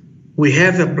 We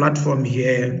have a platform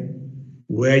here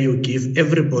where you give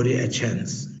everybody a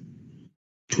chance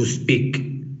to speak.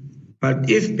 But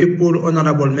if people,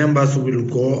 honorable members, will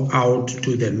go out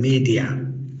to the media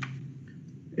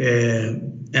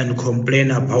and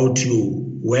complain about you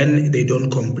when they don't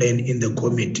complain in the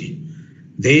committee,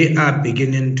 they are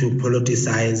beginning to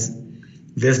politicize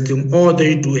this thing, or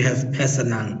they do have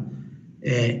personal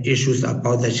issues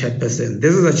about the chairperson.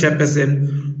 This is a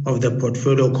chairperson of the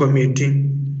portfolio committee,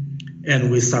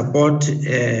 and we support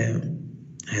her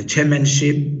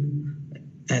chairmanship.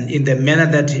 And in the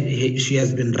manner that she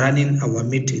has been running our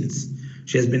meetings,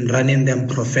 she has been running them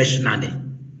professionally,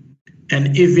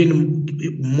 and even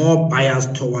more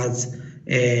biased towards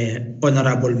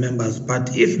honorable members.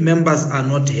 But if members are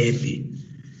not happy,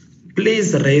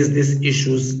 please raise these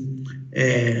issues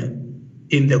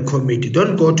in the committee.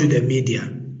 Don't go to the media,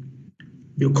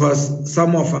 because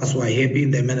some of us were happy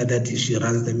in the manner that she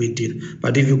runs the meeting.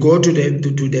 But if you go to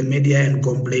the media and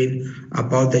complain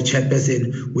about the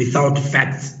chairperson without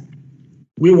facts,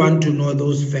 we want to know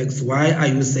those facts. Why are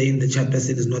you saying the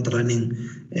chairperson is not running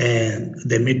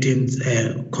the meetings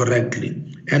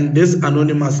correctly? And these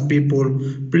anonymous people,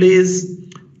 please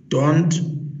don't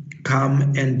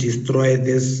come and destroy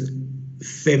this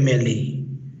family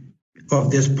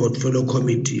of this portfolio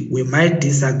committee. We might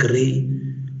disagree,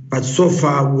 but so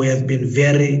far we have been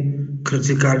very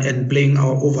critical and playing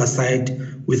our oversight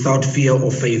without fear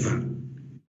or favor.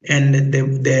 And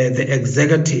the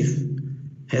executive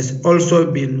has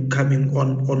also been coming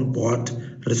on board,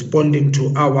 responding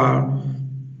to our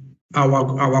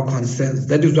concerns.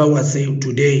 That is why we are saying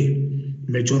today,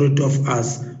 majority of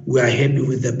us, we are happy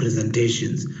with the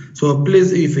presentations. So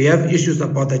please, if you have issues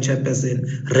about the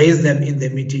chairperson, raise them in the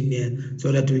meeting here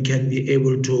so that we can be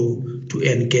able to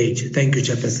engage. Thank you,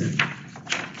 Chairperson.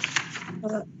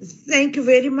 Thank you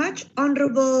very much.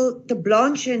 Honorable de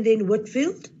Blanche and then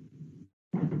Whitfield.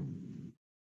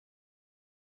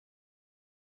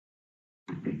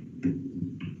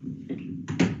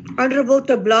 Honorable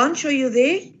de Blanche, are you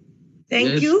there?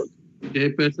 Thank you.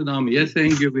 Chairperson, I'm here.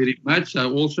 Thank you very much. I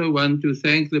also want to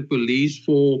thank the police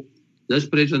for this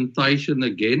presentation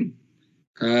again.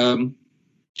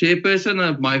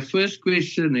 Chairperson, my first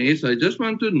question is, I just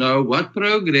want to know what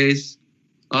progress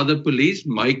are the police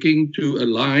making to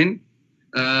align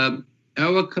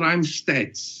our crime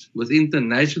stats with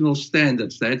international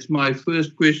standards? That's my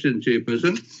first question,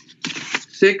 Chairperson.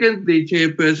 Secondly,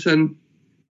 Chairperson,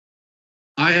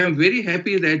 I am very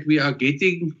happy that we are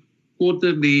getting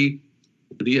quarterly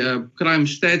crime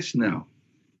stats now.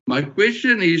 My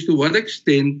question is, to what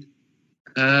extent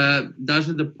does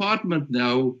the department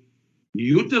now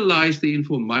utilize the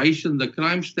information, the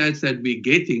crime stats that we're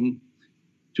getting,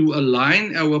 to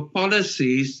align our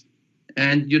policies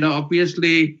and,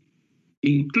 obviously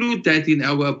include that in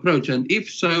our approach? And if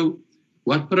so,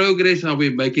 what progress are we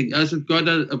making? Has it got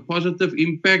a positive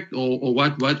impact, or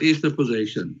what is the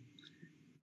position?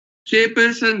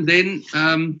 Chairperson,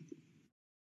 then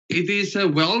it is a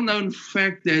well-known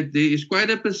fact that there is quite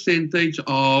a percentage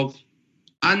of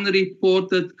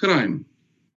unreported crime.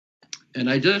 And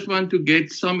I just want to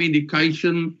get some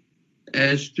indication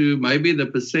as to maybe the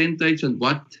percentage and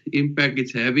what impact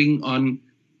it's having on,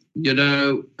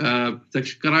 the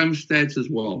crime stats as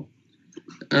well.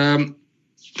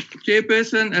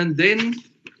 Chairperson, and then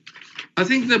I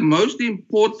think the most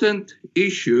important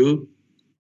issue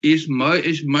is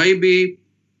maybe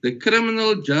the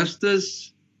criminal justice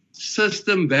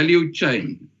system value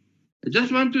chain. I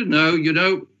just want to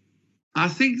know, I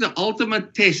think the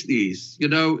ultimate test is,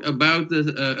 about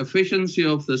the efficiency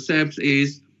of the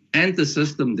SAPS and the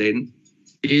system then,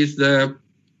 is the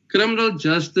criminal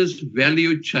justice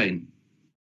value chain.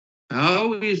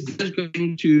 How is this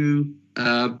going to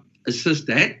assist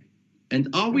that? And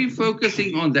are we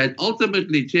focusing on that?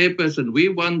 Ultimately, Chairperson, we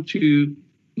want to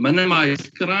minimize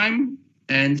crime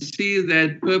and see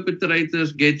that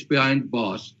perpetrators get behind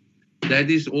bars. That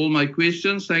is all my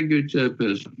questions. Thank you,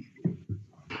 Chairperson.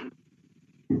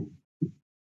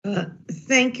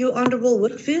 Thank you, Honorable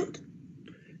Whitfield.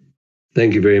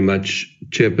 Thank you very much,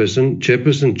 Chairperson.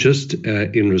 Chairperson, just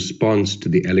in response to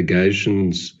the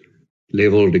allegations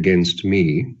leveled against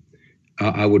me,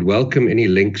 I would welcome any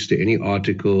links to any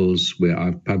articles where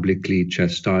I've publicly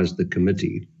chastised the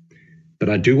committee. But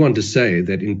I do want to say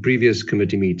that in previous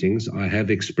committee meetings, I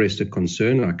have expressed a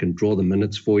concern. I can draw the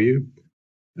minutes for you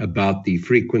about the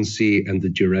frequency and the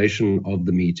duration of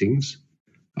the meetings.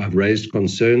 I've raised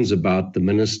concerns about the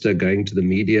minister going to the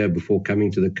media before coming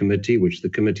to the committee, which the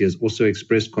committee has also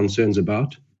expressed concerns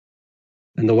about.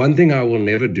 And the one thing I will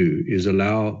never do is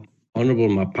allow Honorable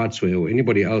Mapatswe or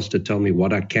anybody else to tell me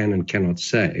what I can and cannot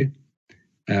say.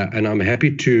 And I'm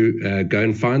happy to go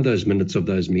and find those minutes of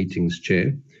those meetings,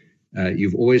 Chair.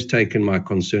 You've always taken my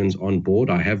concerns on board.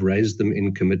 I have raised them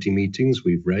in committee meetings.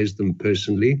 We've raised them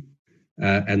personally.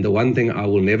 And the one thing I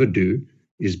will never do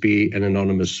is be an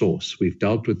anonymous source. We've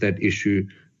dealt with that issue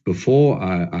before.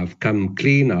 I've come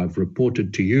clean. I've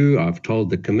reported to you. I've told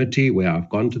the committee where I've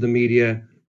gone to the media.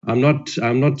 I'm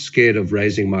not scared of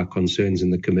raising my concerns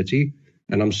in the committee,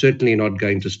 and I'm certainly not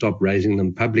going to stop raising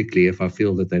them publicly if I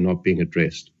feel that they're not being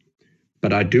addressed.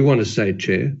 But I do want to say,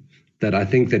 Chair, that I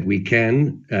think that we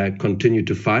can continue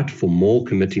to fight for more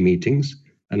committee meetings,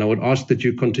 and I would ask that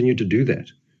you continue to do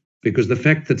that, because the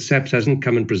fact that SAPS hasn't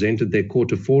come and presented their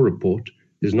Q4 report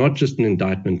is not just an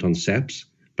indictment on SAPS,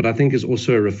 but I think is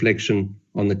also a reflection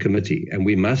on the committee. And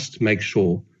we must make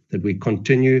sure that we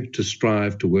continue to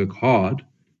strive to work hard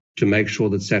to make sure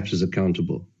that SAPS is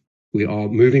accountable. We are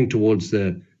moving towards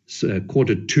the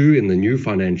Q2 in the new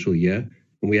financial year,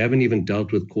 and we haven't even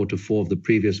dealt with Q4 of the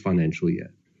previous financial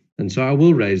year. And so I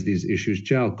will raise these issues,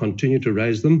 Chair. I'll continue to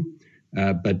raise them,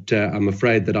 but I'm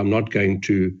afraid that I'm not going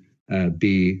to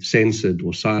be censored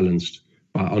or silenced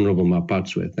by Honourable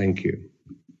Mapatswe. Thank you.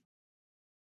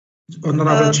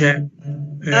 Honourable Chair.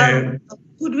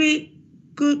 Could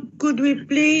we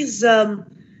please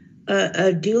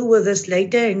deal with this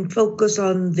later and focus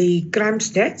on the crime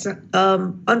stats?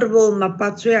 Honourable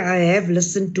Mapatswe, I have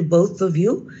listened to both of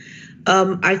you.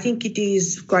 I think it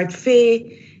is quite fair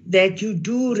that you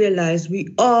do realize we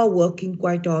are working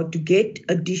quite hard to get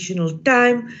additional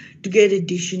time, to get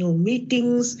additional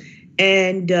meetings,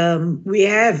 and we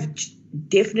have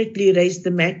definitely raised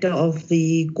the matter of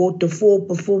the Q4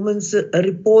 performance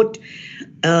report.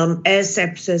 As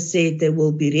SAPS has said, they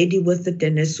will be ready with it,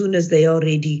 and as soon as they are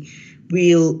ready,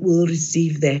 we'll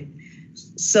receive that.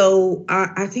 So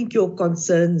I think your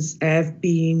concerns have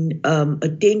been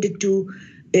attended to.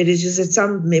 It is just that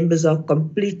some members are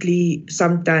completely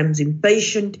sometimes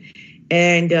impatient,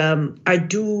 and I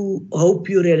do hope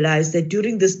you realize that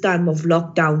during this time of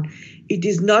lockdown, it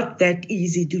is not that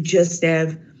easy to just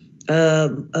have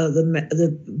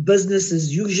the business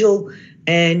as usual,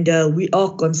 and we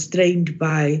are constrained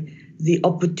by the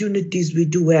opportunities we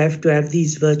do have to have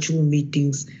these virtual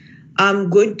meetings.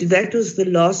 That was the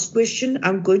last question.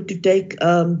 I'm going to take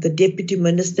the Deputy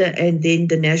Minister and then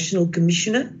the National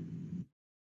Commissioner.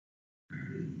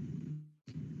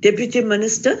 Deputy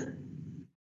Minister?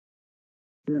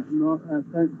 Yeah, no,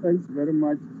 thanks very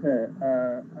much, Chair.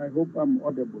 I hope I'm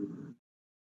audible.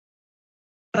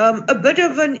 A bit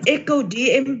of an echo,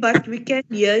 DM, but we can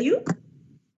hear you.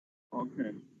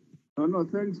 Okay. No,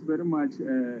 thanks very much,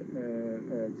 Chair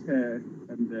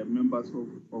and the members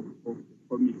of the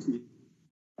committee.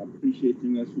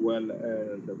 Appreciating as well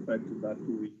the fact that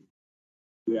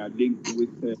we are linked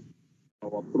with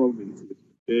our provinces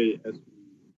today as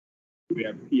we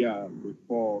appear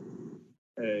before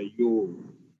you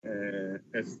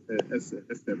as the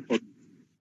committee.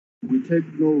 We take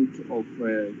note of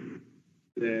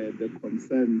the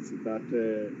concerns that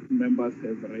members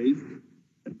have raised,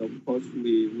 and of course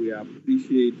we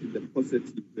appreciate the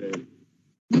positive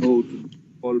note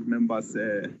all members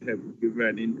have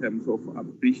given in terms of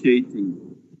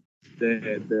appreciating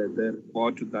the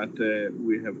report that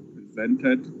we have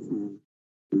presented to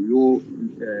you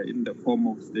in the form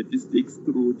of statistics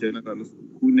through General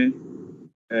Sukune,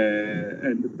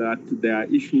 and that there are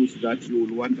issues that you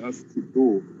will want us to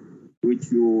do,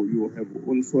 which you have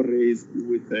also raised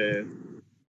with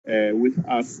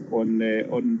us on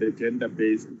the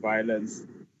gender-based violence.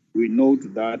 We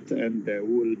note that, and we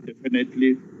will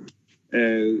definitely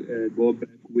go back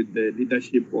with the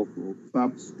leadership of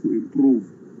SAPS to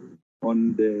improve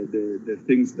on the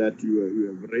things that you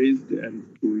have raised,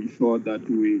 and to ensure that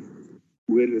we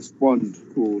respond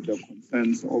to the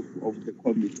concerns of the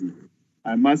committee.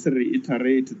 I must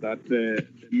reiterate that the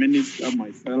Minister,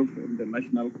 myself, and the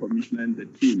National Commissioner and the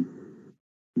team,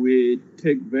 we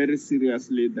take very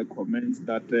seriously the comments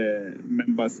that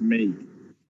members make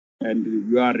and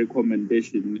your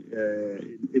recommendation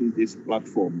in this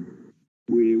platform.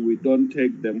 we don't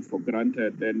take them for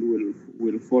granted, and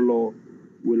we'll follow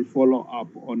up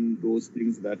on those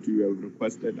things that you have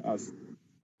requested us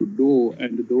to do,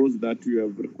 and those that you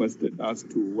have requested us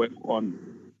to work on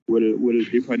will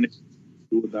definitely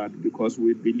do that, because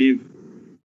we believe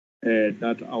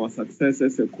that our success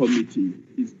as a committee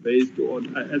is based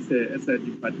on, as a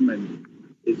department,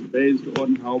 is based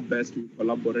on how best we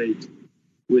collaborate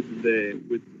with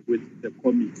the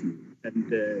committee,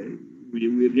 and we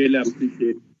really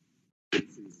appreciate it.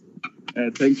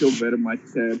 Thank you very much.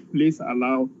 Please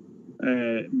allow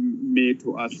me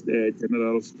to ask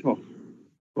General Stolle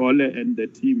and the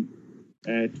team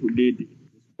to lead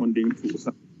responding to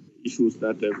some issues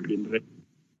that have been raised.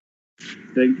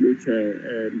 Thank you,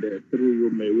 Chair, and through you,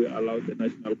 may we allow the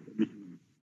National Commission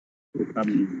to come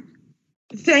in.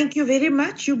 Thank you very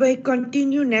much. You may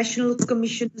continue, National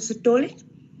Commissioner Sithole.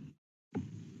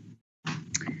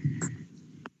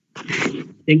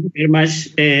 Thank you very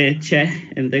much, Chair,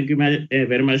 and thank you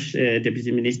very much,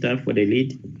 Deputy Minister, for the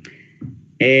lead.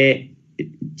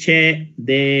 Chair,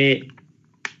 the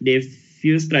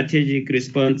few strategic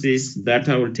responses that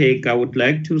I will take, I would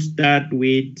like to start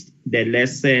with the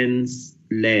lessons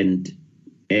learned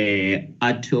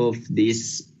out of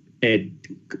this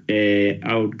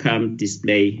outcome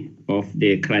display of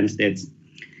the crime stats.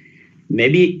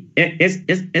 Maybe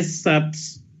as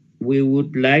SAPS, we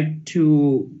would like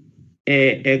to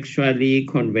actually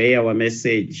convey our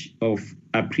message of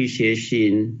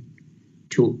appreciation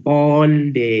to all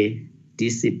the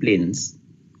disciplines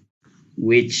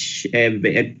which have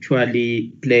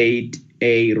actually played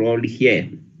a role here.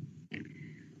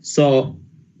 So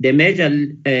the major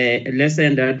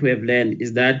lesson that we have learned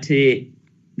is that the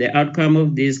outcome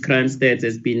of these crime stats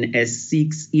has been a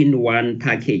 6-in-1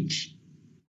 package,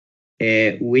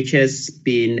 which has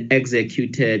been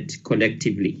executed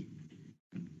collectively.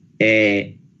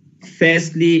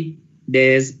 Firstly,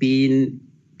 there's been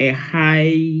a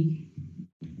high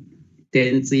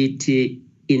density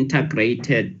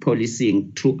integrated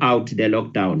policing throughout the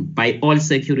lockdown by all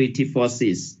security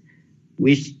forces,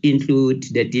 which include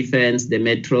the defense, the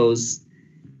metros,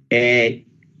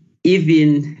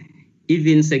 even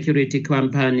security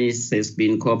companies has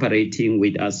been cooperating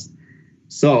with us.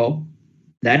 So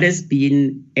that has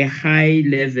been a high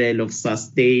level of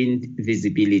sustained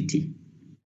visibility.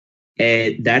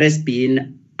 That has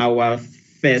been our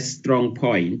first strong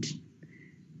point.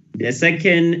 The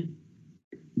second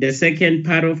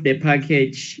part of the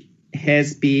package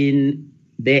has been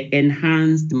the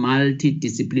enhanced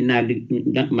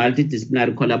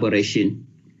multidisciplinary collaboration.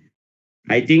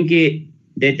 I think the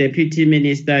Deputy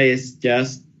Minister has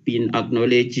just been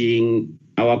acknowledging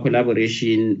our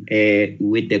collaboration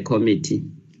with the committee.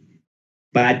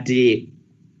 But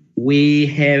we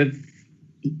have,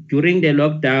 during the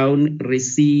lockdown,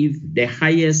 received the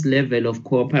highest level of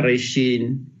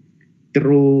cooperation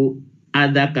through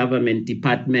other government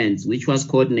departments, which was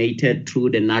coordinated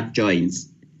through the NAT joints.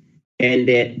 And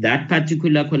that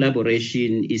particular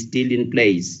collaboration is still in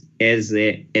place as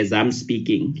I'm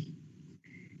speaking.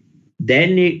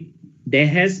 Then there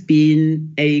has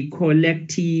been a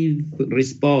collective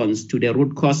response to the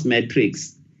root cause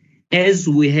metrics. As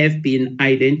we have been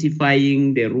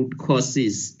identifying the root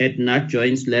causes at NAT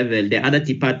joints level, the other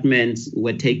departments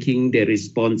were taking the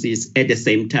responses at the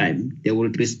same time. They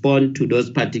would respond to those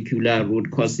particular root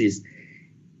causes.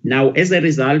 Now, as a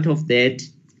result of that,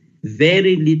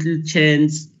 very little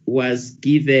chance was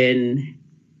given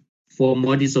for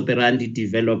modus operandi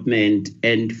development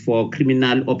and for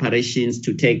criminal operations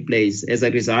to take place as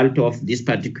a result of this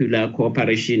particular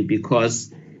cooperation, because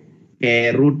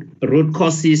root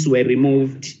causes were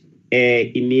removed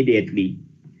immediately.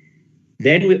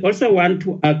 Then we also want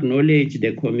to acknowledge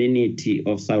the community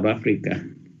of South Africa.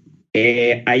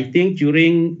 I think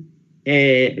during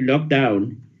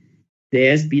lockdown,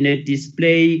 there has been a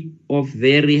display of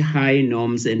very high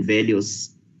norms and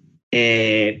values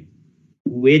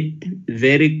with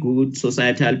very good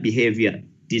societal behavior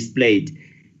displayed.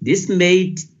 This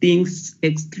made things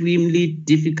extremely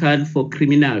difficult for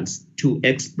criminals to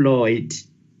exploit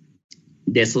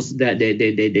the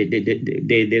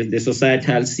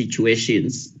societal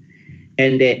situations.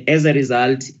 And as a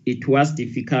result, it was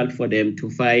difficult for them to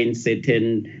find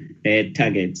certain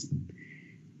targets.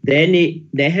 Then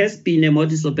there has been a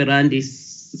modus operandi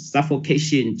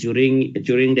suffocation during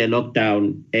the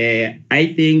lockdown.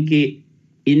 I think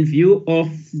in view of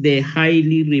the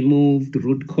highly removed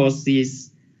root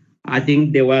causes, I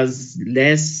think there was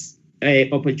less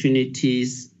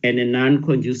opportunities and a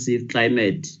non-conducive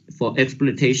climate for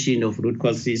exploitation of root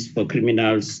causes for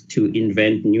criminals to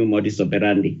invent new modus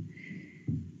operandi.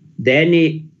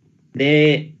 Then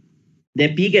the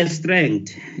biggest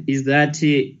strength is that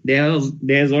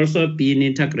there's also been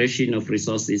integration of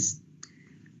resources.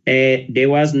 There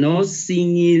was no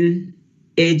single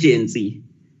agency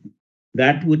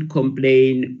that would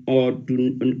complain or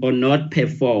not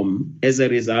perform as a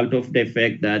result of the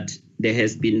fact that there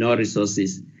has been no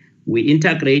resources. We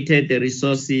integrated the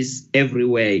resources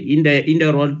everywhere. In the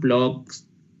roadblocks,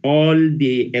 all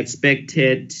the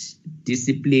expected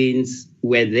disciplines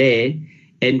were there,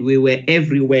 and we were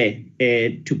everywhere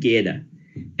together.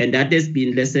 And that has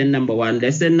been lesson number one.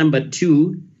 Lesson number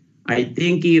two, I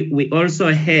think we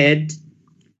also had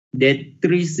the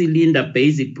 3-cylinder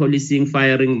basic policing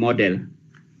firing model.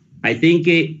 I think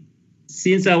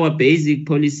since our basic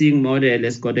policing model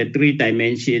has got 3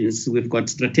 dimensions, we've got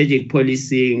strategic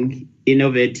policing,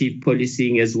 innovative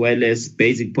policing, as well as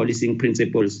basic policing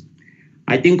principles.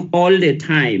 I think all the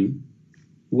time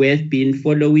we've been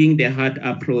following the hard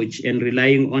approach and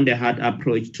relying on the hard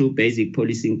approach through basic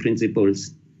policing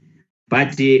principles.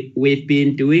 But we've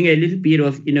been doing a little bit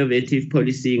of innovative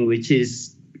policing, which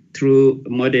is through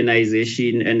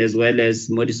modernization and as well as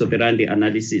modus operandi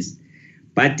analysis.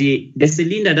 But the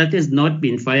cylinder that has not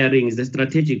been firing is the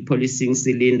strategic policing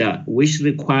cylinder, which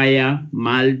require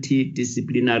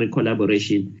multidisciplinary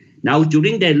collaboration. Now,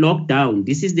 during the lockdown,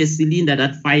 this is the cylinder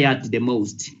that fired the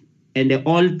most. And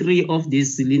all 3 of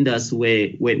these cylinders were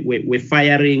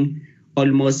firing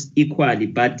almost equally,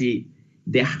 but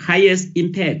the highest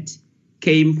impact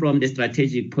came from the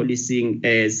strategic policing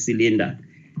cylinder.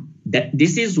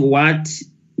 This is what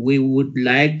we would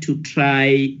like to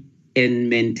try and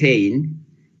maintain,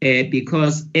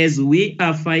 because as we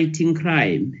are fighting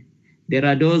crime, there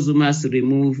are those who must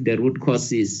remove the root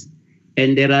causes,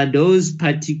 and there are those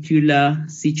particular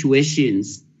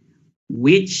situations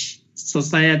which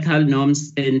societal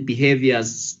norms and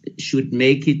behaviors should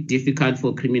make it difficult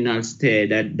for criminals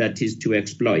that is to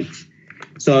exploit.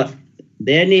 So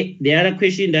then the other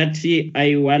question that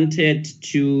I wanted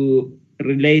to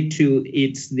relate to,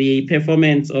 it's the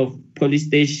performance of police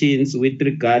stations with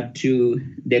regard to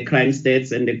the crime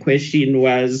stats. And the question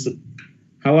was,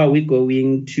 how are we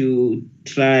going to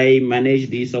try manage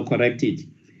this or correct it?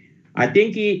 I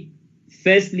think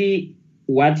firstly,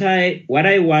 what I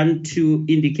want to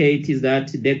indicate is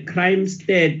that the crime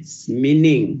stats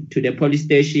meaning to the police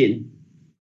station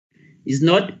is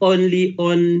not only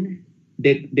on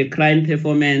the crime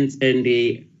performance and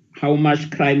how much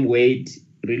crime weight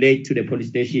relate to the police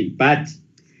station, but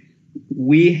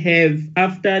we have,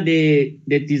 after the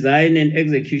design and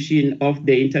execution of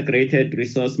the integrated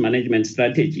resource management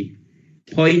strategy,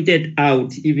 pointed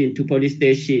out even to police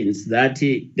stations that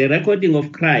the recording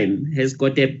of crime has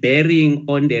got a bearing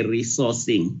on the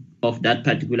resourcing of that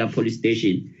particular police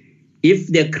station. If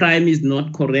the crime is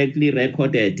not correctly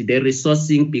recorded, the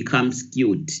resourcing becomes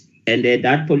skewed, and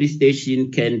that police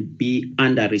station can be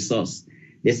under-resourced.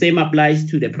 The same applies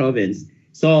to the province.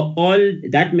 So all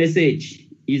that message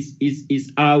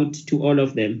is out to all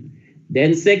of them.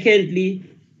 Then secondly,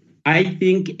 I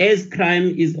think as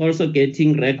crime is also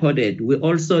getting recorded, we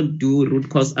also do root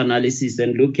cause analysis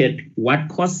and look at what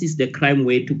causes the crime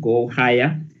rate to go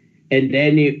higher. And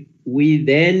then we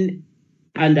then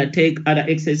undertake other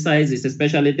exercises,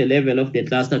 especially at the level of the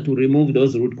cluster, to remove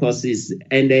those root causes.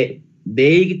 And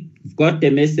they got the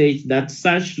message that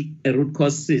such root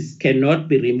causes cannot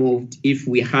be removed if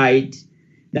we hide,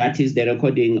 that is the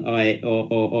recording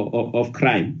of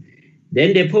crime.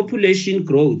 Then the population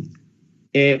growth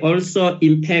also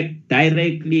impact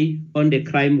directly on the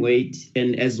crime weight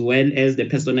and as well as the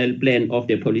personnel plan of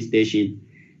the police station.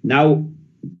 Now,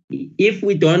 if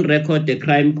we don't record the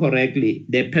crime correctly,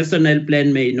 the personnel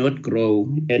plan may not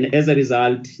grow, and as a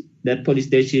result, that police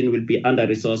station will be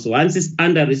under-resourced. Once it's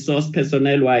under-resourced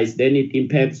personnel-wise, then it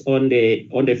impacts on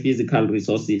the physical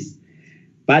resources.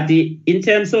 But in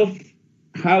terms of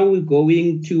how we're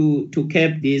going to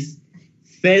cap this,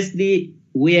 firstly,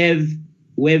 we've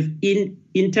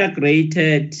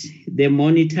integrated the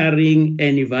monitoring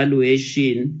and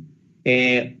evaluation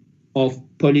of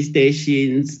police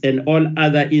stations and all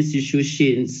other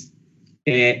institutions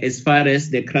as far as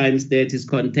the crime state is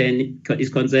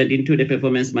concerned into the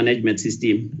performance management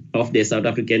system of the South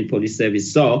African Police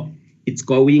Service. So it's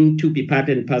going to be part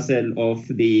and parcel of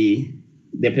the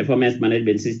performance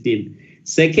management system.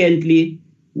 Secondly,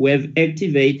 we've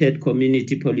activated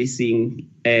community policing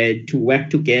to work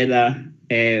together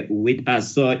with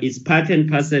us. So it's part and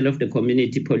parcel of the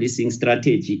community policing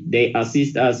strategy. They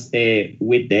assist us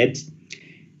with that.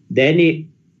 Then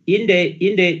in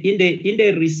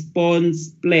the response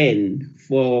plan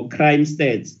for crime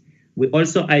stats, We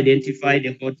also identify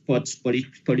the hotspots,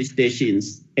 police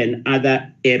stations, and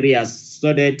other areas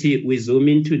so that we zoom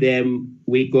into them.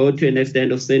 We go to an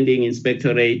extent of sending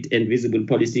inspectorate and visible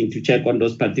policing to check on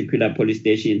those particular police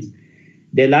stations.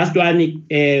 The last one,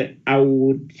 I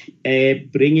would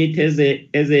bring it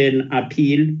as an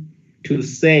appeal to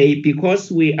say,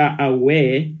 because we are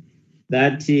aware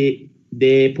that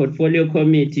the portfolio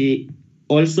committee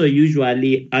also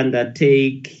usually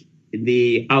undertake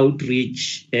the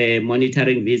outreach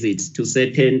monitoring visits to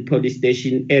certain police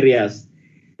station areas,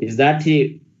 is that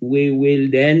we will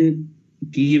then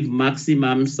give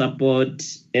maximum support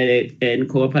and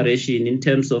cooperation in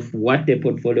terms of what the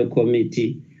portfolio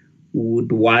committee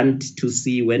would want to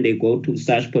see when they go to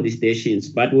such police stations,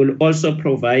 but will also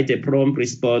provide a prompt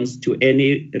response to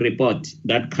any report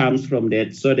that comes from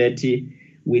that, so that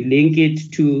we link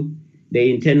it to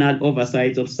the internal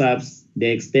oversight of SAPS, the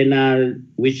external,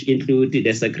 which include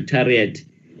the secretariat,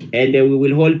 and we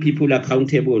will hold people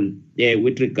accountable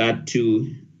with regard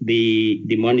to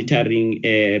the monitoring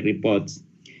reports.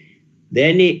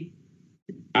 Then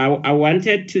I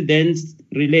wanted to then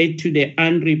relate to the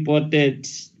unreported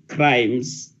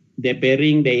crimes, the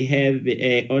bearing they have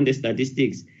on the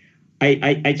statistics.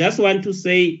 I just want to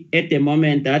say at the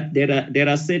moment that there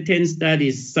are certain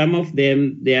studies, some of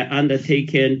them they are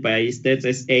undertaken by Stats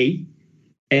SA,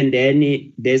 and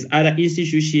then there's other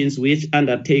institutions which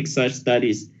undertake such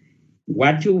studies.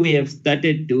 What we have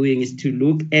started doing is to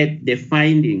look at the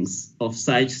findings of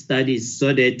such studies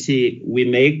so that we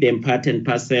make them part and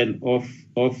parcel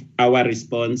of our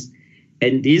response.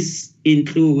 And this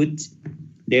includes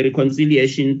the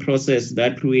reconciliation process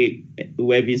that we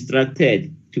have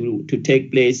instructed to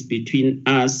take place between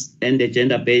us and the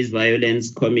Gender-Based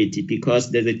Violence Committee,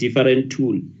 because there's a different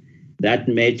tool that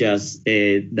measures,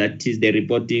 that is the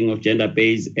reporting of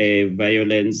gender-based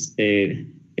violence,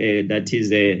 that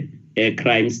is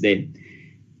crimes there.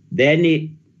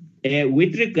 Then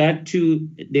with regard to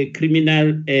the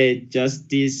criminal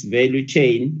justice value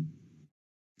chain,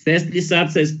 firstly,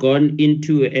 SAPS has gone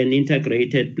into an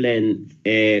integrated plan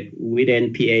with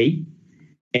NPA,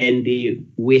 and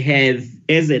we have,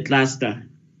 as a cluster,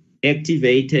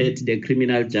 activated the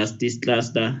criminal justice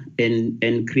cluster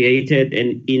and created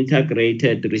an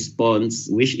integrated response,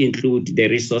 which include the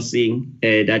resourcing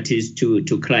that is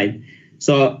to crime.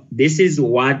 So this is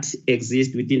what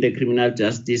exists within the criminal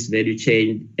justice value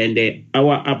chain. And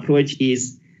our approach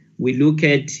is we look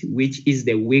at which is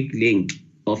the weak link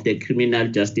of the criminal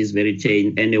justice value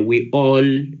chain, and we all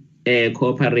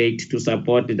cooperate to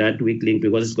support that weak link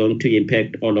because it's going to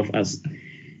impact all of us.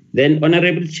 Then,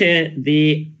 Honorable Chair,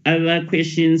 the other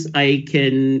questions I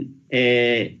can,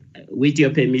 with your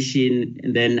permission,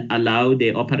 then allow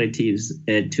the operatives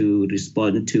to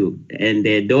respond to. And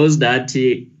those that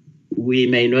we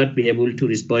may not be able to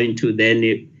respond to, then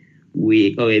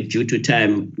due to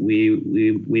time,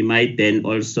 we might then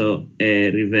also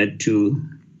revert to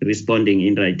responding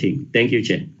in writing. Thank you,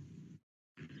 Chair.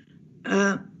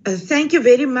 Thank you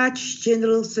very much,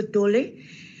 General Sithole.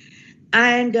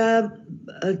 And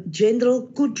General,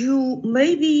 could you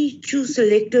maybe choose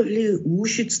selectively who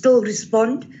should still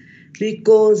respond?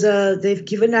 Because they've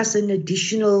given us an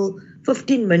additional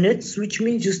 15 minutes, which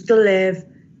means you still have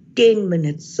 10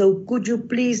 minutes. So could you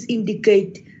please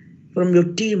indicate from your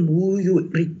team who you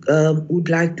would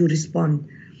like to respond?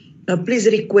 Please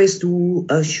request who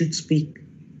should speak.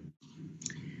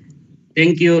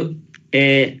 Thank you,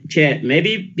 Chair.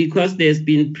 Maybe because there's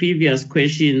been previous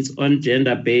questions on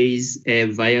gender-based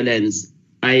violence,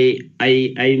 I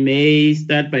may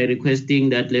start by requesting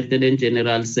that Lieutenant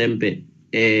General Sempe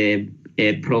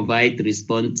provide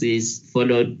responses,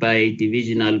 followed by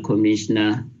Divisional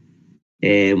Commissioner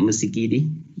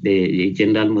Musikidi, the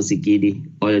General Musikidi,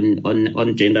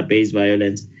 on gender-based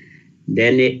violence.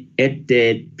 Then at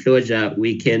the closure,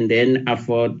 we can then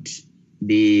afford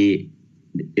the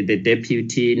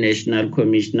Deputy National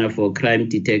Commissioner for Crime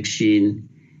Detection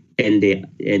and the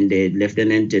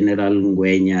Lieutenant General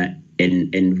Ngwenya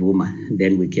and Vuma.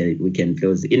 Then we can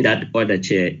close in that order,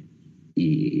 Chair,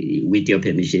 with your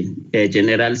permission.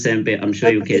 General Sempe, I'm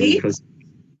sure you can proceed.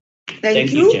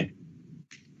 Thank you, Chair.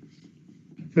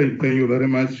 Thank you very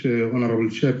much, Honorable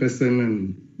Chairperson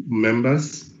and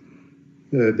members,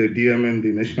 the DM and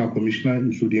the National Commissioner,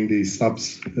 including the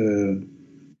SAPS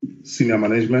senior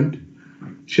management.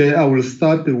 Chair, I will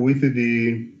start with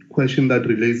the question that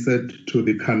related to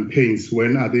the campaigns.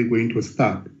 When are they going to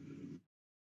start?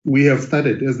 We have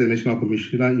started, as the National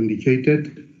Commissioner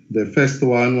indicated. The first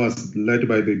one was led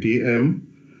by the DM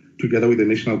together with the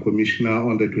National Commissioner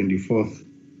on the 24th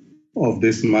of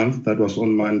this month. That was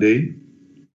on Monday,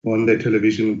 on the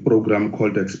television program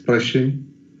called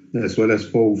Expression, as well as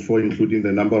 404, including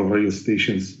the number of radio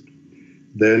stations.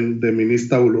 Then the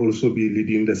minister will also be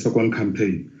leading the second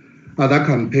campaign. Other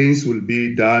campaigns will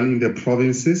be done in the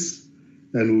provinces,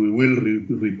 and we will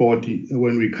report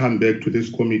when we come back to this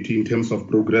committee in terms of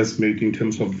progress made in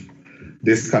terms of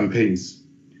these campaigns.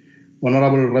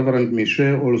 Honorable Reverend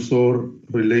Michel also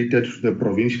related to the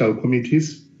provincial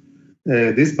committees.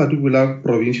 These particular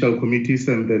provincial committees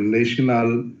and the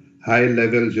National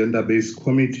High-Level Gender-Based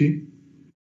Committee,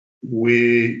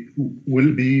 we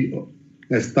will be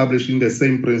establishing the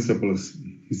same principles.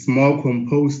 It's more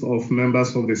composed of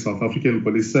members of the South African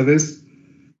Police Service,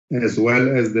 as well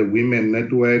as the Women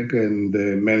Network and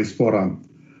the Men's Forum.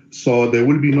 So there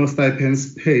will be no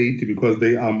stipends paid because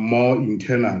they are more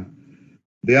internal.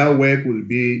 Their work will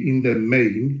be in the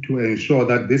main to ensure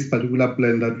that this particular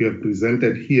plan that we have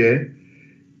presented here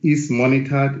is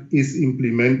monitored, is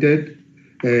implemented,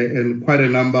 and quite a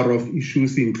number of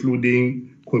issues,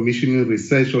 including commissioning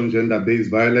research on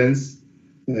gender-based violence,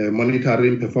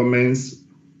 monitoring performance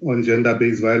on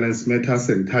gender-based violence matters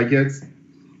and targets,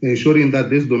 ensuring that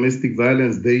this domestic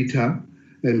violence data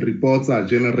and reports are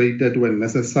generated when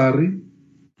necessary,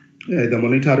 the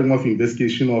monitoring of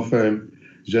investigation of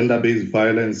gender-based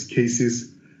violence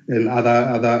cases, and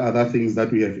other things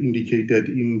that we have indicated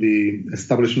in the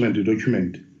establishment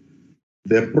document.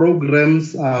 The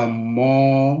programs are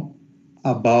more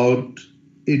about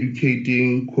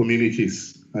educating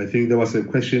communities. I think there was a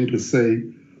question to say,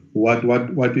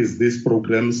 what is these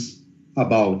programs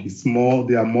about? It's more,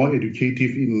 they are more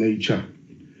educative in nature.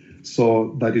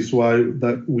 So that is why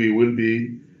that we will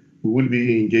be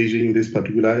engaging in these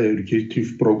particular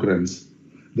educative programs.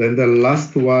 Then the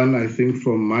last one, I think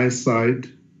from my side,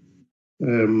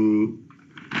 will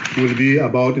be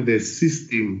about the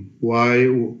system, why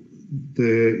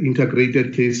the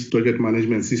integrated case docket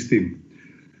management system,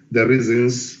 the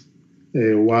reasons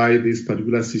why this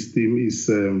particular system is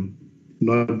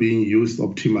not being used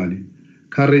optimally.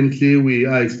 Currently, we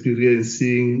are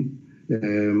experiencing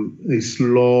a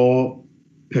slow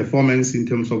performance in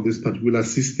terms of this particular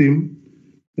system.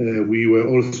 We were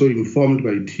also informed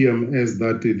by TMS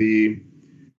that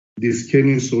the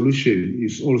scanning solution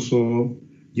is also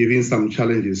giving some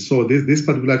challenges. So these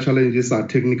particular challenges are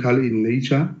technical in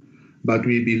nature, but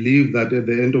we believe that at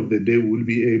the end of the day, we'll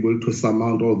be able to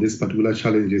surmount all these particular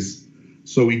challenges.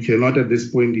 So we cannot at this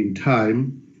point in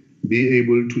time be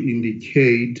able to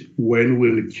indicate when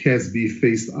will CAS be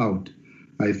phased out.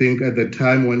 I think at the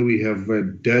time when we have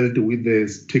dealt with the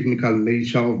technical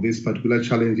nature of these particular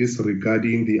challenges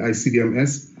regarding the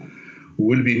ICDMS,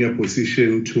 we'll be in a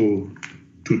position to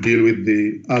deal with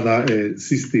the other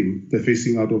system, the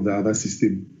phasing out of the other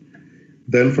system.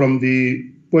 Then from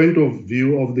the point of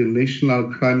view of the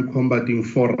National Crime Combating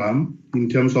Forum, in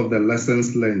terms of the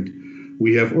lessons learned,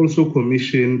 we have also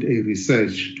commissioned a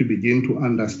research to begin to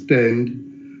understand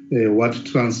what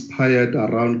transpired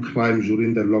around crime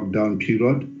during the lockdown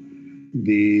period.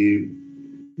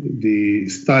 The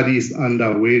study is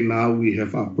underway now. We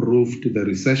have approved the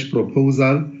research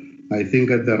proposal. I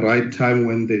think at the right time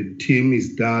when the team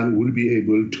is done, we'll be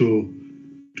able to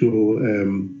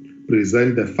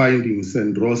present the findings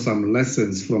and draw some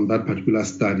lessons from that particular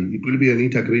study. It will be an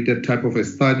integrated type of a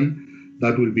study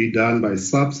that will be done by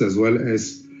SAPS as well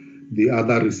as the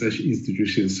other research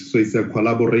institutions. So it's a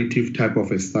collaborative type of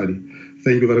a study.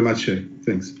 Thank you very much, Chair.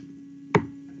 Thanks.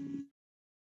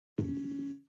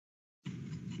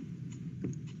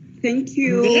 Thank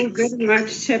you very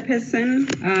much, Chairperson,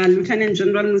 Lieutenant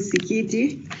General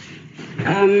Musikiti.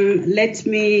 Let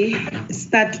me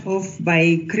start off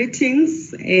by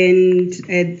greetings and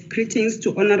greetings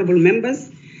to honorable members,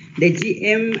 the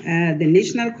GM, the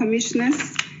national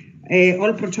commissioners,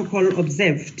 all protocol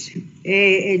observed.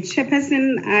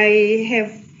 Chairperson, I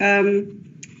have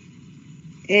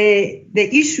the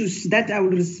issues that I will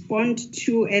respond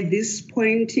to at this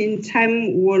point in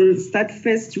time. Will start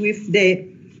first with the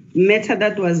matter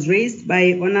that was raised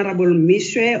by Honorable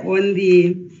Mishwe on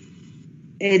the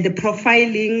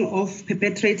profiling of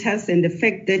perpetrators and the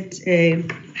fact that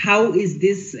how is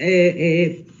this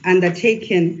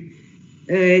undertaken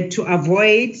to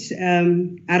avoid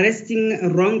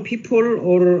arresting wrong people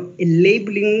or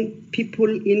labeling people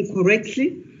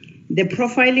incorrectly. The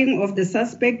profiling of the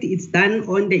suspect is done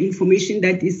on the information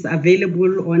that is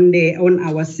available on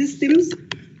our systems.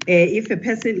 If a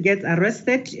person gets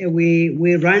arrested,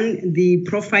 we run the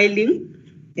profiling,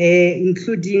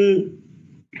 including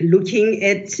looking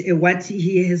at what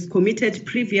he has committed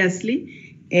previously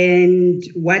and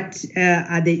what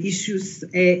are the issues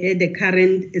at the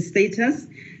current status,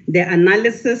 the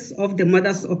analysis of the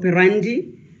modus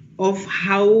operandi of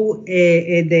how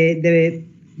the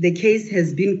the case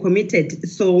has been committed.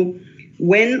 So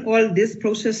when all these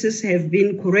processes have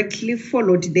been correctly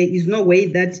followed, there is no way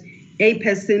that a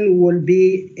person will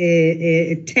be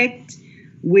tagged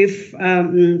with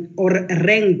or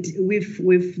ranked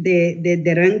with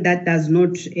the rank that does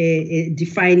not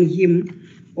define him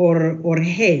or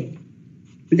her.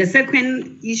 The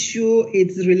second issue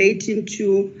is relating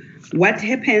to what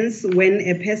happens when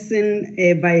a person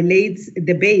violates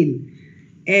the bail.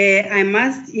 I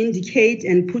must indicate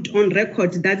and put on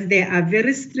record that there are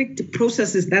very strict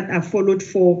processes that are followed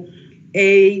for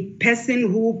a person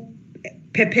who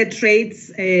perpetrates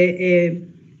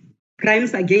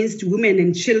crimes against women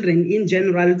and children in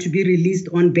general to be released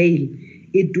on bail.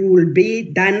 It will be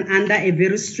done under a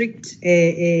very strict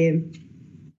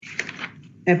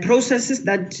processes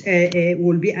that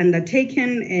will be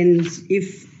undertaken, and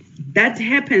if that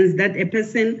happens, that a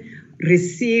person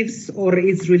receives or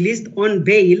is released on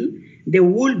bail, there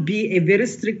will be a very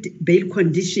strict bail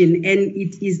condition, and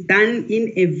it is done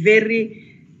in a very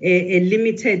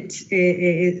limited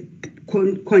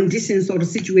conditions or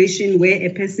situation where a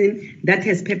person that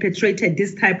has perpetrated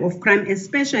this type of crime,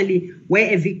 especially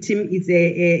where a victim is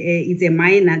a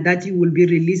minor, that he will be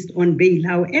released on bail.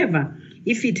 However,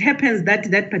 if it happens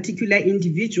that that particular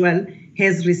individual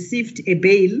has received a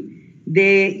bail,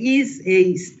 there is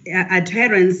a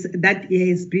adherence that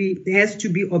has to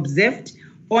be observed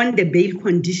on the bail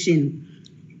condition.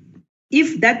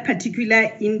 If that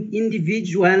particular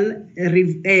individual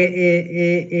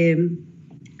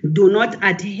do not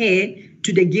adhere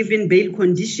to the given bail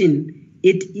condition,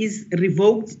 it is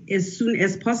revoked as soon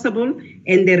as possible,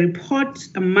 and the report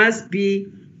must be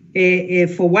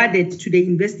forwarded to the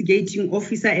investigating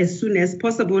officer as soon as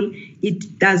possible.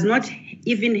 It does not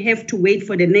even have to wait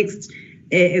for the next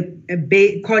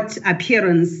court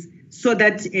appearance, so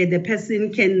that the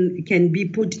person can be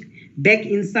put back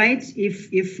inside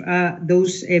if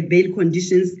those bail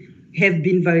conditions have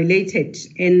been violated,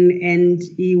 and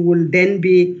he will then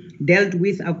be dealt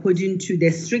with according to the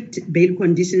strict bail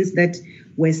conditions that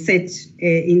were set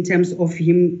in terms of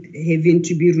him having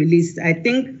to be released. I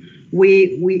think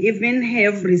we even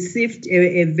have received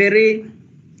a very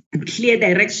clear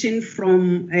direction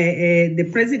from the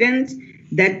president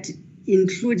that,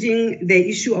 including the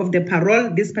issue of the parole,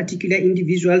 these particular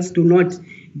individuals do not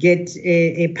get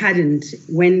pardoned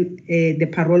when the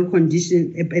parole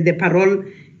condition, the parole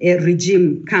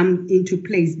regime come into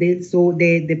place. So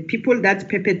the people that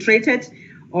perpetrated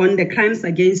on the crimes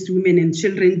against women and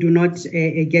children do not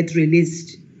get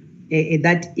released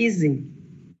that easy.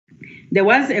 There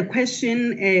was a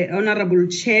question, Honorable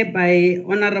Chair, by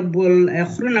Honorable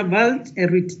Groenewald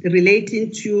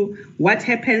relating to what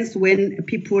happens when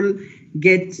people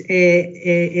get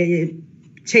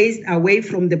chased away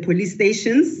from the police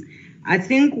stations. I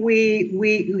think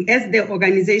we as the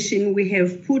organization, we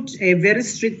have put a very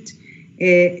strict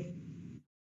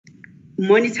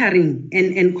monitoring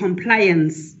and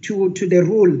compliance to the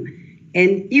rule.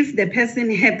 And if the person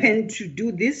happened to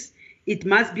do this, it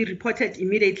must be reported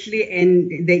immediately,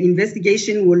 and the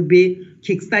investigation will be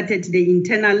kickstarted. The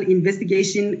internal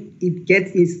investigation, it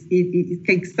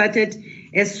kickstarted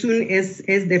as soon as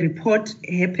the report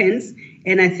happens.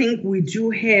 And I think we do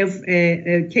have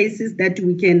cases that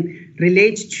we can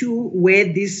relate to where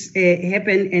this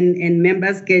happened, and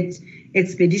members get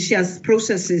expeditious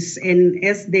processes. And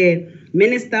as the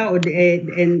minister or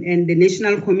and the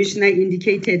national commissioner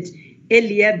indicated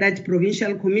earlier, that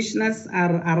provincial commissioners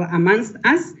are amongst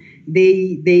us.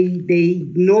 They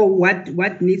know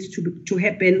what needs to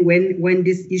happen when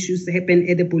these issues happen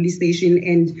at the police station,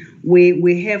 and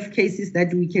we have cases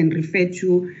that we can refer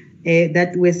to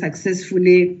that were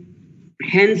successfully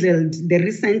handled. The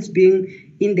recent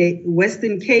being in the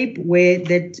Western Cape, where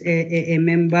that a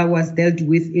member was dealt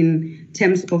with in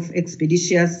terms of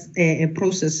expeditious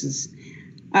processes.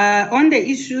 On the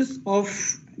issues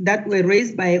that were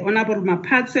raised by Honorable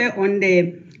Maphatsoe on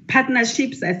the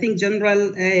partnerships, I think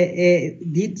General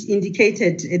did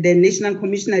indicated, the National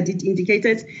Commissioner did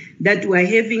indicated that we're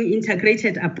having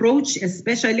integrated approach,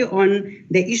 especially on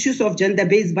the issues of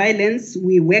gender-based violence.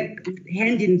 We work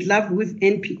hand in glove with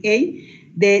NPA.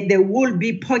 There will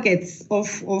be pockets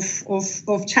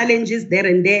of challenges there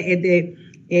and there at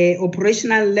the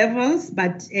operational levels,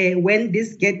 but when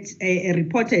this gets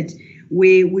reported,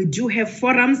 we do have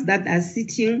forums that are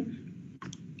sitting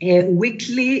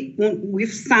weekly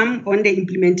with some on the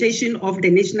implementation of the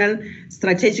National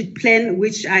Strategic Plan,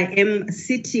 which I am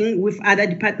sitting with other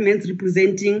departments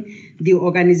representing the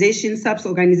organization,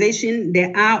 sub-organization.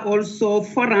 There are also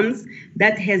forums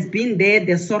that has been there,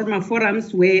 the SORMA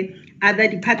forums, where other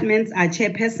departments are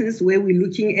chairpersons, where we're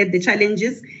looking at the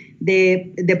challenges.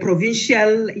 the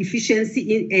provincial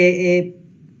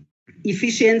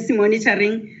efficiency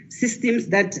monitoring systems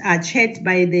that are chaired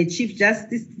by the Chief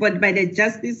Justice, but by the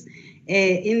Justice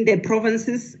in the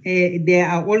provinces. They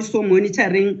are also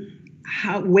monitoring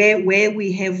where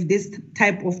we have this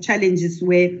type of challenges,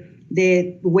 where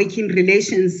the working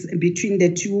relations between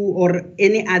the two or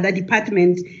any other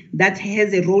department that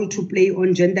has a role to play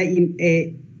on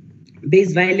gender-based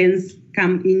violence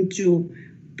come into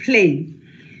play.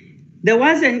 There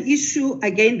was an issue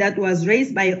again that was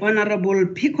raised by Honorable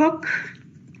Peacock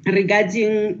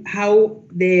regarding how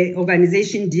the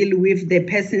organization deal with the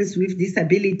persons with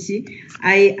disability.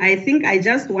 I think I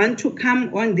just want to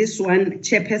come on this one,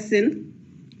 Chairperson,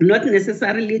 not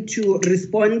necessarily to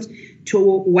respond to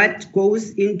what goes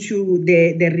into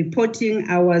the reporting.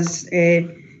 I was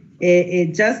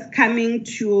just coming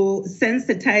to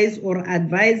sensitize or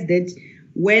advise that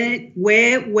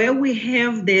where we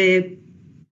have the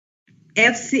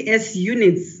FCS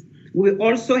units, we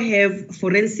also have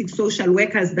forensic social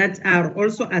workers that are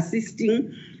also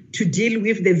assisting to deal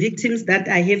with the victims that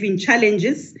are having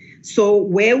challenges. So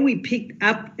where we pick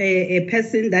up a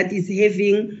person that is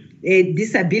having a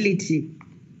disability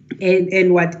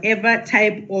and whatever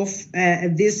type of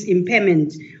this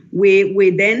impairment, we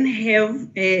then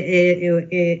have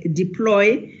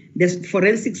deploy the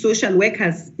forensic social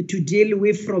workers to deal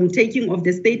with, from taking of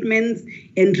the statements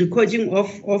and recording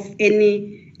of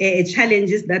any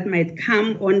challenges that might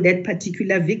come on that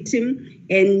particular victim,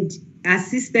 and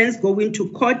assistance going to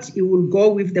court. It will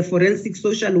go with the forensic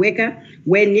social worker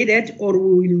where needed, or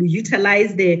we will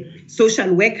utilize the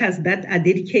social workers that are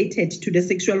dedicated to the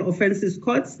sexual offences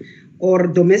courts or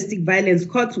domestic violence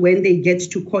courts. When they get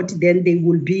to court, then they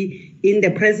will be in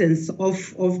the presence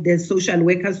of the social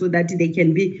workers so that they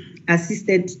can be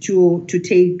assisted to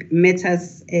take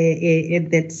matters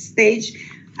at that stage.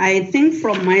 I think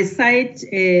from my side,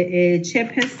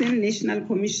 Chairperson, National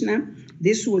Commissioner,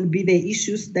 this will be the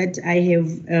issues that I have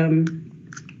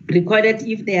recorded.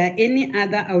 If there are any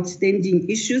other outstanding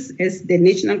issues, as the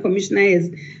National Commissioner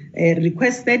has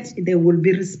requested, they will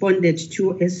be responded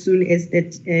to as soon as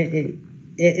that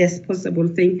as possible.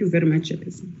 Thank you very much,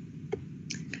 Chairperson.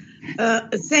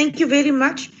 Thank you very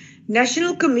much.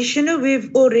 National Commissioner,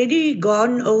 we've already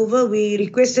gone over. We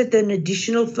requested an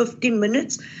additional 15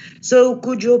 minutes. So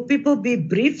could your people be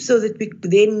brief so that we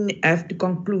then have to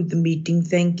conclude the meeting?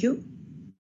 Thank you.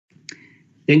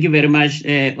 Thank you very much,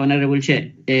 Honorable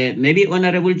Chair. Maybe,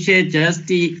 Honorable Chair, just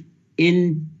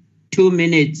in 2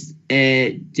 minutes,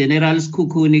 General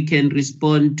Sekhukhune can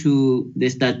respond to the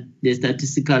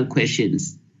statistical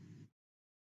questions.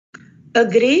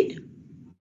 Agreed.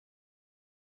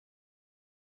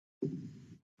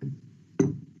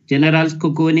 General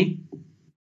Sekhukhune.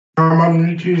 I'm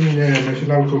unmuting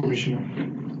National Commissioner.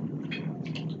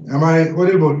 Am I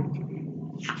audible?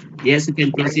 Yes, you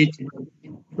can proceed.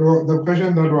 So the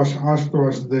question that was asked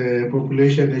was the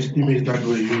population estimate that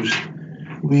we used.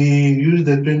 We used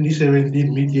the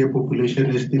 2017 mid-year population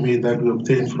estimate that we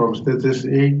obtained from Status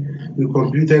A. We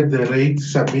computed the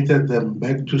rates, submitted them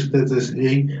back to Status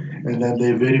A, and then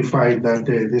they verified that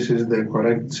this is the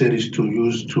correct series to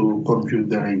use to compute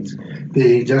the rates.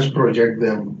 They just project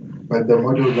them, but the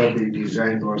model that they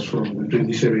designed was from the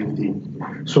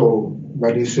 2017. So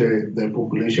that is the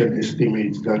population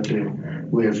estimate that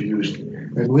we have used.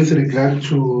 And with regard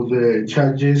to the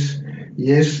charges,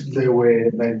 yes, there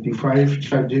were 95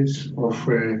 charges of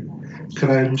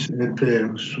crimes at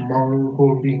small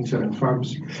holdings and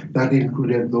farms that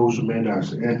included those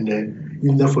murders. And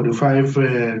in the 45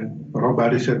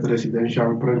 robberies at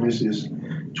residential premises,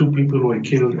 2 people were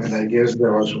killed, and I guess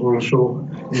there was also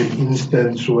an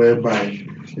instance whereby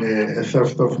a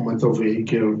theft of motor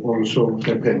vehicle also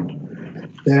happened.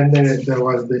 Then there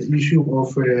was the issue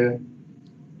of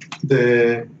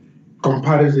the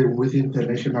comparison with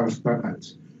international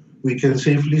standards. We can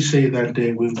safely say that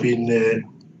we've been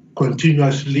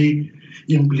continuously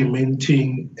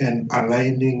implementing and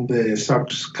aligning the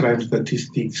SAPS crime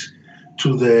statistics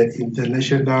to the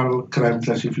international crime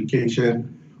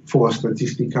classification for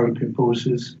statistical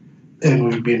purposes. And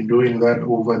we've been doing that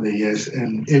over the years.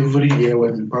 And every year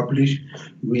when we publish,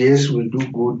 yes, we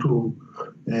do go to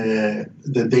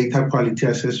the data quality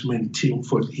assessment team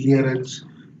for clearance,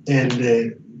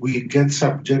 and we get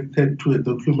subjected to a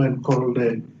document called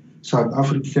the South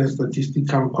African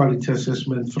Statistical Quality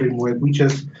Assessment Framework, which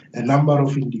has a number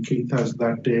of indicators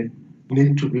that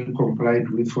need to be complied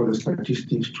with for the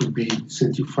statistics to be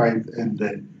certified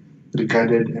and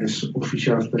regarded as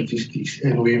official statistics.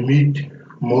 And we meet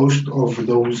most of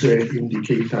those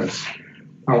indicators.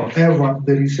 However,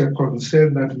 there is a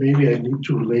concern that maybe I need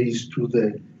to raise to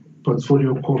the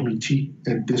portfolio committee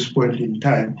at this point in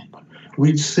time,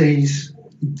 which says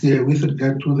with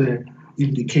regard to the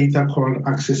indicator called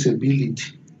accessibility,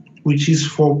 which is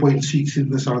 4.6 in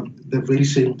the very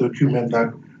same document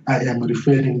that I am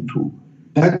referring to.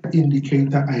 That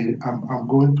indicator, I'm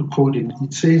going to code it.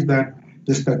 It says that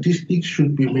the statistics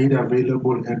should be made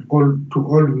available to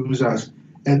all users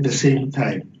at the same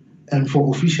time. And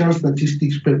for official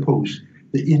statistics purpose,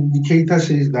 the indicator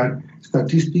says that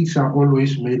statistics are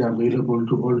always made available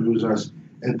to all users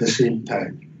at the same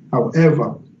time.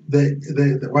 However,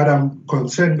 what I'm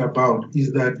concerned about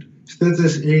is that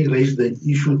Status A raised the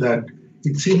issue that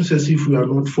it seems as if we are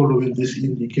not following this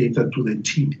indicator to the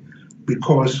T,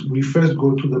 because we first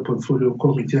go to the portfolio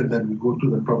committee and then we go to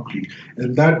the public.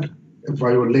 And that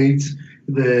violates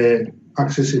the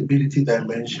accessibility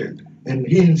dimension. And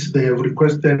hence, they have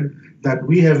requested that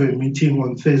we have a meeting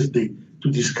on Thursday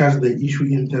to discuss the issue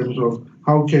in terms of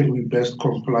how can we best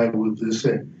comply with this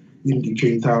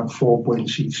indicator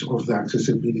 4.6 of the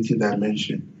accessibility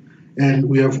dimension. And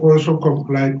we have also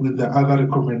complied with the other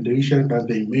recommendation that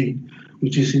they made,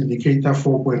 which is indicator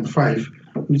 4.5,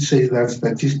 which says that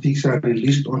statistics are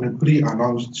released on a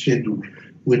pre-announced schedule.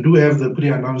 We do have the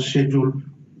pre-announced schedule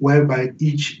whereby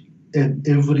each and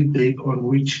every date on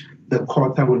which the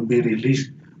quota will be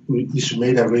released is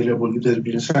made available. It has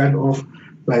been signed off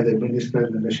by the Minister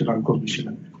and the National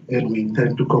Commissioner, and we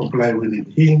intend to comply with it.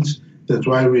 Hence, that's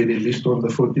why we released on the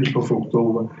 14th of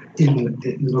October, in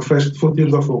the first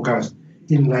 14th of August,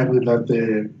 in line with that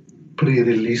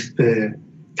pre-released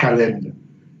calendar.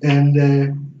 And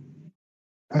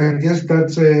I guess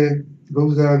that's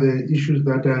those are the issues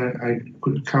that I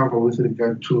could cover with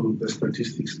regard to the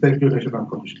statistics. Thank you, National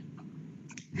Commission.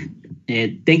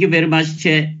 Thank you very much,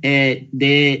 Chair.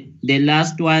 The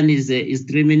last one is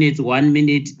 3 minutes, 1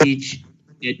 minute each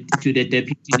to the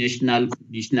Deputy National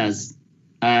Commissioners.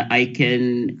 I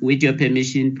can, with your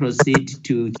permission, proceed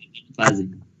to Fazi.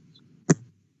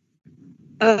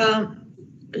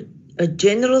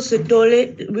 General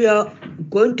Setole, we are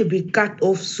going to be cut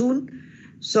off soon.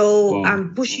 So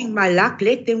I'm pushing my luck.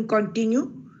 Let them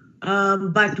continue.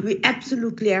 But we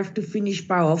absolutely have to finish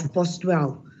by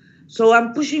 12:30. So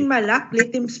I'm pushing my luck.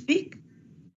 Let them speak.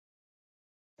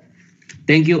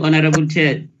 Thank you, Honorable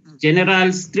Chair.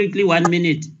 General, strictly 1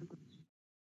 minute.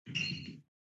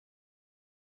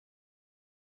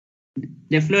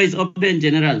 The floor is open,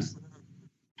 Generals.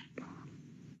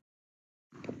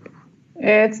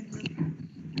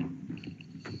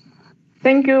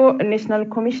 Thank you, National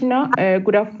Commissioner.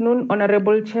 Good afternoon,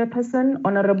 Honorable Chairperson,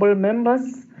 Honorable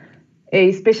Members.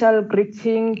 A special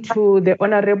greeting to the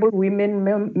Honorable Women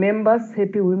members.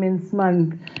 Happy Women's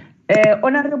Month.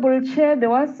 Honorable Chair, there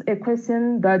was a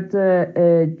question that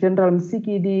General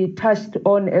Msikidi touched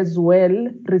on as well,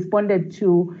 responded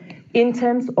to, in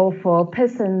terms of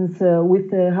persons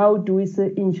with, how do we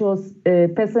ensure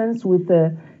persons with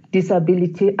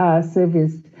disability are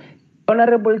serviced.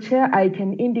 Honorable Chair, I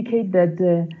can indicate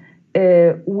that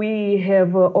we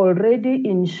have already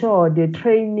ensured the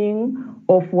training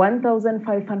of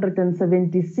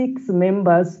 1,576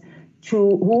 members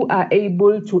who are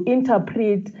able to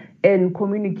interpret and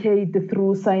communicate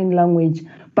through sign language.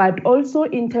 But also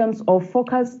in terms of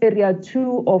focus area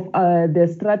 2 of the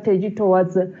strategy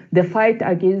towards the fight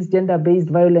against gender-based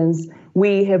violence,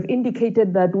 we have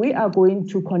indicated that we are going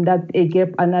to conduct a gap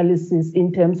analysis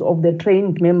in terms of the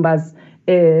trained members,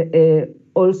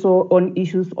 also on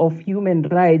issues of human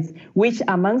rights, which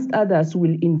amongst others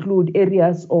will include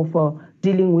areas of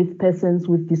dealing with persons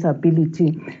with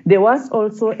disability. There was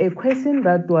also a question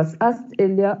that was asked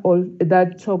earlier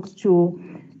that talks to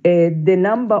the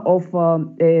number of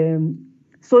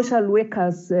social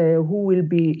workers who will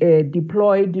be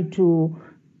deployed to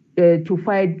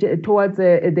fight towards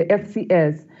the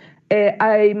FCS.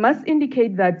 I must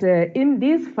indicate that in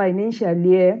this financial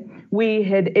year, we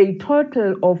had a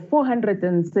total of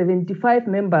 475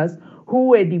 members who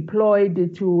were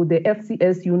deployed to the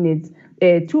FCS units.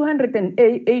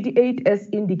 288, as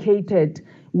indicated,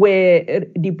 were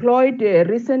deployed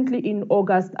recently in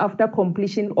August after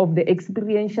completion of the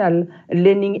experiential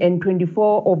learning, and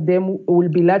 24 of them will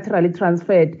be laterally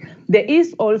transferred. There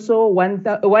is also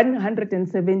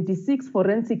 176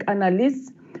 forensic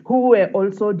analysts who were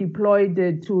also deployed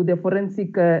to the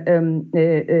forensic to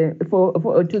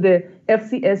the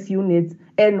FCS units,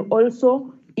 and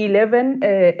also 11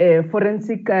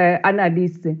 forensic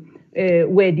analysts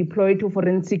were deployed to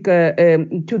forensic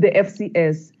to the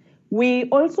FCS. We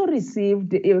also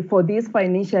received, for this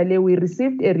financial year, we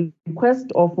received a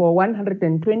request of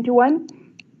 121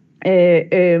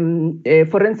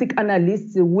 forensic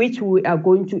analysts, which we are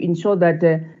going to ensure that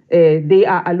they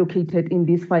are allocated in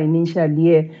this financial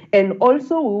year. And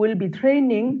also we will be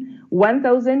training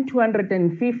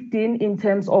 1,215 in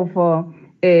terms of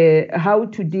how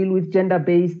to deal with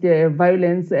gender-based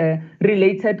violence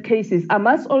related cases. I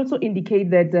must also indicate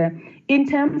that in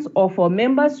terms of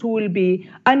members who will be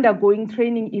undergoing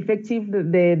training effective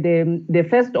the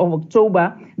 1st of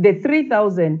October, the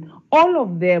 3,000, all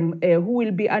of them who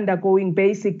will be undergoing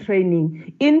basic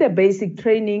training. In the basic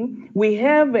training, we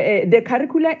have the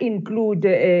curricula include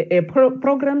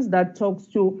programs that talks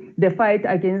to the fight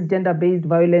against gender-based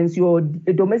violence, your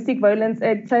Domestic Violence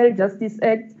Act, Child Justice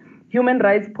Act, Human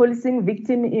Rights Policing,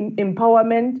 Victim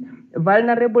Empowerment,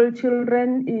 Vulnerable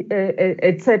Children,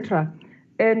 etc.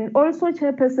 And also,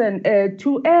 Chairperson,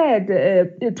 to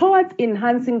add towards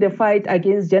enhancing the fight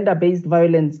against gender-based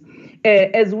violence,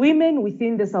 as women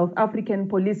within the South African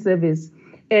Police Service,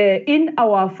 in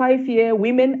our 5-year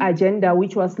women agenda,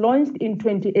 which was launched in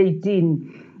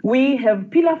 2018, we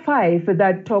have Pillar 5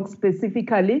 that talks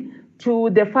specifically to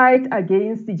the fight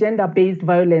against gender-based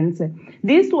violence.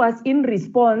 This was in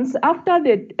response after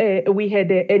we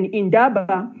had an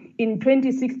Indaba in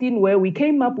 2016 where we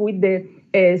came up with the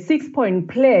 6-point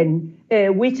plan,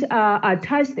 which are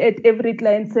attached at every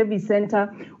client service center.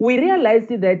 We realized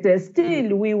that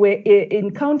still we were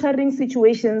encountering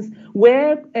situations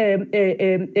where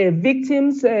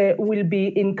victims will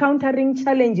be encountering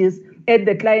challenges at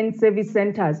the client service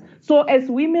centers. So as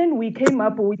women, we came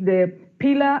up with the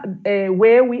pillar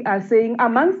where we are saying,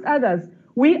 amongst others,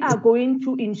 we are going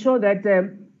to ensure that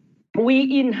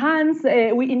we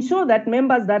ensure that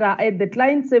members that are at the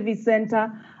client service center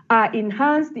are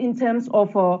enhanced in terms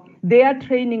of their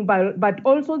training, but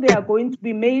also they are going to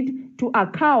be made to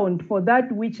account for that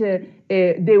which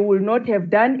they will not have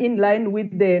done in line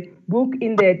with the book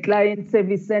in the client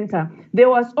service center. There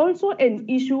was also an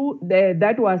issue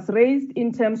that was raised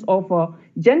in terms of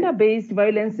gender-based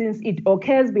violence since it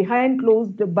occurs behind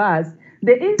closed bars.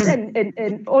 There is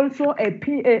also a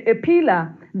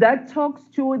pillar that talks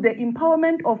to the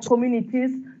empowerment of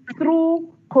communities through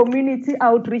community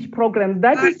outreach programs.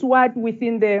 That is what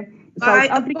within the South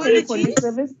African Police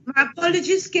Service. My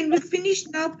apologies. Can we finish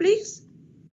now, please?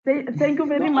 Thank you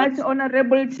very much,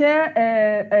 Honorable Chair.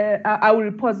 I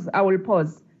will pause.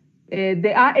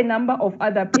 There are a number of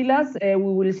other pillars we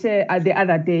will share the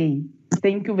other day.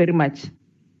 Thank you very much.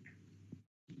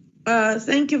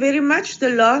 Thank you very much. The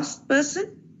last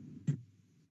person.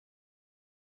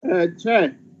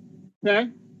 Chair.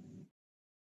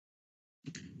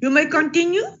 You may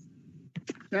continue.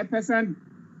 Chairperson.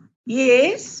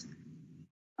 Yes.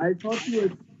 I thought we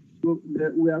have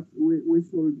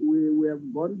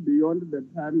gone beyond the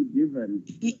time given.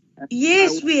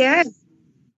 Yes, we have.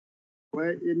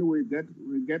 Wherein we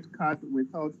get cut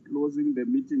without closing the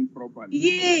meeting properly.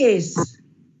 Yes.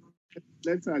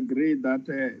 Let's agree that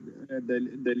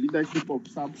the leadership of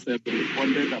SAPSEP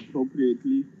responded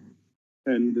appropriately,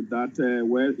 and that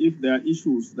if there are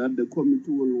issues that the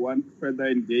committee will want further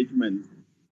engagement,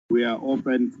 we are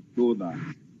open to do that.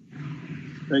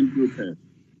 Thank you, Chair.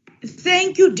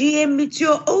 Thank you, DM. It's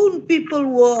your own people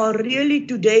who are really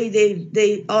today,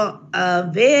 they are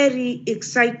very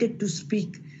excited to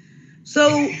speak. So,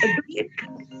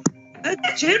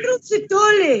 General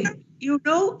Sithole,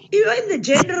 even the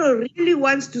general really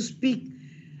wants to speak.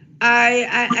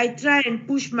 I try and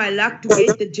push my luck to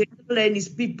get the general and his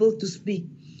people to speak.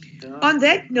 On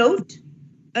that note,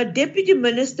 Deputy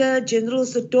Minister General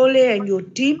Sithole and your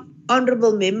team,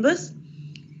 honorable members,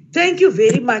 thank you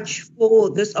very much for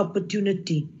this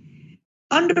opportunity.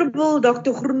 Honorable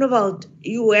Dr. Groenewald,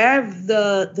 you have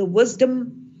the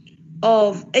wisdom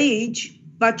of age,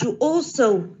 but you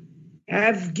also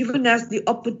have given us the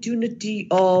opportunity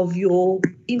of your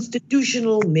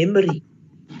institutional memory.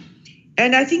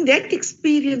 And I think that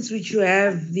experience which you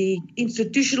have, the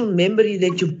institutional memory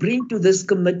that you bring to this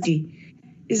committee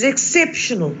is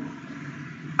exceptional.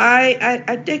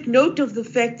 I take note of the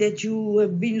fact that you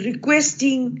have been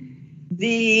requesting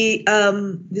the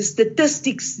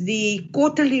statistics, the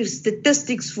quarterly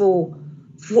statistics for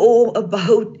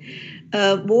about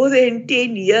more than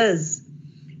 10 years.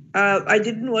 I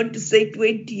didn't want to say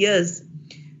 20 years.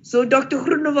 So, Dr.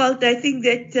 Groenewald, I think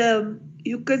that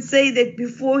you could say that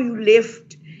before you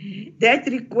left, that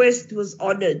request was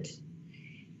honored.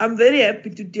 I'm very happy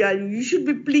to tell you, you should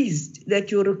be pleased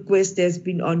that your request has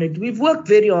been honored. We've worked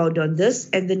very hard on this,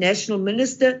 and the National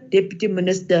Minister, Deputy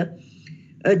Minister,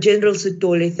 General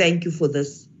Sithole, thank you for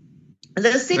this.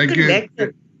 The second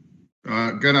matter.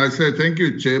 Can I say thank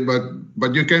you, Chair?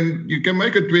 But you can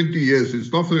make it 20 years.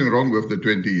 There's nothing wrong with the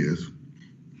 20 years.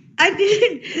 I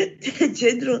didn't,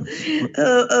 General,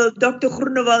 Dr.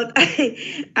 Groenewald,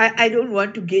 I don't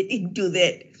want to get into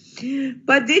that.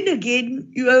 But then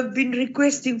again, you have been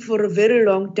requesting for a very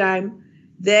long time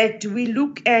that we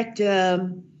look at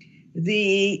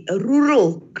the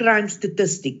rural crime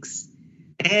statistics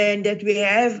and that we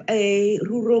have a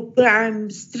rural crime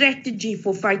strategy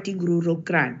for fighting rural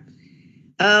crime.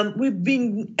 We've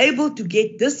been able to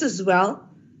get this as well.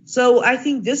 So I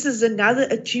think this is another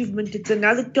achievement. It's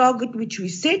another target which we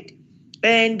set,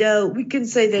 and we can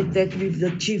say that we've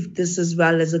achieved this as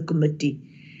well as a committee.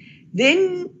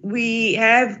 Then we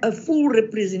have a full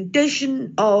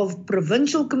representation of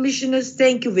provincial commissioners.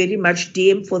 Thank you very much,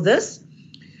 DM, for this.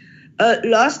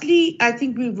 Lastly, I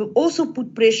think we've also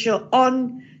put pressure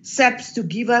on SAPS to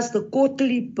give us the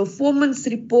quarterly performance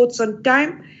reports on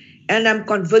time, and I'm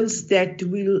convinced that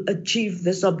we'll achieve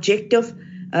this objective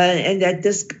and that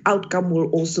this outcome will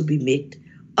also be met.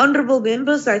 Honourable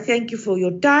members, I thank you for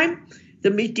your time. The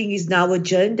meeting is now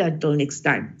adjourned until next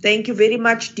time. Thank you very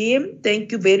much, DM.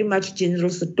 Thank you very much, General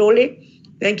Sithole.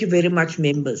 Thank you very much,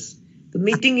 members. The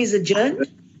meeting is adjourned.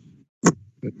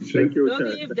 Thank you,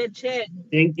 Chair.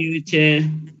 Thank you, Chair.